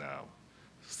employees now.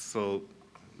 So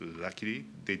luckily,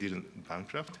 they didn't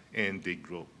bankrupt and they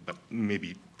grow, but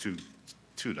maybe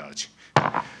too large.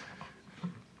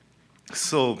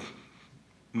 So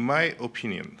my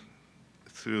opinion,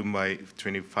 through my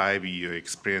 25-year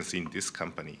experience in this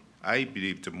company, I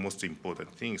believe the most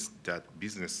important things that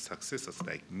business successors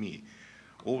like me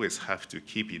always have to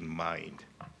keep in mind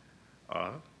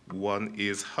are, one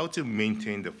is how to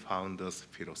maintain the founder's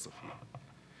philosophy.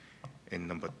 And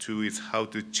number 2 is how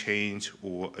to change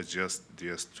or adjust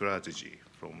their strategy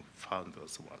from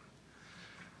founder's one.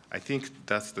 I think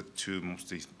that's the 2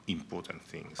 most important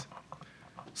things.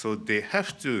 So they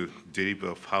have to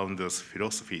deliver founder's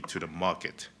philosophy to the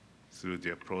market through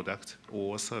their product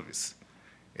or service.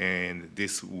 And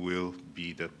this will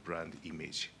be the brand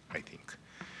image, I think.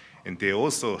 And they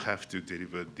also have to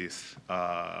deliver this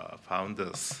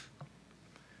founder's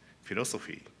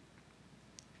philosophy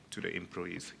to the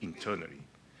employees internally.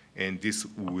 And this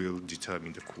will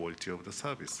determine the quality of the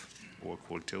service or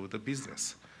quality of the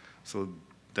business. So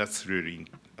that's really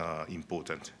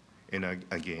important. And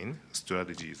again,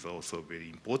 strategy is also very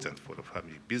important for the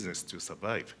family business to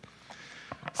survive.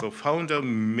 So founder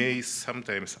may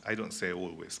sometimes, I don't say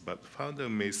always, but founder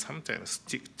may sometimes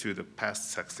stick to the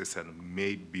past success and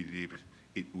may believe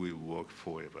it will work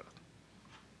forever.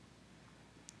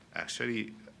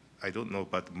 Actually, I don't know,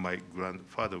 but my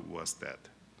grandfather was that.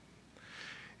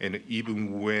 And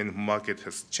even when market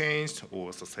has changed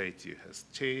or society has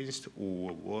changed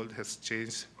or world has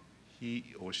changed, he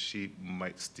or she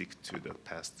might stick to the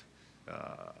past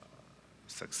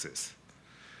success.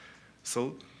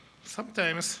 So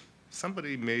sometimes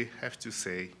somebody may have to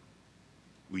say,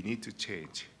 we need to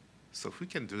change. So if we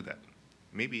can do that,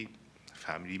 maybe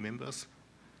family members,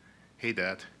 hey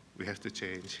dad, we have to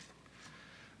change.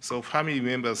 So family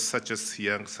members such as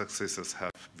young successors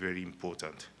have very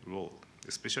important role,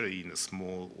 especially in the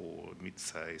small or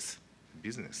mid-sized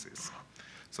businesses.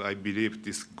 So I believe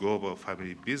this Global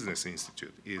Family Business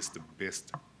Institute is the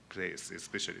best place,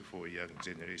 especially for young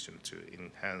generation, to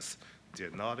enhance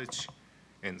their knowledge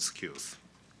and skills.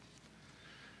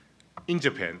 In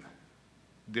Japan,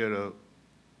 there are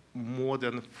more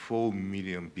than 4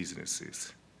 million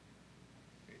businesses,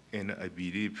 and I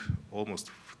believe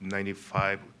almost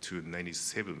 95 to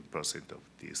 97% of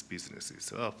these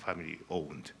businesses are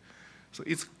family-owned. So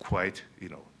it's quite,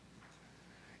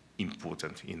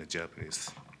 important in the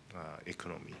Japanese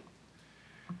economy.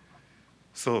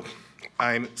 So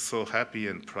I'm so happy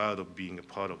and proud of being a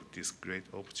part of this great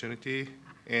opportunity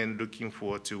and looking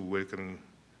forward to welcoming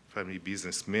family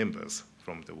business members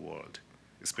from the world,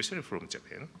 especially from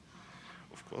Japan,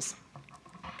 of course.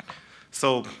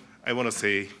 So I want to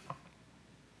say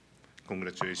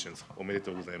congratulations, おめで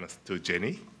とうございます to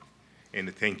Jenny,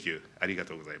 and thank you, ありが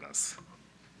とうございます。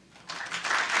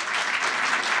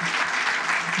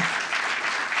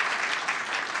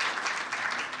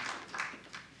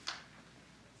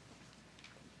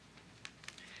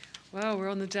Well, we're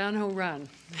on the downhill run.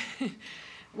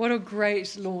 What a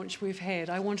great launch we've had.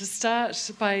 I want to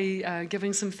start by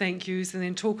giving some thank yous and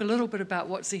then talk a little bit about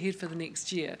what's ahead for the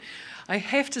next year. I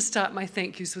have to start my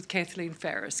thank yous with Kathleen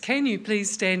Farris. Can you please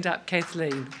stand up,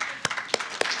 Kathleen?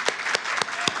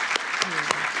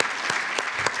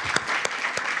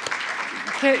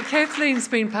 Kathleen's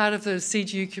been part of the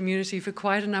CGU community for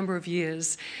quite a number of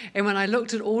years, and when I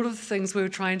looked at all of the things we were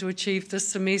trying to achieve this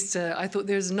semester, I thought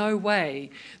there's no way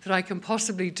that I can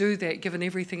possibly do that given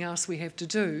everything else we have to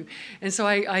do. And so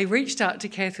I reached out to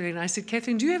Kathleen and I said,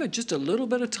 Kathleen, do you have just a little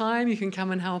bit of time you can come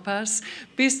and help us?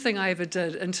 Best thing I ever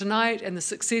did. And tonight, and the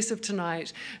success of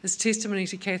tonight, is testimony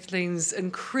to Kathleen's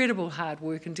incredible hard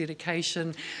work and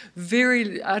dedication.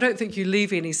 I don't think you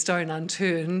leave any stone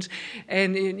unturned,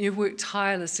 and you've worked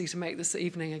tirelessly to make this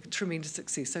evening a tremendous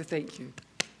success, so thank you.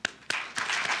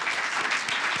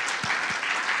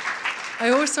 I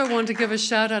also want to give a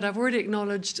shout out. I've already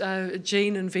acknowledged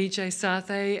Jean and Vijay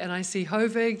Sathe, and I see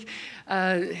Hovig,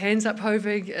 hands up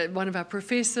Hovig, one of our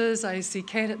professors. I see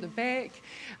Kat at the back,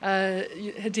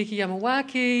 Hideki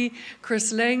Yamawaki,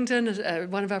 Chris Langdon,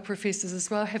 one of our professors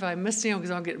as well. Have I missed anyone? Because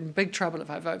I'll get in big trouble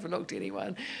if I've overlooked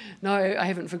anyone. No, I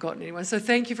haven't forgotten anyone. So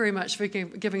thank you very much for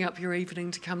giving up your evening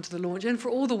to come to the launch and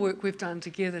for all the work we've done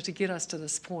together to get us to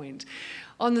this point.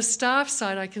 On the staff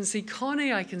side, I can see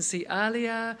Connie, I can see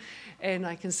Alia, and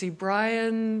I can see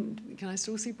Brian. Can I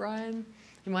still see Brian?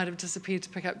 He might have disappeared to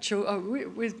pick up children.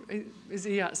 Oh, is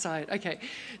he outside? Okay.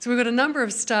 So we've got a number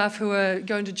of staff who are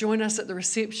going to join us at the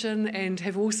reception and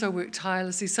have also worked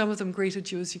tirelessly. Some of them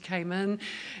greeted you as you came in.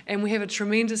 And we have a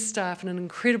tremendous staff and an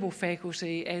incredible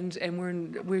faculty, and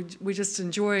we're just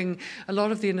enjoying a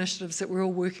lot of the initiatives that we're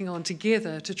all working on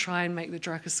together to try and make the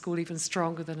Drucker School even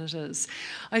stronger than it is.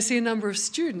 I see a number of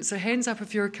students. So hands up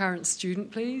if you're a current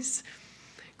student, please.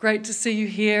 Great to see you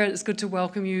here. It's good to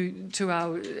welcome you to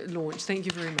our launch. Thank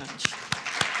you very much.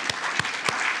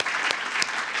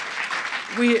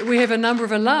 We have a number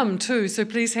of alum too, so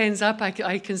please hands up.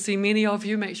 I can see many of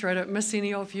you. Make sure I don't miss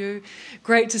any of you.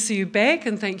 Great to see you back,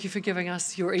 and thank you for giving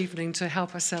us your evening to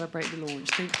help us celebrate the launch.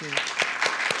 Thank you.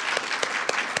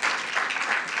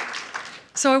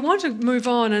 So I want to move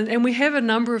on, and we have a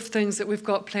number of things that we've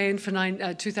got planned for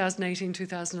 2018,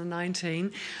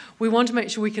 2019. We want to make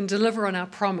sure we can deliver on our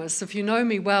promise. If you know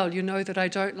me well, you know that I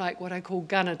don't like what I call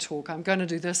gunner talk. I'm going to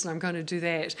do this and I'm going to do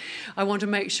that. I want to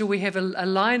make sure we have a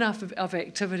lineup of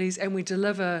activities and we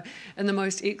deliver in the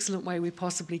most excellent way we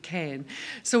possibly can.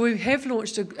 So we have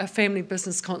launched a family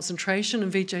business concentration,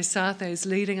 and Vijay Sathe is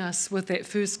leading us with that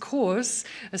first course,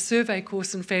 a survey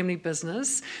course in family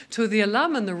business. To the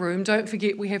alum in the room, don't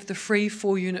forget we have the free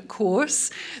 4-unit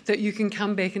course that you can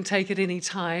come back and take at any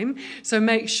time. So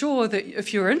make sure that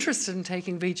if you're interested in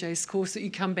taking Vijay's course, that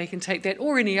you come back and take that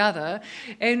or any other.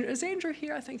 And is Andrew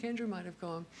here? I think Andrew might have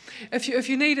gone. If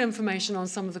you need information on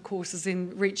some of the courses,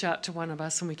 then reach out to one of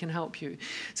us and we can help you.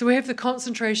 So we have the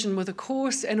concentration with a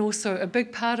course, and also a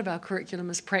big part of our curriculum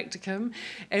is practicum,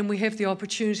 and we have the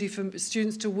opportunity for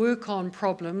students to work on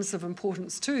problems of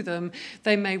importance to them.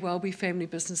 They may well be family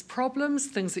business problems,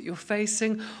 things that you're facing,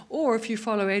 or if you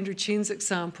follow Andrew Chen's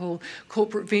example,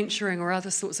 corporate venturing or other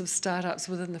sorts of startups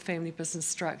within the family business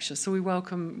structure. So we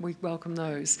welcome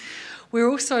those. We're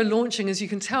also launching, as you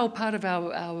can tell, part of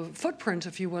our footprint,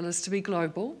 if you will, is to be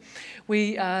global.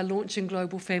 We are launching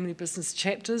global family business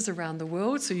chapters around the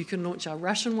world, so you can launch our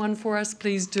Russian one for us,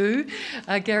 please do.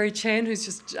 Gary Chan, who's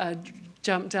just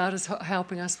jumped out as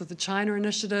helping us with the China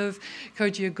initiative.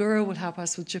 Koji Ogura will help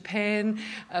us with Japan.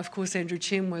 Of course, Andrew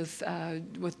Chen with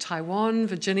Taiwan.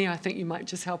 Virginia, I think you might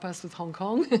just help us with Hong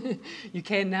Kong. You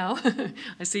can now.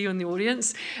 I see you in the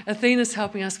audience. Athena's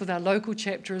helping us with our local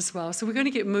chapter as well. So we're going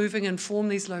to get moving and form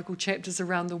these local chapters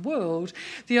around the world.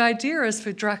 The idea is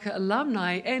for Drucker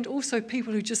alumni and also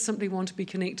people who just simply want to be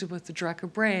connected with the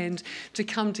Drucker brand to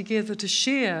come together to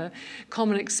share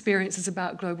common experiences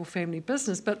about global family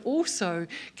business, but also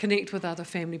connect with other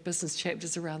family business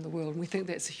chapters around the world. And we think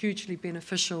that's a hugely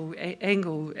beneficial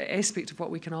aspect of what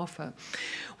we can offer.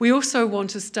 We also want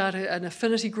to start an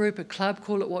affinity group, a club,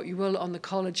 call it what you will, on the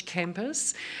college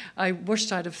campus. I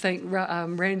wished I'd have thanked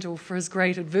Randall for his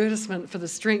great advertisement for the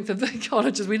strength of the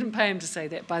colleges. We didn't pay him to say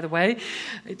that, by the way.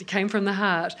 It came from the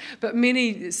heart. But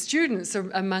many students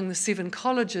among the 7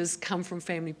 colleges come from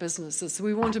family businesses. So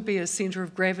we want to be a centre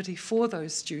of gravity for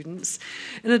those students.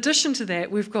 In addition to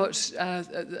that, we've got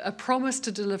a promise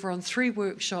to deliver on 3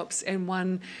 workshops and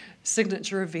 1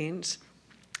 signature event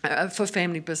for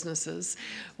family businesses.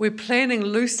 We're planning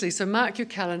loosely, so mark your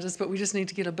calendars, but we just need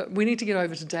to get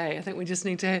over today. I think we just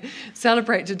need to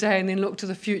celebrate today and then look to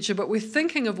the future. But we're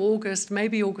thinking of August,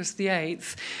 maybe August the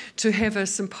 8th, to have a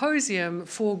symposium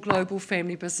for global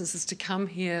family businesses to come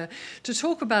here to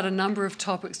talk about a number of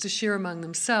topics to share among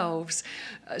themselves.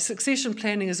 Succession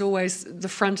planning is always the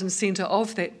front and centre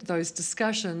of those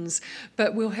discussions,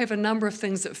 but we'll have a number of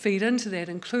things that feed into that,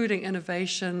 including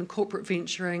innovation, corporate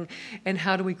venturing, and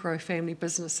how do we grow family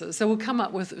businesses. So we'll come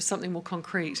up with something more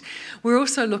concrete. We're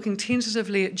also looking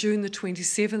tentatively at June the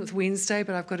 27th, Wednesday,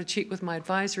 but I've got to check with my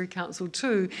advisory council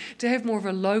too, to have more of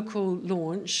a local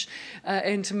launch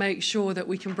and to make sure that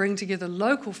we can bring together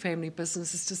local family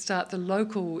businesses to start the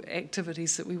local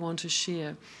activities that we want to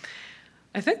share.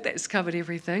 I think that's covered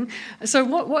everything. So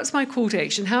what's my call to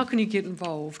action? How can you get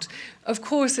involved? Of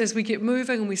course, as we get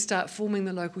moving and we start forming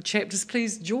the local chapters,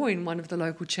 please join one of the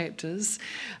local chapters.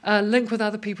 Link with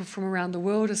other people from around the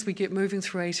world as we get moving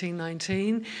through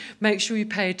 1819. Make sure you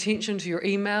pay attention to your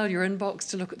email, your inbox,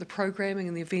 to look at the programming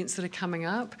and the events that are coming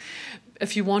up.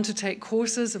 If you want to take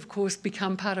courses, of course,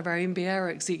 become part of our EMBA,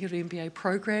 our Executive MBA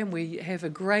program. We have a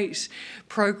great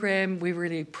program. We're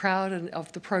really proud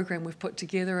of the program we've put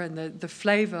together and the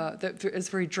flavour that is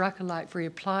very Drucker-like, very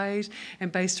applied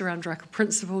and based around Drucker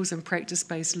principles and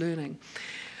practice-based learning.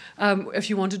 If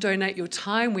you want to donate your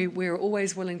time, we're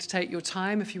always willing to take your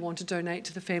time. If you want to donate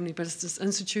to the Family Business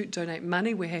Institute, donate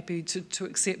money, we're happy to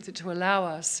accept it, to allow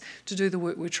us to do the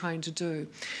work we're trying to do.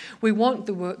 We want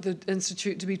the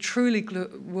Institute to be truly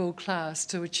world-class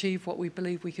to achieve what we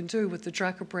believe we can do with the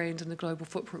Drucker brand and the global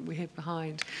footprint we have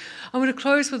behind. I'm going to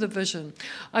close with a vision.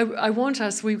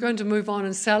 We're going to move on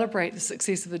and celebrate the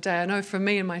success of the day. I know for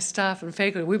me and my staff and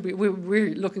faculty, we're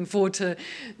really looking forward to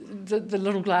the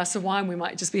little glass of wine we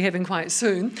might just be having quite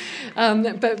soon.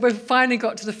 But we've finally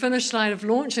got to the finish line of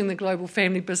launching the Global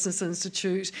Family Business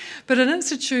Institute. But an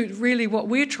institute, really what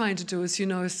we're trying to do is,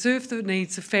 serve the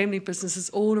needs of family businesses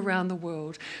all around the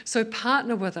world. So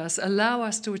partner with us, allow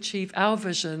us to achieve our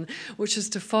vision, which is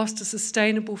to foster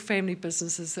sustainable family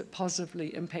businesses that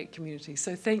positively impact communities.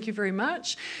 So thank you very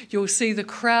much. You'll see the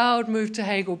crowd move to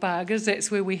Hagelbargers.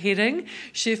 That's where we're heading.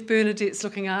 Chef Bernadette's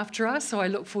looking after us, so I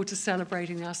look forward to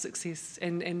celebrating our success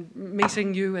and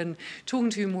meeting you and talking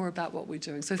to you more about what we're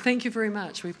doing. So thank you very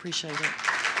much. We appreciate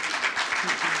it.